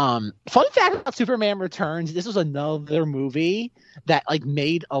 Fun fact about Superman Returns: this was another movie that like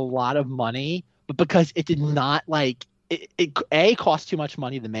made a lot of money, but because it did not like it A, cost too much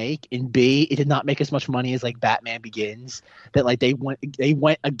money to make, and B, it did not make as much money as like Batman Begins, that like they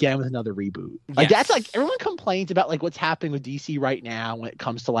went again with another reboot. Like that's like everyone complains about like what's happening with DC right now when it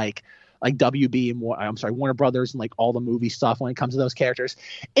comes to like WB and Warner Brothers and like all the movie stuff when it comes to those characters.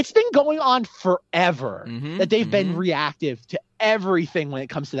 It's been going on forever that they've been reactive to everything when it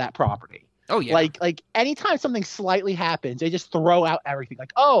comes to that property. Oh yeah. Like anytime something slightly happens, they just throw out everything.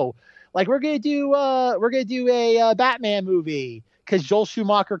 Like, oh, like we're gonna do a Batman movie because Joel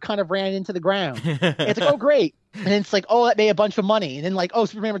Schumacher kind of ran into the ground. And it's like, oh great. And it's like, oh, that made a bunch of money. And then like, oh,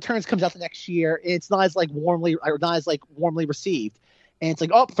 Superman Returns comes out the next year. And it's not as warmly received. And it's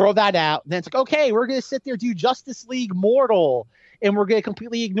like, oh, throw that out. And then it's like, okay, we're gonna sit there do Justice League Mortal, and we're gonna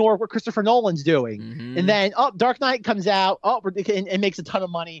completely ignore what Christopher Nolan's doing. And then Dark Knight comes out, and makes a ton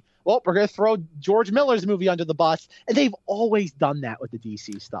of money. Well, we're gonna throw George Miller's movie under the bus. And they've always done that with the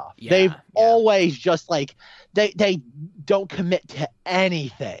DC stuff. They've always just like they don't commit to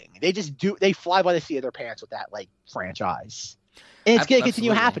anything. They just do. They fly by the seat of their pants with that like franchise, and it's gonna continue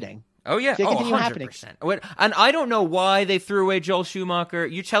happening. Oh yeah, 100%. And I don't know why they threw away Joel Schumacher.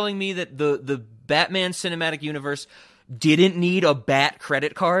 You're telling me that the Batman cinematic universe didn't need a Bat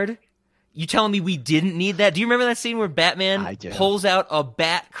credit card? You telling me we didn't need that? Do you remember that scene where Batman pulls out a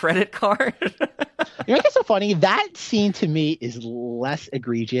Bat credit card? You know what's so funny? That scene to me is less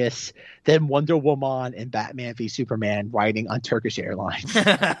egregious than Wonder Woman and Batman v Superman riding on Turkish Airlines. Like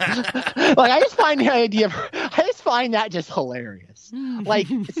I just find that just hilarious. Like,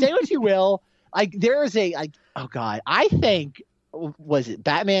 say what you will, like there is oh god, I think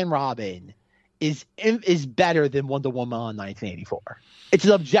Batman Robin is better than Wonder Woman on 1984. It's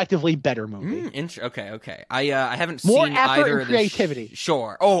an objectively better movie. Okay. I haven't more seen effort either and of creativity.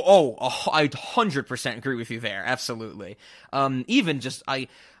 Sure. I 100% agree with you there. Absolutely. Even just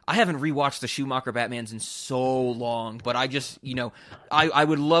I haven't rewatched the Schumacher Batmans in so long, but I just, I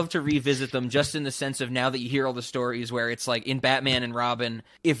would love to revisit them just in the sense of now that you hear all the stories where it's like in Batman and Robin,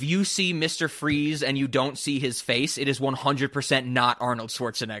 if you see Mr. Freeze and you don't see his face, it is 100% not Arnold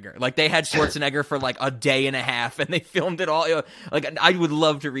Schwarzenegger. Like they had Schwarzenegger for like a day and a half and they filmed it all. Like I would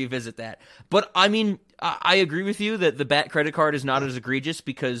love to revisit that. But I mean, I agree with you that the Bat credit card is not as egregious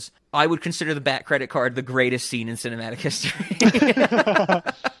because I would consider the Bat credit card the greatest scene in cinematic history.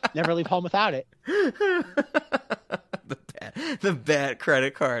 Never leave home without it. The Bat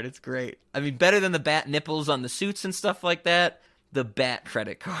credit card. It's great. I mean, better than the Bat nipples on the suits and stuff like that. The Bat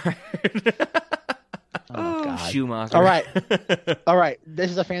credit card. Oh, God. Schumacher. All right. This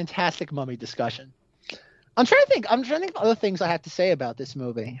is a fantastic Mummy discussion. I'm trying to think of other things I have to say about this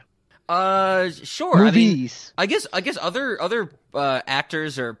movie. Sure. Movies. I mean, I guess other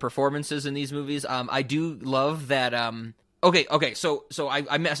actors or performances in these movies. I do love that. Okay. So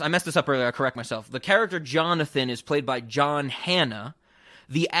I messed this up earlier. I'll correct myself. The character Jonathan is played by John Hannah.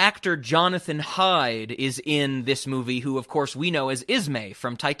 The actor Jonathan Hyde is in this movie, who of course we know as Ismay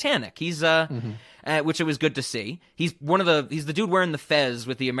from Titanic. He's which it was good to see. He's the dude wearing the fez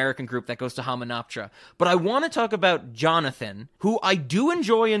with the American group that goes to Hamunaptra. But I want to talk about Jonathan, who I do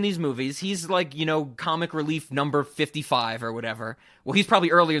enjoy in these movies. He's like, comic relief number 55 or whatever. Well, he's probably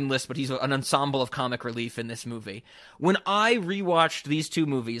earlier in the list, but he's an ensemble of comic relief in this movie. When I rewatched these two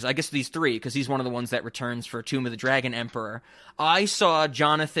movies, I guess these three, because he's one of the ones that returns for Tomb of the Dragon Emperor, I saw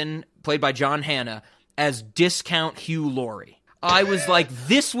Jonathan, played by John Hannah, as Discount Hugh Laurie. I was like,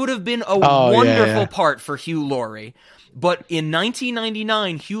 this would have been a wonderful part for Hugh Laurie. But in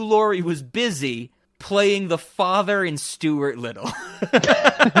 1999, Hugh Laurie was busy playing the father in Stuart Little.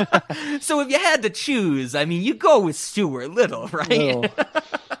 So if you had to choose, I mean, you go with Stuart Little, right?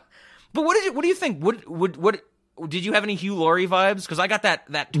 But what do you think? What did you have any Hugh Laurie vibes? Because I got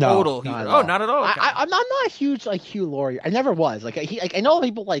that total. No, not at all. Okay. I'm not a huge Hugh Laurie. I never was. I know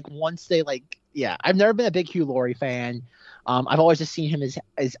people once they I've never been a big Hugh Laurie fan. I've always just seen him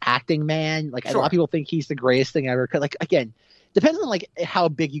as acting man. A lot of people think he's the greatest thing ever. Again, depends on how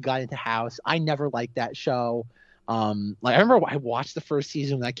big you got into House. I never liked that show. I remember I watched the first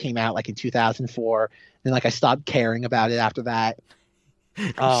season when that came out in 2004. Then I stopped caring about it after that.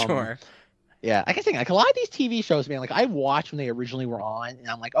 Sure. Yeah, I can think a lot of these TV shows, man. I watched when they originally were on, and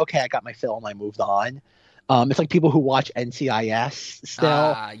I'm like, okay, I got my fill, and I moved on. It's like people who watch NCIS still.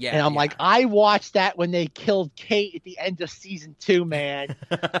 And I'm like, I watched that when they killed Kate at the end of season 2, man.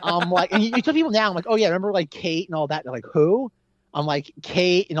 I'm like, and you tell people now, I'm like, oh yeah, remember Kate and all that? They're like, who? I'm like,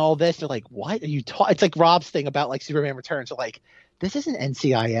 Kate and all this. They're like, what are you talking? It's like Rob's thing about Superman Returns. So this isn't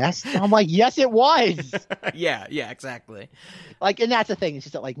NCIS. And I'm like, yes, it was. Yeah, exactly. Like, and that's the thing. It's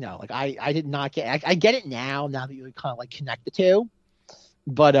just that, like, no, like I did not get. I get it now that you kind of like connect the two.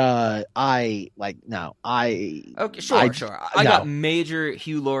 But okay, sure. I got major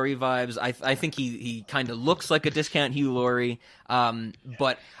Hugh Laurie vibes. I think he kind of looks like a discount Hugh Laurie.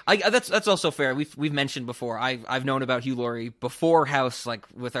 But that's also fair. We've mentioned before. I've known about Hugh Laurie before House, like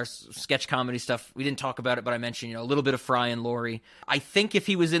with our sketch comedy stuff. We didn't talk about it, but I mentioned a little bit of Fry and Laurie. I think if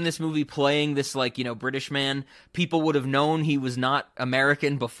he was in this movie playing this British man, people would have known he was not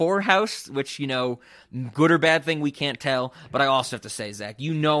American before House, which good or bad thing we can't tell. But I also have to say, Zach,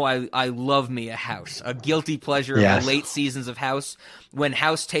 I love me a House, a guilty pleasure of the late seasons of House. When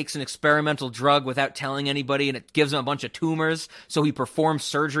House takes an experimental drug without telling anybody and it gives him a bunch of tumors, so he performs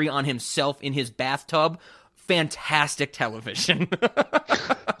surgery on himself in his bathtub. Fantastic television.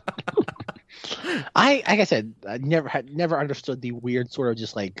 Like I said, I never understood the weird sort of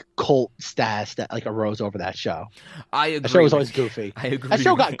just like cult status that like arose over that show. I agree. The show was always goofy. I agree. That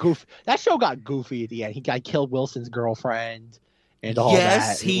show got goofy. That show got goofy at the end. He killed Wilson's girlfriend. And all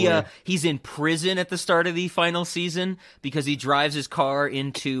that. Yes, he's in prison at the start of the final season because he drives his car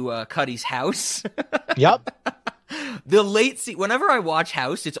into Cuddy's house. Yep. The whenever I watch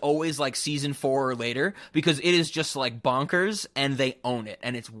House, it's always like season 4 or later because it is just like bonkers and they own it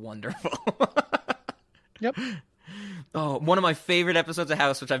and it's wonderful. Yep. Oh, one of my favorite episodes of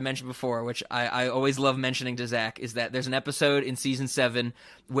House, which I've mentioned before, which I always love mentioning to Zach, is that there's an episode in season 7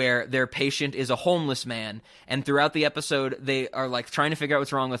 where their patient is a homeless man, and throughout the episode, they are like trying to figure out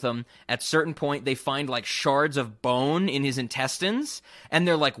what's wrong with him. At a certain point, they find like shards of bone in his intestines, and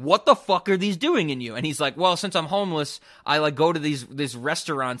they're like, "What the fuck are these doing in you?" And he's like, "Well, since I'm homeless, I like go to these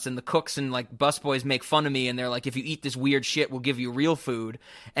restaurants, and the cooks and like busboys make fun of me, and they're like, if you eat this weird shit, we'll give you real food."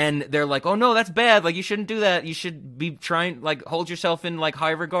 And they're like, "Oh no, that's bad. Like you shouldn't do that. You should be trying like hold yourself in like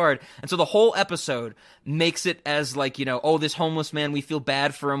high regard." And so the whole episode makes it as like, oh, this homeless man, we feel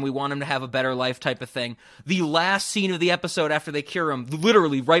bad for him, we want him to have a better life type of thing. The last scene of the episode after they cure him,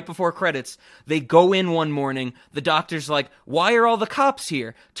 literally right before credits, they go in one morning, the doctor's like, "Why are all the cops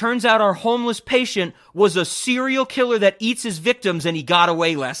here? Turns out our homeless patient was a serial killer that eats his victims and he got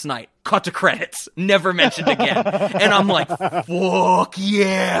away last night." Cut to credits. Never mentioned again. And I'm like, fuck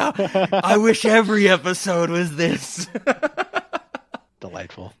yeah. I wish every episode was this.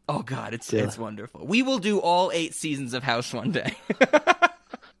 Delightful. Oh, God, it's wonderful. We will do all 8 seasons of House one day.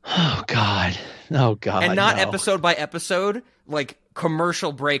 Oh, God. Oh, God. And not episode by episode, like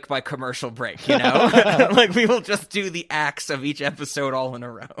commercial break by commercial break, Like we will just do the acts of each episode all in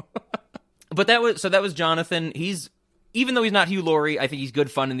a row. But that was Jonathan. Even though he's not Hugh Laurie, I think he's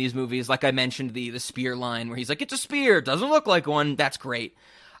good fun in these movies. Like I mentioned, the spear line where he's like, "It's a spear, doesn't look like one." That's great.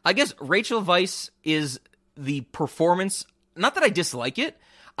 I guess Rachel Weisz is the performance. Not that I dislike it.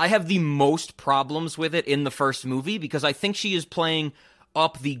 I have the most problems with it in the first movie because I think she is playing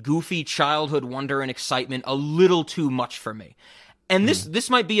up the goofy childhood wonder and excitement a little too much for me. And this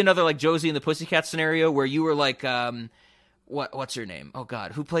might be another like Josie and the Pussycat scenario where you were like, what's her name? Oh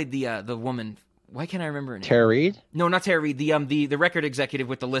God, who played the woman? Why can't I remember her name? Tara Reid? No, not Tara Reid. The record executive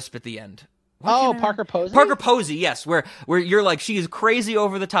with the lisp at the end. Parker Posey? Parker Posey, yes. Where you're like, she is crazy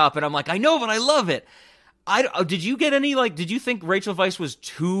over the top, and I'm like, I know, but I love it. Did you get any, like, did you think Rachel Weisz was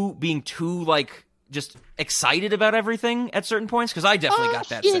being too, like, just excited about everything at certain points? Because I definitely got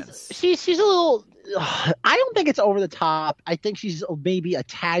that sense. She's a little, I don't think it's over the top. I think she's maybe a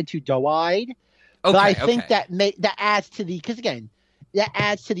tad too doe-eyed. But I think that adds to because again, that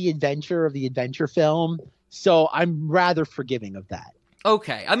adds to the adventure of the adventure film. So I'm rather forgiving of that.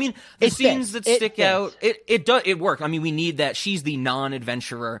 Okay. I mean, the scenes that stick out, it worked. I mean, we need that. She's the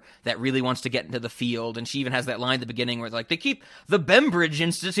non-adventurer that really wants to get into the field. And she even has that line at the beginning where like, the Bembridge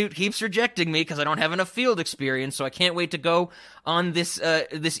Institute keeps rejecting me because I don't have enough field experience. So I can't wait to go on this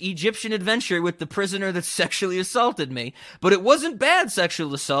Egyptian adventure with the prisoner that sexually assaulted me. But it wasn't bad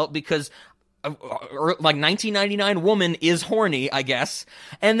sexual assault because like 1999 woman is horny, I guess.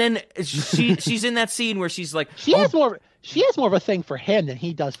 And then she's in that scene where she's like, she has more of a thing for him than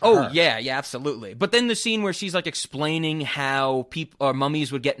he does for her. Yeah, absolutely. But then the scene where she's like explaining how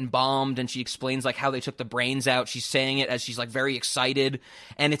mummies would get embalmed, and she explains like how they took the brains out. She's saying it as she's like very excited,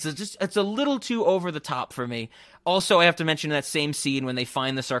 and it's a little too over the top for me. Also, I have to mention that same scene when they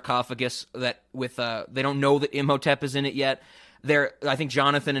find the sarcophagus that with they don't know that Imhotep is in it yet. I think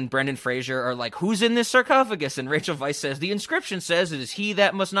Jonathan and Brendan Fraser are like, "Who's in this sarcophagus?" And Rachel Weisz says, "The inscription says it is he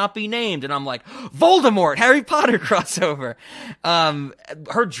that must not be named." And I'm like, Voldemort, Harry Potter crossover.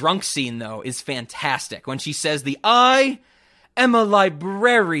 Her drunk scene, though, is fantastic. When she says the I "I'm a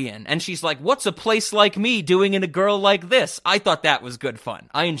librarian." And she's like, "What's a place like me doing in a girl like this?" I thought that was good fun.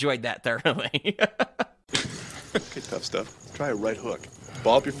 I enjoyed that thoroughly. Okay, tough stuff. Try a right hook.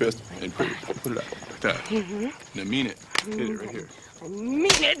 Ball up your fist and put it out like that. Mm-hmm. Now mean it. Hit it right here. I mean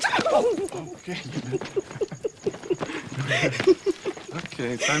it. Okay.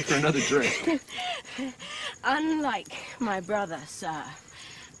 Okay, time for another drink. Unlike my brother, sir,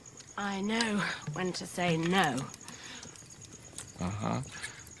 I know when to say no. Uh-huh.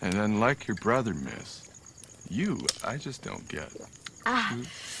 And unlike your brother, miss, I just don't get.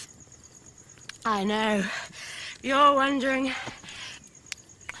 I know. You're wondering,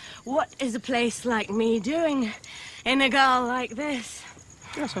 what is a place like me doing in a girl like this?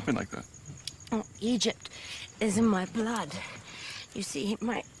 Yeah, something like that. Oh, Egypt is in my blood. You see,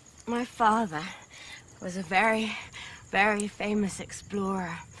 my father was a very, very famous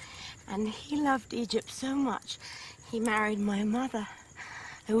explorer, and he loved Egypt so much, he married my mother,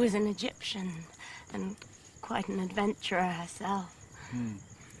 who was an Egyptian and quite an adventurer herself.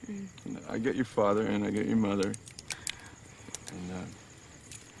 I get your father and I get your mother. And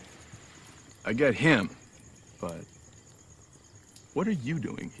I get him. But what are you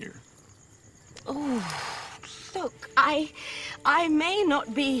doing here? Oh, look, I may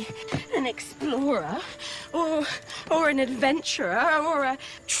not be an explorer or an adventurer or a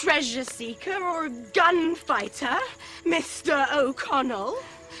treasure seeker or a gunfighter, Mr. O'Connell,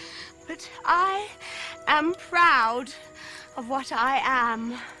 but I am proud of what I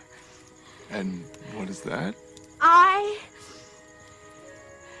am. And what is that? I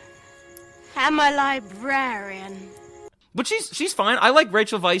am a librarian. But she's fine. I like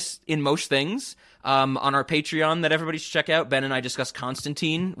Rachel Weisz in most things. On our Patreon that everybody should check out, Ben and I discussed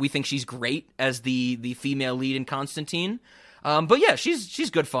Constantine. We think she's great as the female lead in Constantine. But yeah, she's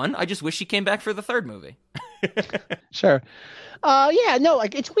good fun. I just wish she came back for the third movie. Sure. Yeah, no,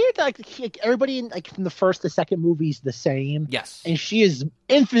 like it's weird that like everybody in like from the first to second movie's the same. Yes. And she is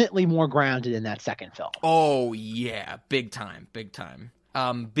infinitely more grounded in that second film. Oh yeah, big time.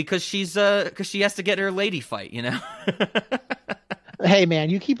 Because she has to get her lady fight, you know. Hey man,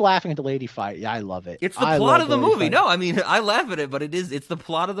 you keep laughing at the lady fight. Yeah, I love it. It's the plot of the movie. No, I mean, I laugh at it, but it's the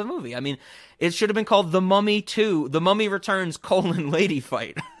plot of the movie. I mean, it should have been called The Mummy 2, The Mummy Returns, lady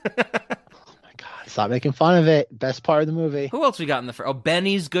fight. Stop making fun of it. Best part of the movie. Who else we got in the first? Oh,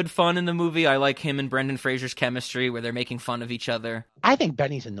 Benny's good fun in the movie. I like him and Brendan Fraser's chemistry where they're making fun of each other. I think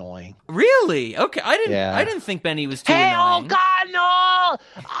Benny's annoying. Really? Okay, I didn't think Benny was too annoying. Oh God, no!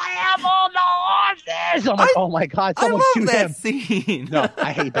 I have all the horses. I'm like, oh my God, someone shoot him. Scene. No,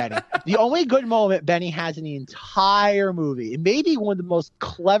 I hate Benny. The only good moment Benny has in the entire movie, and maybe one of the most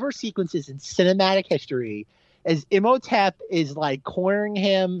clever sequences in cinematic history, as Imhotep is like cornering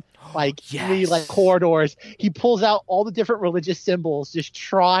him like three like corridors. He pulls out all the different religious symbols, just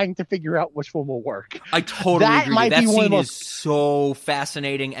trying to figure out which one will work. I totally agree. That scene is so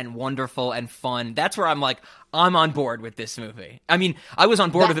fascinating and wonderful and fun. That's where I'm like, I'm on board with this movie. I mean, I was on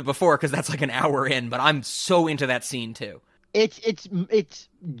board with it before because that's like an hour in, but I'm so into that scene too. It's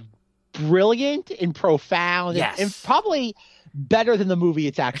brilliant and profound, yes, and probably better than the movie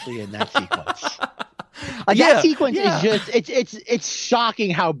it's actually in. That sequence. Like that sequence is just it's shocking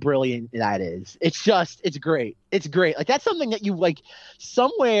how brilliant that is. It's great. It's great. Like that's something that you like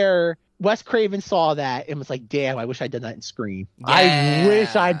somewhere Wes Craven saw that and was like, damn, I wish I'd done that in Scream. Yeah. I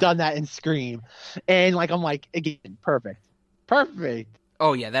wish I'd done that in Scream. And like I'm like, again, perfect.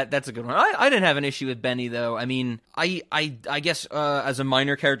 Oh yeah, that's a good one. I didn't have an issue with Benny though. I mean, I guess as a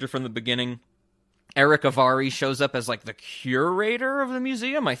minor character from the beginning, Eric Avari shows up as like the curator of the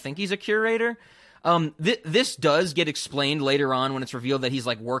museum. I think he's a curator. This does get explained later on when it's revealed that he's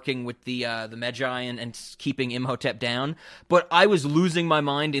like working with the Magi and keeping Imhotep down. But I was losing my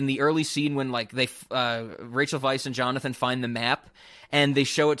mind in the early scene when like Rachel Weisz and Jonathan find the map and they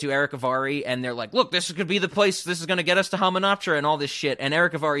show it to Eric Avari and they're like, look, this could be the place. This is going to get us to Hamunaptra and all this shit. And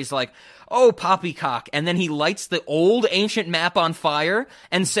Eric Avari's like, oh, poppycock. And then he lights the old ancient map on fire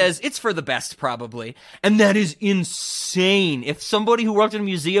and says, it's for the best, probably. And that is insane. If somebody who worked in a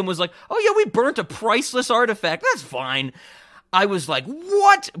museum was like, oh yeah, we burnt a priceless artifact, that's fine. I was like,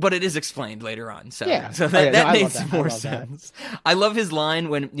 what? But it is explained later on. So, that made some more sense. I love his line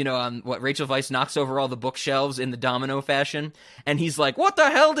when, Rachel Weisz knocks over all the bookshelves in the domino fashion. And he's like, what the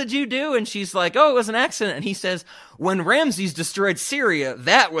hell did you do? And she's like, oh, it was an accident. And he says, when Ramses destroyed Syria,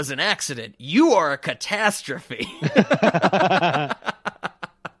 that was an accident. You are a catastrophe. And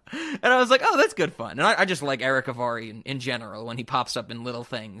I was like, oh, that's good fun. And I just like Eric Avari in general when he pops up in little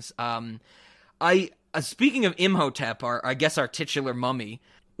things. Speaking of Imhotep, I guess our titular mummy,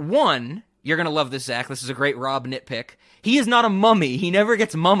 one, You're going to love this, Zach. This is a great Rob nitpick. He is not a mummy. He never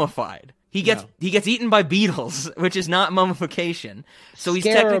gets mummified. He gets eaten by beetles, which is not mummification. So he's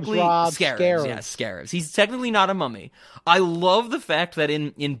technically Scarabs. Yeah, scarabs. He's technically not a mummy. I love the fact that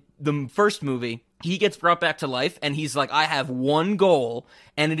in the first movie, he gets brought back to life, and he's like, I have one goal,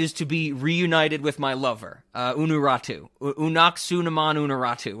 and it is to be reunited with my lover, Unuratu. Unaxunaman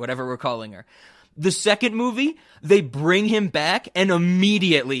Unuratu, whatever we're calling her. The second movie, they bring him back, and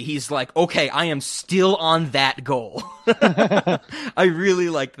immediately he's like, okay, I am still on that goal. I really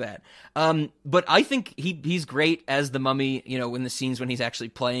like that. But I think he's great as the mummy, you know, in the scenes when he's actually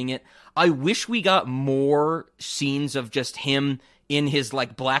playing it. I wish we got more scenes of just him in his,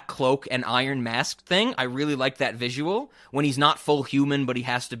 like, black cloak and iron mask thing. I really like that visual, when he's not full human, but he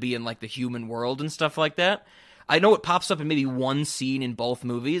has to be in, like, the human world and stuff like that. I know it pops up in maybe one scene in both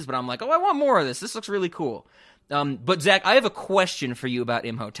movies, but I'm like, oh, I want more of this. This looks really cool. But, Zach, I have a question for you about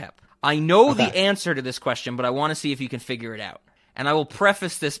Imhotep. I know the answer to this question, but I want to see if you can figure it out. And I will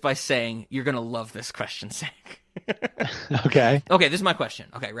preface this by saying you're going to love this question, Zach. Okay. Okay, this is my question.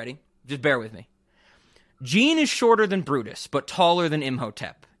 Okay, ready? Just bear with me. Gene is shorter than Brutus, but taller than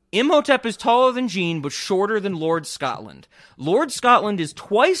Imhotep. Imhotep is taller than Gene, but shorter than Lord Scotland. Lord Scotland is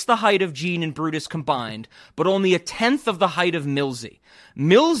twice the height of Gene and Brutus combined, but only a tenth of the height of Milsey.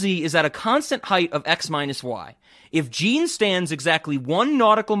 Milsey is at a constant height of x minus y. If Gene stands exactly 1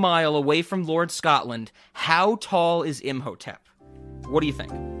 nautical mile away from Lord Scotland, how tall is Imhotep? What do you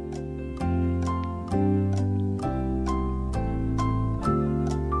think?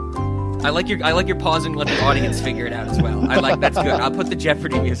 I like your pausing, let the audience figure it out as well. That's good. I'll put the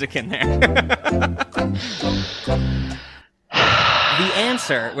Jeopardy music in there. The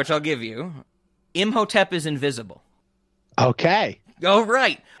answer, which I'll give you, Imhotep is invisible. Okay. Oh,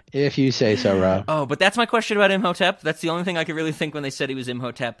 right. If you say so, Rob. Oh, but that's my question about Imhotep. That's the only thing I could really think when they said he was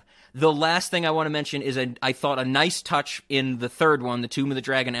Imhotep. The last thing I want to mention is I thought a nice touch in the third one, The Tomb of the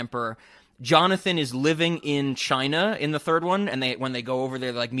Dragon Emperor. Jonathan is living in China in the third one, and when they go over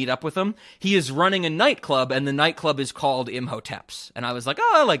there, they like meet up with him. He is running a nightclub, and the nightclub is called Imhotep's. And I was like,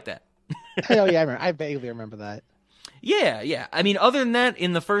 oh, I like that. Oh, yeah, I vaguely remember that. Yeah. I mean, other than that,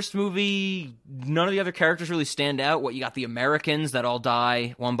 in the first movie, none of the other characters really stand out. You got the Americans that all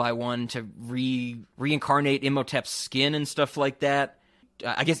die one by one to reincarnate Imhotep's skin and stuff like that.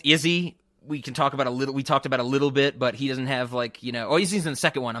 I guess Izzy, we talked about a little bit, but he doesn't have he's in the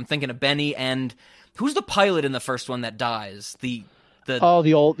second one. I'm thinking of Benny, and who's the pilot in the first one that dies? The old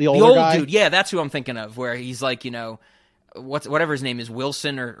guy? dude. Yeah, that's who I'm thinking of, where he's like, whatever his name is,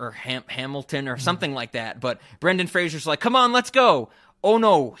 Wilson or Hamilton or something like that. But Brendan Fraser's like, come on, let's go. Oh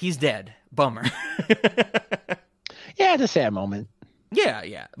no, he's dead. Bummer. Yeah, it's a sad moment.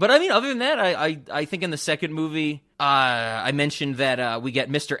 Yeah. But I mean, other than that, I think in the second movie, I mentioned that we get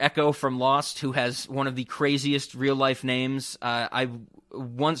Mr. Echo from Lost, who has one of the craziest real life names.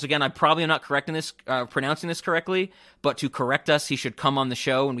 Once again, I probably am not pronouncing this correctly, but to correct us, he should come on the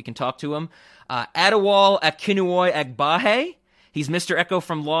show and we can talk to him. Adewale Akinnuoye Agbaje. He's Mr. Echo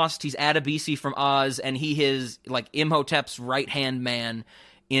from Lost. He's Adebisi from Oz, and he is like Imhotep's right-hand man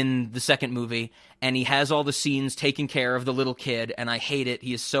in the second movie, and he has all the scenes taking care of the little kid, and I hate it.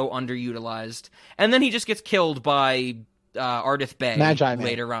 He is so underutilized. And then he just gets killed by Ardith Bey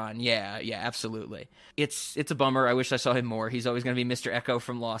later on. Yeah, absolutely. It's a bummer. I wish I saw him more. He's always going to be Mr. Echo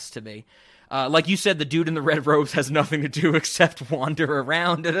from Lost to me. Like you said, the dude in the red robes has nothing to do except wander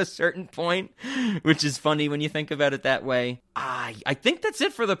around at a certain point, which is funny when you think about it that way. I think that's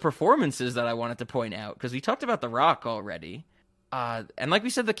it for the performances that I wanted to point out, because we talked about The Rock already. And like we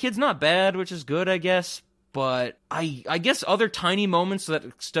said, the kid's not bad, which is good, I guess. But I guess other tiny moments that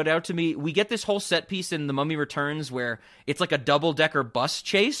stood out to me, we get this whole set piece in The Mummy Returns where it's like a double-decker bus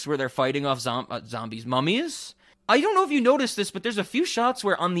chase where they're fighting off mummies. I don't know if you noticed this, but there's a few shots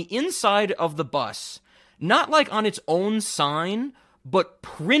where on the inside of the bus, not like on its own sign, but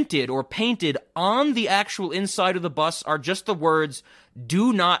printed or painted on the actual inside of the bus are just the words,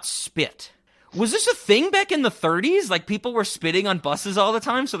 "Do not spit." Was this a thing back in the 30s? Like, people were spitting on buses all the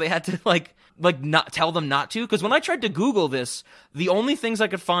time, so they had to, like not tell them not to? Because when I tried to Google this, the only things I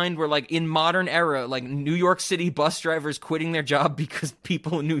could find were, like, in modern era, like, New York City bus drivers quitting their job because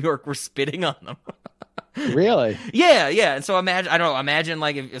people in New York were spitting on them. Really? Yeah. And so imagine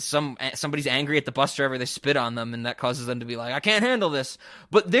like if somebody's angry at the bus driver, they spit on them, and that causes them to be like, I can't handle this.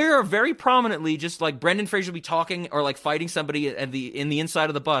 But there are very prominently, just like Brendan Fraser will be talking or like fighting somebody in the inside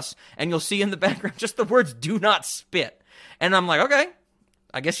of the bus, and you'll see in the background just the words "do not spit." And I'm like, okay,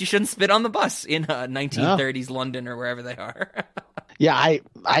 I guess you shouldn't spit on the bus in 1930s London or wherever they are. Yeah, I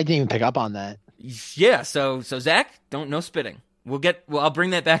didn't even pick up on that. Yeah, so Zach, no spitting. I'll bring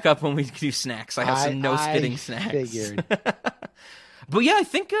that back up when we do snacks. I have some no-spitting snacks. Figured. But yeah, I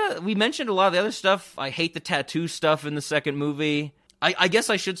think we mentioned a lot of the other stuff. I hate the tattoo stuff in the second movie. I guess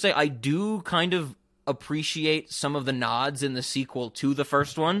I should say I do kind of appreciate some of the nods in the sequel to the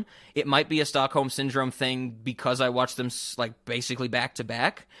first one. It might be a Stockholm Syndrome thing because I watched them like basically back to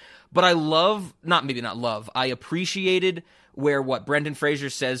back. But I I appreciated where what Brendan Fraser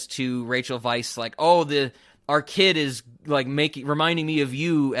says to Rachel Weisz, like, our kid is like reminding me of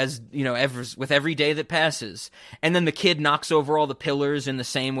you as, you know, with every day that passes. And then the kid knocks over all the pillars in the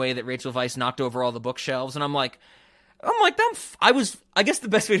same way that Rachel Weisz knocked over all the bookshelves. And I'm like, I guess the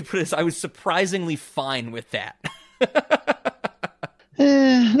best way to put it is I was surprisingly fine with that.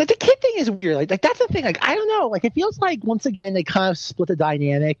 The kid thing is weird. Like that's the thing. Like I don't know. Like it feels like once again they kind of split the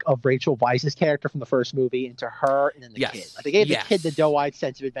dynamic of Rachel Weisz's character from the first movie into her and then the kid. Like they gave the kid the doe-eyed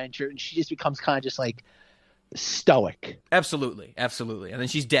sense of adventure, and she just becomes kind of just like stoic. Absolutely. And then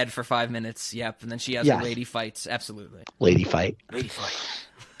she's dead for 5 minutes. Yep. And then she has her lady fights. Absolutely. Lady fight.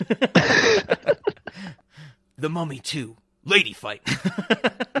 The Mummy 2. Lady fight.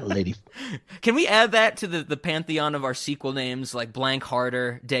 Lady. Can we add that to the pantheon of our sequel names, like Blank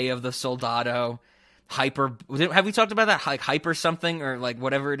Harder, Day of the Soldado, Hyper? Have we talked about that? Like Hyper something or like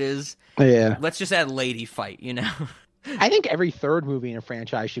whatever it is? Yeah. Let's just add Lady fight, you know? I think every third movie in a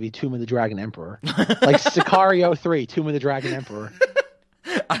franchise should be Tomb of the Dragon Emperor. Like Sicario 3, Tomb of the Dragon Emperor.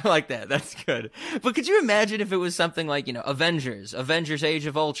 I like that. That's good. But could you imagine if it was something like, you know, Avengers Age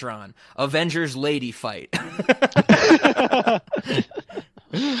of Ultron, Avengers Lady Fight?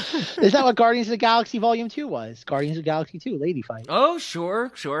 Is that what Guardians of the Galaxy Volume 2 was? Guardians of the Galaxy 2, Lady Fight. Oh,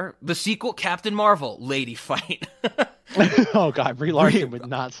 sure. The sequel, Captain Marvel, Lady Fight. Oh, God. Brie Larson would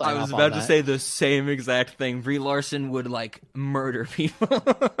not sign off on that. I was about to say the same exact thing. Brie Larson would, like, murder people.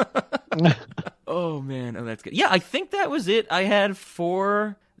 Oh, man. Oh, that's good. Yeah, I think that was it I had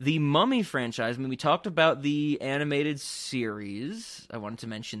for the Mummy franchise. I mean, we talked about the animated series. I wanted to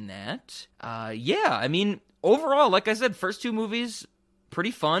mention that. Yeah, I mean, overall, like I said, first two movies,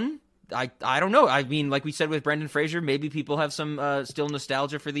 pretty fun. I don't know. I mean, like we said with Brendan Fraser, maybe people have some still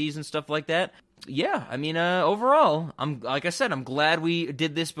nostalgia for these and stuff like that. Yeah, I mean, overall, I'm glad we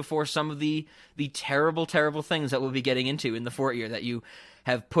did this before some of the terrible, terrible things that we'll be getting into in the fourth year that you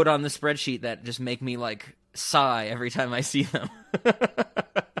have put on the spreadsheet that just make me like sigh every time I see them.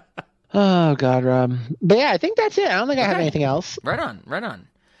 Oh God, Rob. But yeah, I think that's it. I don't think I have anything else. Right on.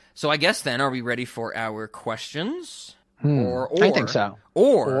 So I guess then, are we ready for our questions? Or I think so.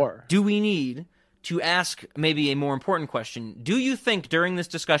 Or do we need to ask maybe a more important question? Do you think during this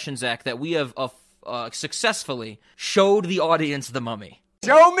discussion, Zach, that we have successfully showed the audience the Mummy?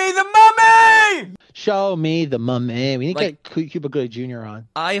 Show me the Mummy! Show me the Mummy. We need to get Cuba Gooding Jr. on.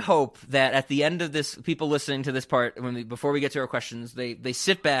 I hope that at the end of this, people listening to this part, before we get to our questions, they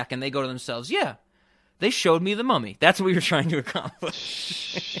sit back and they go to themselves, yeah, they showed me the Mummy. That's what we were trying to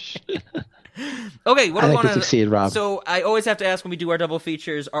accomplish. Okay, what I want to succeed, Rob. So I always have to ask when we do our double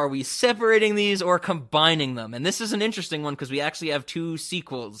features: are we separating these or combining them? And this is an interesting one because we actually have two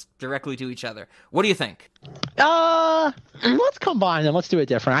sequels directly to each other. What do you think? Let's combine them. Let's do it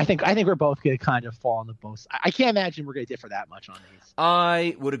different. I think we're both gonna kind of fall on the both. I can't imagine we're gonna differ that much on these.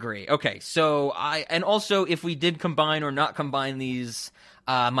 I would agree. Okay, so and also if we did combine or not combine these,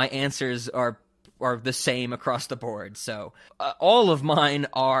 my answers are the same across the board. So all of mine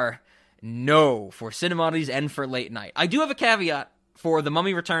are no for Cinemodities and for Late Night. I do have a caveat for The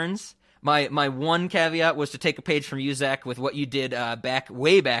Mummy Returns. My one caveat was to take a page from you, Zach, with what you did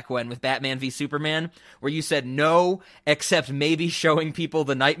way back when with Batman v Superman, where you said no, except maybe showing people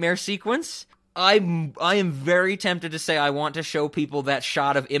the nightmare sequence. I am very tempted to say I want to show people that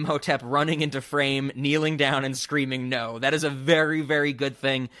shot of Imhotep running into frame, kneeling down and screaming no. That is a very, very good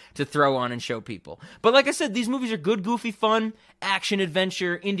thing to throw on and show people. But like I said, these movies are good, goofy fun, action,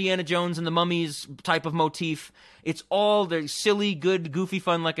 adventure, Indiana Jones and the Mummies type of motif. It's all they're silly, good, goofy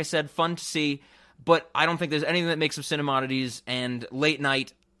fun, like I said, fun to see. But I don't think there's anything that makes them Cinemodities. And Late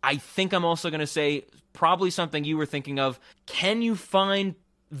Night, I think I'm also going to say probably something you were thinking of. Can you find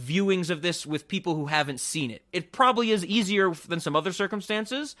viewings of this with people who haven't seen it? It probably is easier than some other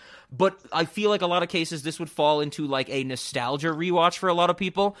circumstances, but I feel like a lot of cases this would fall into like a nostalgia rewatch for a lot of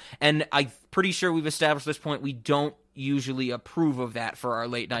people, and I'm pretty sure we've established at this point we don't usually approve of that for our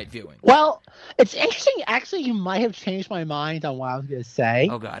late night viewing. Well, it's interesting. Actually, you might have changed my mind on what I was going to say.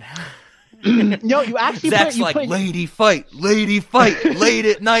 Oh God. No, you actually Zach's lady fight, late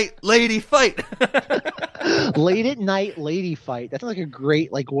at night, lady fight. Late at night, lady fight. That's like a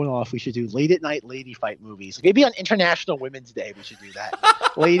great one-off. We should do late at night, lady fight movies. Maybe on International Women's Day we should do that.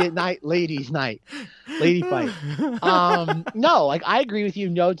 Late at night, ladies night, lady fight. No, I agree with you.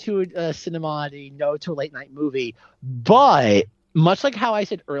 No to a cinemati, no to a late night movie. But much like how I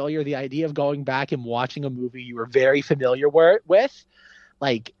said earlier, the idea of going back and watching a movie you were very familiar with,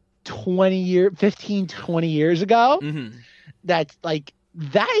 15, 20 years ago, that's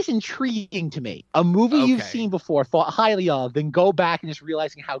that is intriguing to me. A movie you've seen before, thought highly of, then go back and just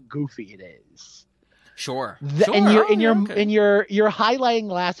realizing how goofy it is. Sure. And you're highlighting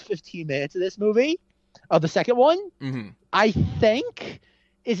the last 15 minutes of this movie, of the second one. I think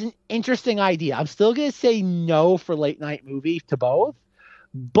is an interesting idea. I'm still gonna say no for late night movie to both,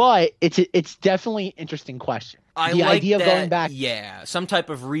 but it's definitely an interesting question. I the like idea that, of going back, some type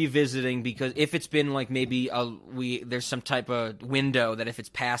of revisiting, because if it's been maybe there's some type of window that if it's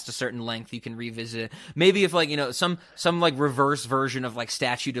past a certain length you can revisit it. Maybe if some reverse version of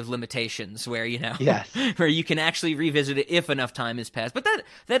statute of limitations where yes, where you can actually revisit it if enough time has passed. But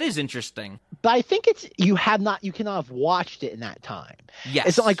that is interesting. But I think you cannot have watched it in that time.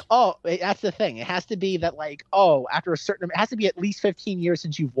 Yes, it's not that's the thing. It has to be that after a certain, it has to be at least 15 years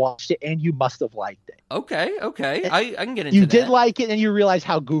since you've watched it and you must have liked it. Okay. I can get into you that. did like it and you realize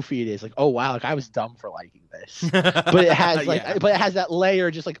how goofy it is. Oh wow, I was dumb for liking this. But it has but it has that layer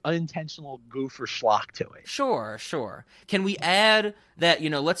just unintentional goof or schlock to it. Sure. Can we add that,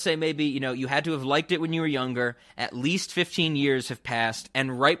 let's say maybe, you had to have liked it when you were younger, at least 15 years have passed,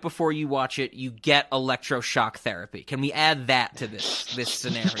 and right before you watch it, you get electroshock therapy. Can we add that to this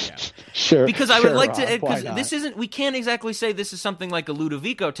scenario? Sure. Because I would like to, because this isn't, we can't exactly say this is something like a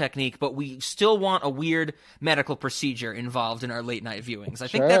Ludovico technique, but we still want a weird medical procedure involved in our late night viewings. I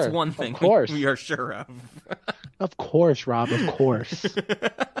think that's one thing we are sure of. Of course, Rob, of course.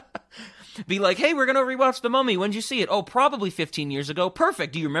 Be like, hey, we're going to rewatch The Mummy. When'd you see it? Oh, probably 15 years ago.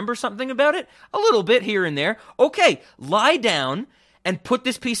 Perfect. Do you remember something about it? A little bit here and there. Okay, lie down and put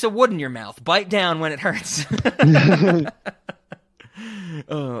this piece of wood in your mouth. Bite down when it hurts.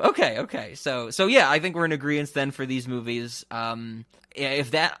 Okay. So yeah, I think we're in agreement then for these movies. I don't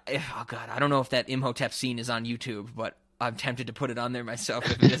know if that Imhotep scene is on YouTube, but I'm tempted to put it on there myself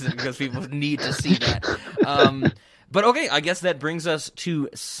if it isn't, because people need to see that. But okay, I guess that brings us to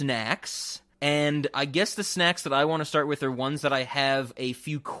snacks. And I guess the snacks that I want to start with are ones that I have a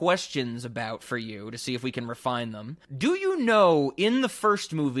few questions about for you to see if we can refine them. Do you know, in the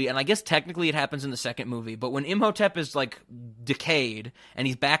first movie, and I guess technically it happens in the second movie, but when Imhotep is decayed and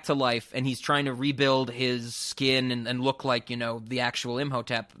he's back to life and he's trying to rebuild his skin and look like, the actual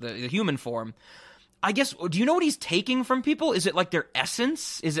Imhotep, the human form, I guess, do you know what he's taking from people? Is it their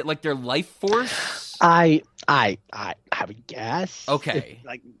essence? Is it their life force? I would guess. Okay.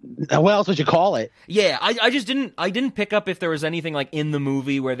 What else would you call it? Yeah, I just didn't pick up if there was anything in the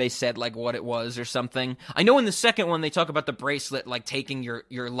movie where they said what it was or something. I know in the second one they talk about the bracelet taking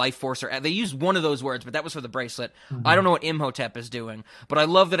your life force, or they use one of those words, but that was for the bracelet. Mm-hmm. I don't know what Imhotep is doing, but I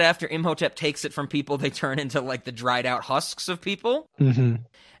love that after Imhotep takes it from people, they turn into the dried out husks of people. Mm-hmm.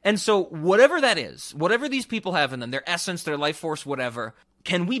 And so whatever that is, whatever these people have in them, their essence, their life force, whatever,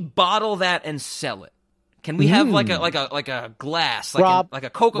 can we bottle that and sell it? Can we have like a glass, Rob, like a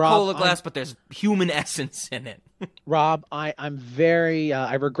Coca-Cola glass, but there's human essence in it? Rob, I'm very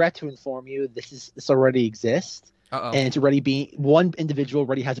I regret to inform you this already exists. Uh-oh. And it's already one individual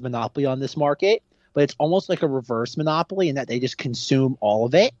already has a monopoly on this market, but it's almost like a reverse monopoly in that they just consume all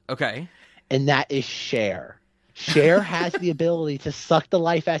of it. Okay. And that is Cher. Cher has the ability to suck the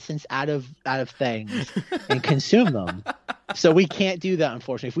life essence out of things and consume them. So we can't do that,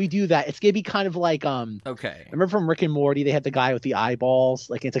 unfortunately. If we do that, it's gonna be kind of like okay. Remember from Rick and Morty, they had the guy with the eyeballs.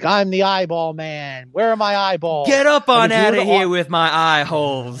 It's I'm the eyeball man. Where are my eyeballs? Get up on out of here with my eye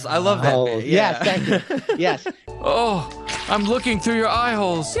holes. I love that. Man. Yeah. Yes, thank you. Yes. Oh, I'm looking through your eye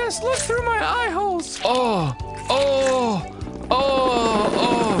holes. Yes, look through my eye holes. Oh.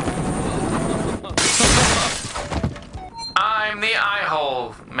 I'm the eye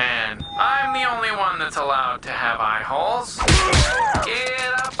hole man. I'm the only one that's allowed to have eye holes.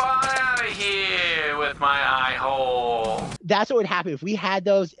 Get up on out of here with my eye hole. That's what would happen if we had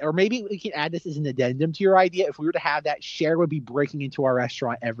those, or maybe we can add this as an addendum to your idea. If we were to have that, Cher would be breaking into our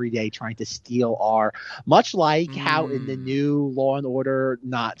restaurant every day trying to steal much like how in the new Law and Order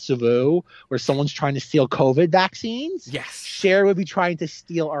Not Savu, where someone's trying to steal COVID vaccines. Yes. Cher would be trying to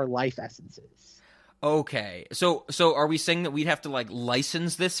steal our life essences. Okay, so are we saying that we'd have to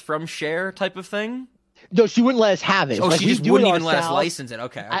license this from Cher type of thing? No, she wouldn't let us have it. Oh, Like, she we just do wouldn't it even let us ourselves. license it.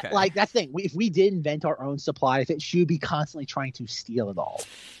 Okay. Like that's the thing. If we did invent our own supply of it, she would be constantly trying to steal it all.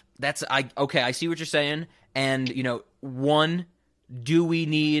 I see what you're saying. And, you know, one, do we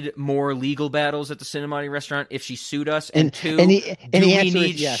need more legal battles at the Cinemati restaurant if she sued us? And two, the do we answer is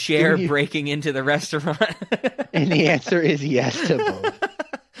need yes. Cher Do we- breaking into the restaurant? And the answer is yes to both.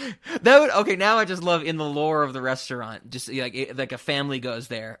 Okay, now I just love in the lore of the restaurant, just like a family goes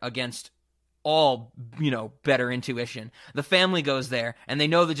there against all, you know, better intuition. The family goes there and they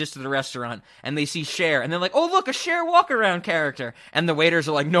know the gist of the restaurant and they see Cher and they're like, oh, look, a Cher walk around character. And the waiters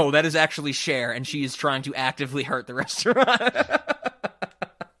are like, no, that is actually Cher, and she is trying to actively hurt the restaurant.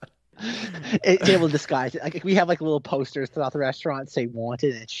 It's able to disguise it. Like we have like little posters throughout the restaurant say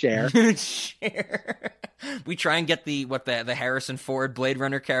 "wanted" and it's Cher. Cher. We try and get the Harrison Ford Blade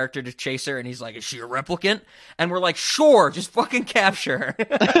Runner character to chase her, and he's like, is she a replicant? And we're like, sure, just fucking capture her.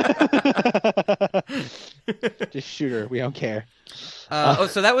 Just shoot her. We don't care.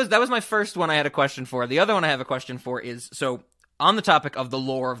 So that was my first one I had a question for. The other one I have a question for is, so on the topic of the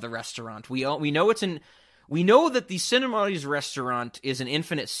lore of the restaurant, we know that the Cinemati's restaurant is an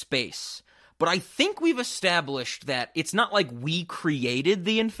infinite space, but I think we've established that it's not like we created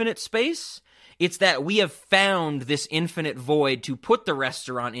the infinite space. It's that we have found this infinite void to put the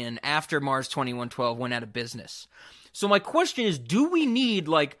restaurant in after Mars 2112 went out of business. So my question is, do we need,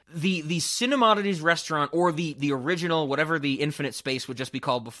 like, the Cinemati's restaurant or the original, whatever the infinite space would just be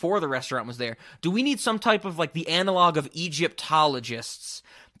called before the restaurant was there, do we need some type of, like, the analog of Egyptologists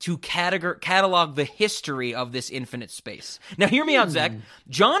to catalog the history of this infinite space? Now, hear me out, Zach.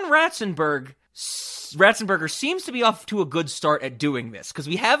 John Ratzenberger seems to be off to a good start at doing this, because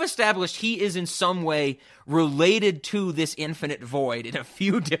we have established he is in some way related to this infinite void in a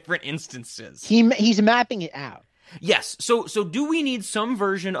few different instances. He's mapping it out. Yes. So do we need some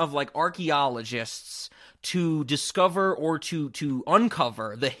version of, like, archaeologists to discover or to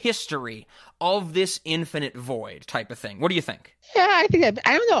uncover the history of this infinite void type of thing? What do you think? Yeah, I think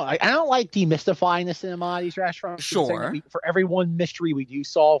I don't know. I don't like demystifying the Cinemati's restaurant. Sure. For every one mystery we do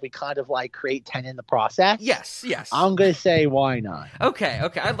solve, we kind of like create 10 in the process. Yes. I'm gonna say why not? Okay,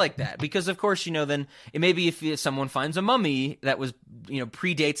 I like that, because of course, you know, then maybe if someone finds a mummy that was, you know,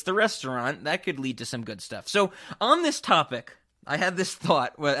 predates the restaurant, that could lead to some good stuff. So on this topic, I had this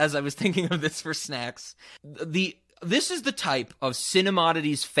thought as I was thinking of this for snacks. This is the type of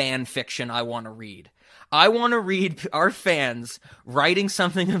Cinemati's fan fiction I want to read. I want to read our fans writing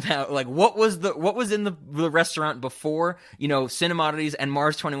something about, like, what was in the restaurant before, you know, Cinemati's and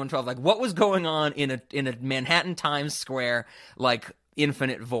Mars 2112. Like, what was going on in a Manhattan Times Square, like,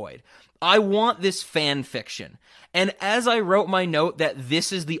 infinite void. I want this fan fiction. And as I wrote my note that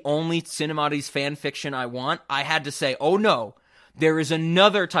this is the only Cinemati's fan fiction I want, I had to say, oh no, there is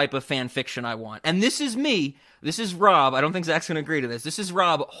another type of fan fiction I want. And this is me. This is Rob. I don't think Zach's going to agree to this. This is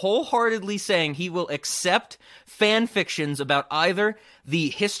Rob wholeheartedly saying he will accept fan fictions about either the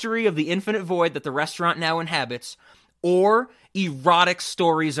history of the infinite void that the restaurant now inhabits or erotic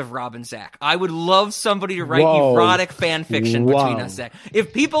stories of Rob and Zach. I would love somebody to write erotic fan fiction between us, Zach.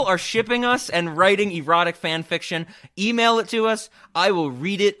 If people are shipping us and writing erotic fan fiction, email it to us. I will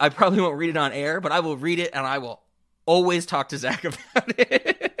read it. I probably won't read it on air, but I will read it, and I will always talk to Zach about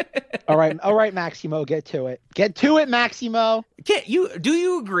it. All right, Maximo, get to it. Get to it, Maximo. Do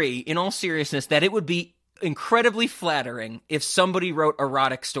you agree, in all seriousness, that it would be incredibly flattering if somebody wrote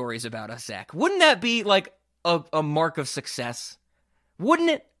erotic stories about us, Zach? Wouldn't that be like a mark of success? Wouldn't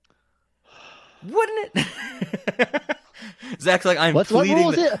it? Zach's like, I'm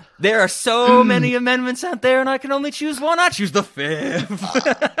pleading. There are so many amendments out there, and I can only choose one. I choose the fifth.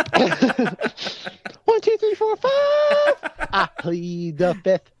 1, 2, 3, 4, 5. I plead the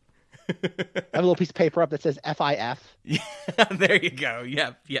fifth. I have a little piece of paper up that says FIF. Yeah, there you go.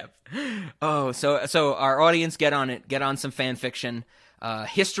 Yep. Oh, so our audience, get on it. Get on some fan fiction,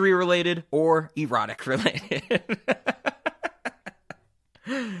 history related or erotic related.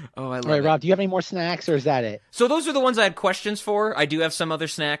 Oh, I love it. All right, Rob, do you have any more snacks, or is that it? So those are the ones I had questions for. I do have some other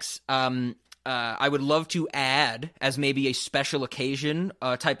snacks. I would love to add, as maybe a special occasion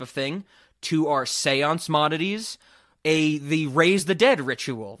type of thing, to our seance moddities, the Raise the Dead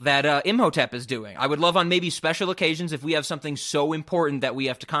ritual that Imhotep is doing. I would love on maybe special occasions, if we have something so important that we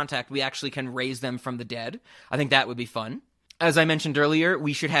have to contact, we actually can raise them from the dead. I think that would be fun. As I mentioned earlier,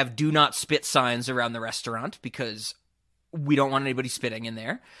 we should have do not spit signs around the restaurant, because we don't want anybody spitting in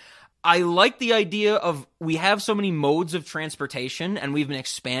there. I like the idea of we have so many modes of transportation, and we've been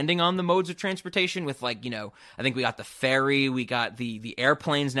expanding on the modes of transportation with, like, I think we got the ferry, we got the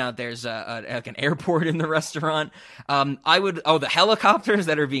airplanes. Now there's like an airport in the restaurant. The helicopters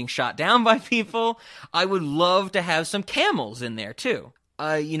that are being shot down by people. I would love to have some camels in there too.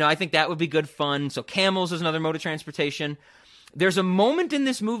 I think that would be good fun. So camels is another mode of transportation. There's a moment in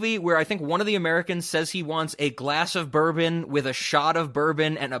this movie where I think one of the Americans says he wants a glass of bourbon with a shot of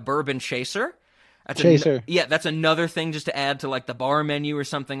bourbon and a bourbon chaser. That's another thing just to add to like the bar menu or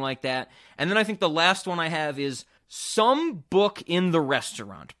something like that. And then I think the last one I have is some book in the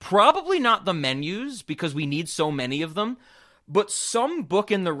restaurant. Probably not the menus because we need so many of them, but some book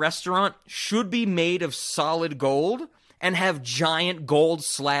in the restaurant should be made of solid gold and have giant gold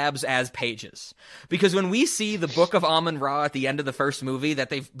slabs as pages. Because when we see the Book of Amun-Ra at the end of the first movie that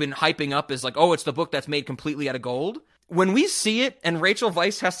they've been hyping up as like, oh, it's the book that's made completely out of gold. When we see it and Rachel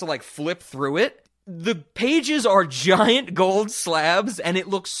Weisz has to like flip through it, the pages are giant gold slabs and it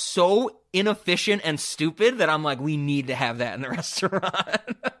looks so inefficient and stupid that I'm like, we need to have that in the restaurant.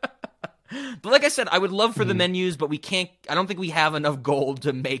 But like I said, I would love for the menus, but I don't think we have enough gold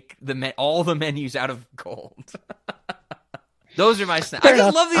to make all the menus out of gold. Those are my snacks. I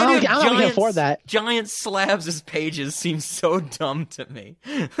just love the idea of I don't afford that. Giant slabs as pages seems so dumb to me.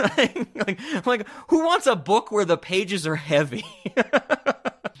 like, who wants a book where the pages are heavy?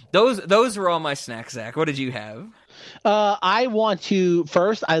 Those were all my snacks, Zach. What did you have? I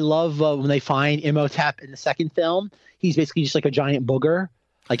love when they find Imhotep in the second film. He's basically just like a giant booger,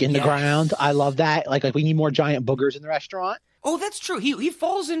 like in the ground. I love that. Like we need more giant boogers in the restaurant. Oh, that's true. He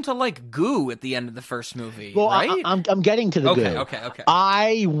falls into like goo at the end of the first movie, well, right? I'm getting to the goo. Okay.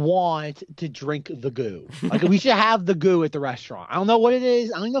 I want to drink the goo. Like we should have the goo at the restaurant. I don't know what it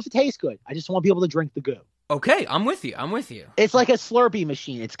is. I don't know if it tastes good. I just want to be able to drink the goo. Okay, I'm with you. It's like a Slurpee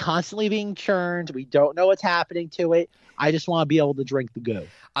machine. It's constantly being churned. We don't know what's happening to it. I just want to be able to drink the goo.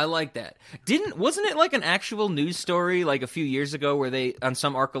 I like that. Wasn't it like an actual news story like a few years ago where they, on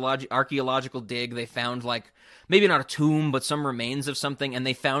some archaeological dig, they found like, maybe not a tomb, but some remains of something, and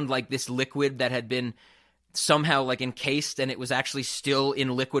they found like this liquid that had been somehow like encased, and it was actually still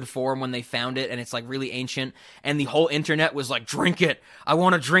in liquid form when they found it, and it's like really ancient, and the whole internet was like, drink it, I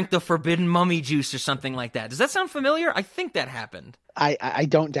want to drink the forbidden mummy juice or something like that. Does that sound familiar? I think that happened. I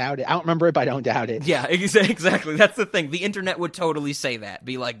don't doubt it. I don't remember it, but I don't doubt it. Yeah, exactly. That's the thing. The internet would totally say that.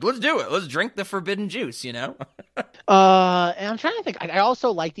 Be like, let's do it. Let's drink the forbidden juice, And I'm trying to think. I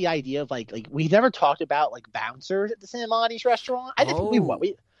also like the idea of like we've never talked about like bouncers at the San Monty's restaurant. I think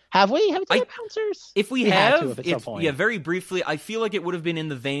have we talked about bouncers? If we have, at some point. Yeah, very briefly. I feel like it would have been in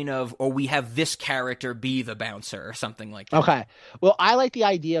the vein of, or we have this character be the bouncer or something like that. Okay. Well, I like the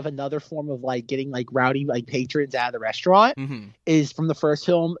idea of another form of like getting like rowdy like patrons out of the restaurant is from the first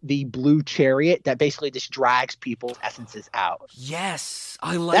film, the blue chariot that basically just drags people's essences out. Yes.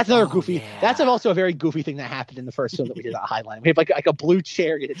 I like that's another goofy. Yeah. That's also a very goofy thing that happened in the first film that we did at Highline. We have like a blue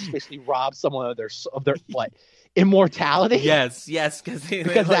chariot that just basically robs someone of their what? Immortality? Yes, because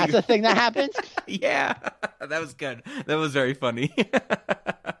that's a thing that happens. Yeah, that was good. That was very funny.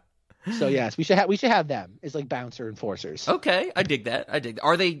 So yes, we should have them as like bouncer enforcers. Okay, I dig that.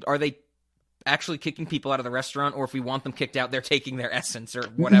 Are they actually kicking people out of the restaurant, or if we want them kicked out, they're taking their essence or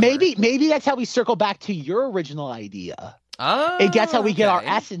whatever? Maybe that's how we circle back to your original idea. Oh, and that's how we get our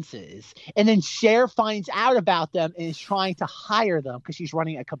essences. And then Cher finds out about them and is trying to hire them because she's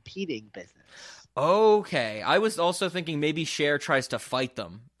running a competing business. Okay. I was also thinking maybe Cher tries to fight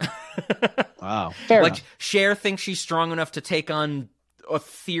them. Wow. Fair enough. Cher thinks she's strong enough to take on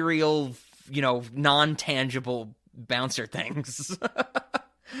ethereal, non-tangible bouncer things.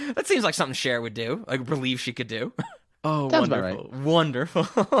 That seems like something Cher would do. I believe she could do. Oh, sounds wonderful. About right. Wonderful.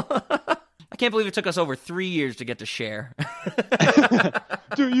 I can't believe it took us over 3 years to get to Cher.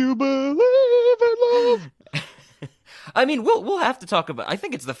 Do you believe in love? I mean, we'll have to talk about. I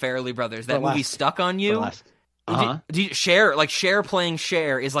think it's the Farrelly Brothers. That movie Stuck on You. Cher playing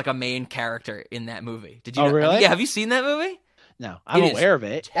Cher is like a main character in that movie. Did you? Oh, really? Yeah. Have you seen that movie? No, I'm aware of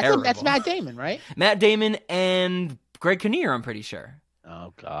it. That's Matt Damon, right? Matt Damon and Greg Kinnear. I'm pretty sure.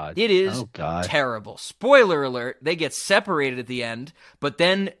 Oh God! It is terrible. Spoiler alert: they get separated at the end, but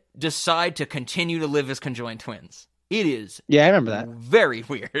then decide to continue to live as conjoined twins. It is. Yeah, I remember that. Very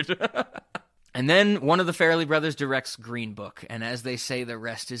weird. And then one of the Farrelly brothers directs Green Book, and as they say, the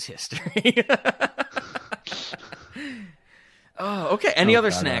rest is history. Oh, okay. Any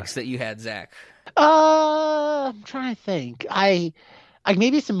other snacks that you had, Zach? I'm trying to think. I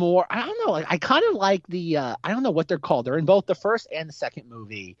maybe some more. I don't know. I kind of like the. I don't know what they're called. They're in both the first and the second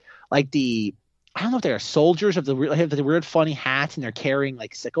movie. Like the I don't know if they're soldiers of they have the weird funny hats and they're carrying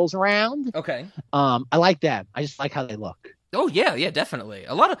like sickles around. Okay. I like them. I just like how they look. Oh yeah, definitely.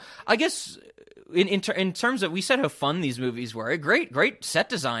 A lot of, I guess, in terms of, we said how fun these movies were. Great set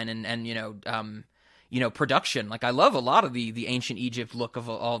design and production. Like, I love a lot of the ancient Egypt look of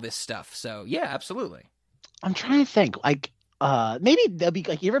all this stuff. So yeah, absolutely. I'm trying to think, like, maybe they'll be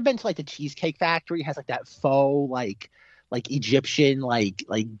like, you ever been to like the Cheesecake Factory? It has like that faux like Egyptian like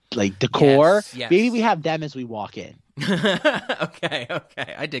decor. Yes. Maybe we have them as we walk in. Okay,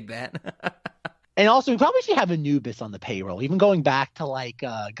 I dig that. And also, we probably should have Anubis on the payroll, even going back to like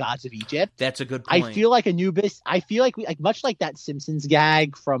Gods of Egypt. That's a good point. I feel like Anubis. I feel like we much like that Simpsons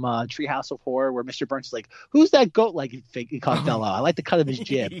gag from Treehouse of Horror, where Mr. Burns is like, "Who's that goat like fellow? I like the cut of his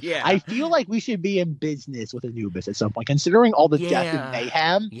jib." Yeah. I feel like we should be in business with Anubis at some point, considering all the death and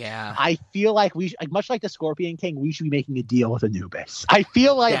mayhem. Yeah. I feel like much like the Scorpion King, we should be making a deal with Anubis. I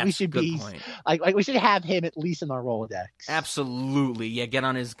feel like we should be like we should have him at least in our Rolodex. Absolutely, yeah. Get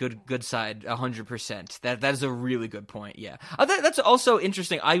on his good side, 100%. That is a really good point. Yeah, that's also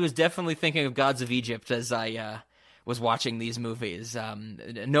interesting. I was definitely thinking of Gods of Egypt as I was watching these movies.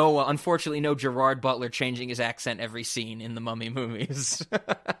 Unfortunately, no Gerard Butler changing his accent every scene in the Mummy movies.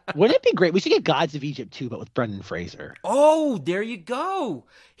 Wouldn't it be great? We should get Gods of Egypt too, but with Brendan Fraser. Oh, there you go.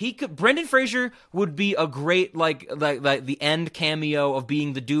 Brendan Fraser would be a great like the end cameo of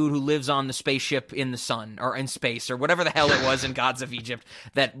being the dude who lives on the spaceship in the sun or in space or whatever the hell it was in Gods of Egypt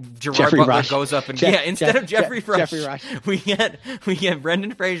that Gerard Jeffrey Butler Rush. goes up and instead of Jeffrey Rush, we get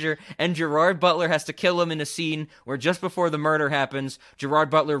Brendan Fraser, and Gerard Butler has to kill him in a scene where just before the murder happens, Gerard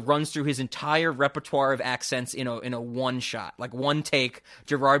Butler runs through his entire repertoire of accents in a one shot, like one take.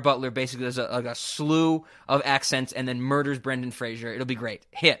 Gerard Butler basically does a slew of accents and then murders Brendan Fraser. It'll be great.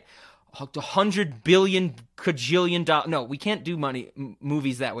 Hit. $100 billion cajillion dollars. No, we can't do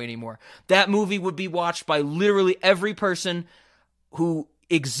movies that way anymore. That movie would be watched by literally every person who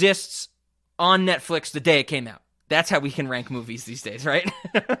exists on Netflix the day it came out. That's how we can rank movies these days, right?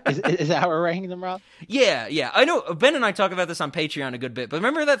 Is that how we're ranking them, Rob? Yeah. I know Ben and I talk about this on Patreon a good bit, but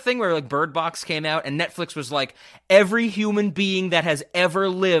remember that thing where like Bird Box came out and Netflix was like, every human being that has ever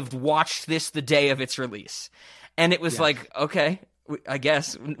lived watched this the day of its release. And it was like, okay, I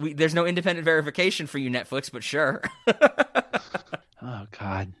guess there's no independent verification for you, Netflix, but sure. Oh,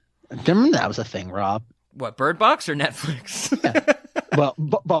 God. Remember that was a thing, Rob. What, Bird Box or Netflix? Yeah. Well,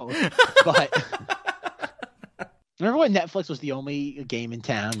 both. But remember when Netflix was the only game in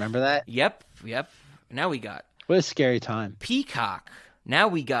town? Remember that? Yep. Now we got... What a scary time. Peacock. Now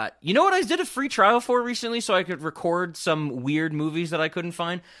we got... You know what I did a free trial for recently so I could record some weird movies that I couldn't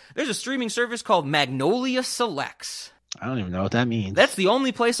find? There's a streaming service called Magnolia Selects. I don't even know what that means. That's the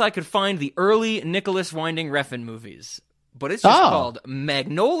only place I could find the early Nicholas Winding Refn movies. But it's just called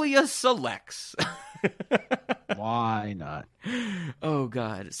Magnolia Selects. Why not? Oh,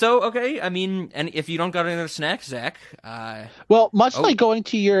 God. So, okay, I mean, and if you don't got any other snacks, Zach... Well, much like going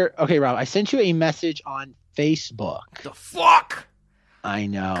to your... Okay, Rob, I sent you a message on Facebook. The fuck? I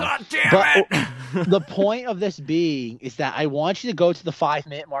know. God damn it! The point of this being is that I want you to go to the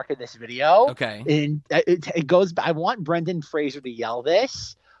 5-minute mark of this video. Okay. And it goes... I want Brendan Fraser to yell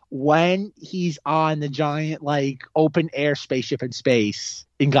this when he's on the giant, like, open-air spaceship in space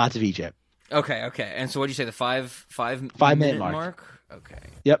in Gods of Egypt. Okay. And so what did you say, the 5 minute mark? Okay.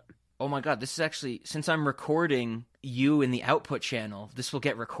 Yep. Oh my God, this is actually, since I'm recording you in the output channel, this will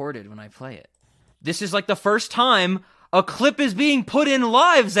get recorded when I play it. This is like the first time a clip is being put in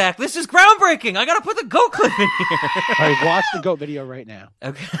live, Zach. This is groundbreaking. I gotta put the GOAT clip in here. All right, watch the GOAT video right now.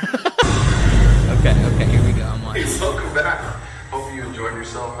 Okay. Okay, here we go. I'm watching. Hey, welcome back. Hope you enjoyed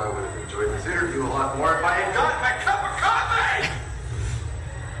yourself. I would have enjoyed this interview a lot more if I had gotten my cup of coffee!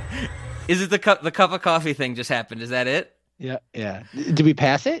 Is it the cup of coffee thing just happened? Is that it? Yeah. Did we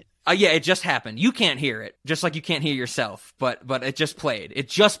pass it? Yeah, it just happened. You can't hear it, just like you can't hear yourself. But it just played. It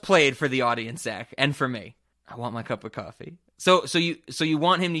just played for the audience, Zach, and for me. I want my cup of coffee. So you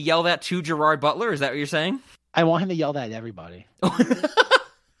want him to yell that to Gerard Butler? Is that what you're saying? I want him to yell that at everybody.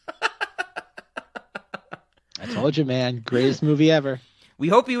 I told you, man. Greatest movie ever. We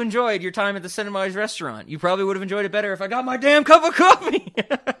hope you enjoyed your time at the Cinemized restaurant. You probably would have enjoyed it better if I got my damn cup of coffee.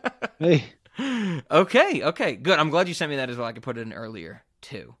 Hey. Okay, good. I'm glad you sent me that as well. I could put it in earlier,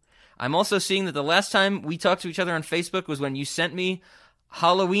 too. I'm also seeing that the last time we talked to each other on Facebook was when you sent me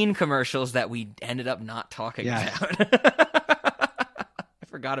Halloween commercials that we ended up not talking about. I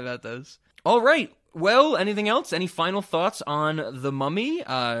forgot about those. All right. Well, anything else? Any final thoughts on The Mummy?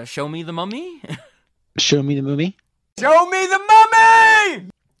 Show me the Mummy. Show me the movie. Show me the Mummy!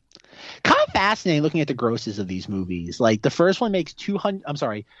 Come back. fascinating looking at the grosses of these movies. Like the first one makes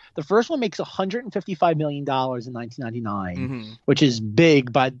the first one makes $155 million in 1999, which is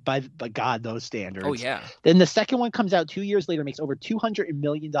big by God those standards. Oh yeah. Then the second one comes out 2 years later, makes over $200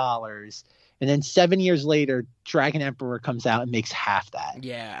 million, and then 7 years later, Dragon Emperor comes out and makes half that.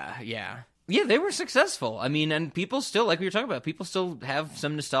 Yeah, they were successful. I mean, and people still, like we were talking about, people still have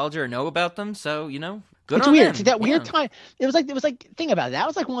some nostalgia or know about them. So, you know, good it's on weird. them. It's that weird time. It was like think about it. That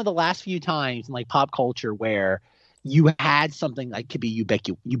was like one of the last few times in like pop culture where you had something like could be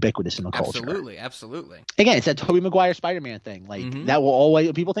ubiquitous in the culture. Absolutely. Again, it's that Tobey Maguire Spider-Man thing. Like that will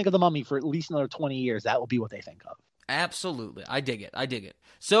always, people think of the Mummy for at least another 20 years. That will be what they think of. Absolutely. I dig it.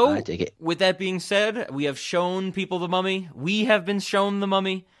 So, with that being said, we have shown people the Mummy. We have been shown the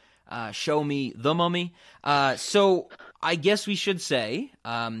Mummy. Show me the Mummy. So I guess we should say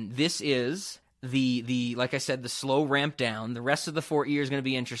this is the like I said, the slow ramp down. The rest of the Fort year is going to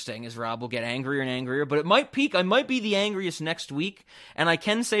be interesting as Rob will get angrier and angrier, but it might peak. I might be the angriest next week, and I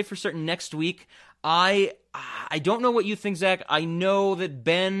can say for certain next week I don't know what you think, Zach. I know that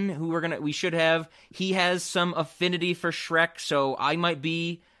Ben, who we should have, he has some affinity for Shrek, so I might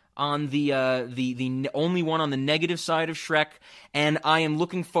be on the only one on the negative side of Shrek, and I am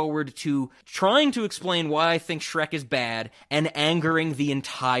looking forward to trying to explain why I think Shrek is bad and angering the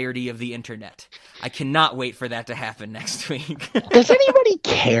entirety of the internet. I cannot wait for that to happen next week. Does anybody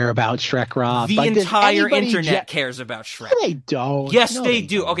care about Shrek, Rob? The entire internet cares about Shrek. No, they don't. Yes, No, they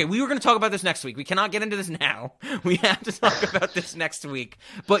do. Okay, we were going to talk about this next week. We cannot get into this now. We have to talk about this next week.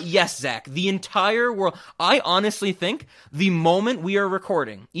 But yes, Zach, the entire world. I honestly think the moment we are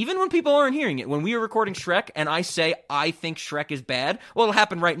recording, even when people aren't hearing it, when we are recording Shrek and I say I think Shrek is bad, well, it'll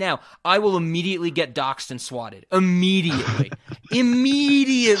happen right now. I will immediately get doxxed and swatted. Immediately.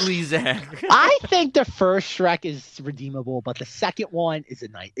 Immediately, Zach. I think the first Shrek is redeemable, but the second one is a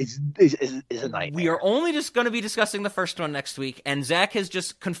nightmare. We are only just going to be discussing the first one next week, and Zach has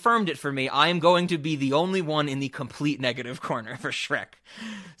just confirmed it for me. I am going to be the only one in the complete negative corner for Shrek.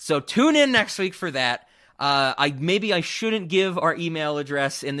 So tune in next week for that. I shouldn't give our email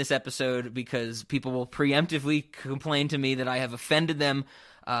address in this episode because people will preemptively complain to me that I have offended them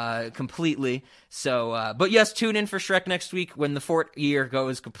completely. So, but yes, tune in for Shrek next week when the Fort year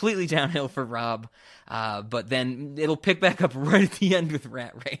goes completely downhill for Rob. But then it'll pick back up right at the end with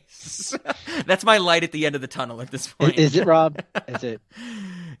Rat Race. That's my light at the end of the tunnel at this point. Is it, Rob? Is it?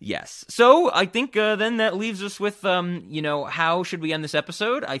 Yes. So I think then that leaves us with, how should we end this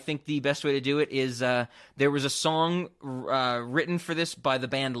episode? I think the best way to do it is there was a song written for this by the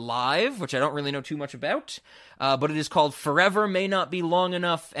band Live, which I don't really know too much about, but it is called Forever May Not Be Long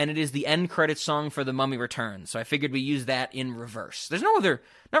Enough, and it is the end credits song for The Mummy Returns. So I figured we use that in reverse. There's not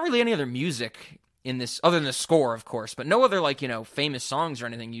really any other music in this, other than the score, of course, but no other, famous songs or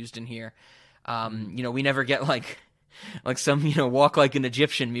anything used in here. We never get, like some, Walk Like an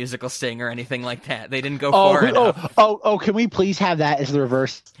Egyptian musical sting or anything like that. They didn't go far enough. Can we please have that as the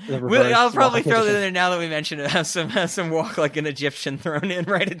reverse? I'll probably throw that in there now that we mentioned it. Have some Walk Like an Egyptian thrown in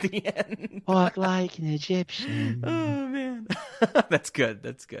right at the end. Walk like an Egyptian. Oh, man. That's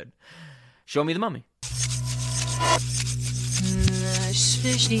good. Show me the Mummy.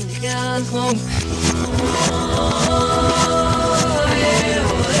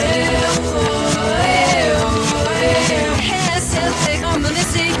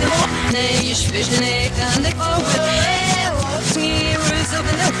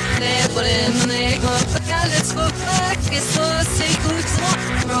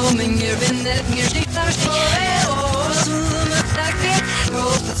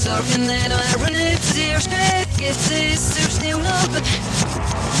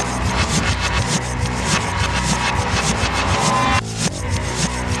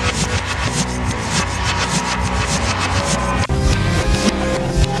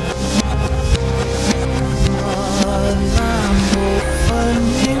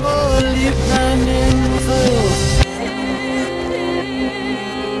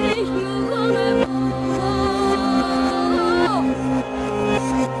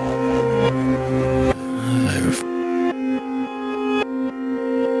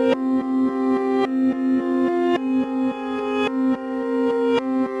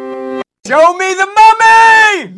 Show me the money!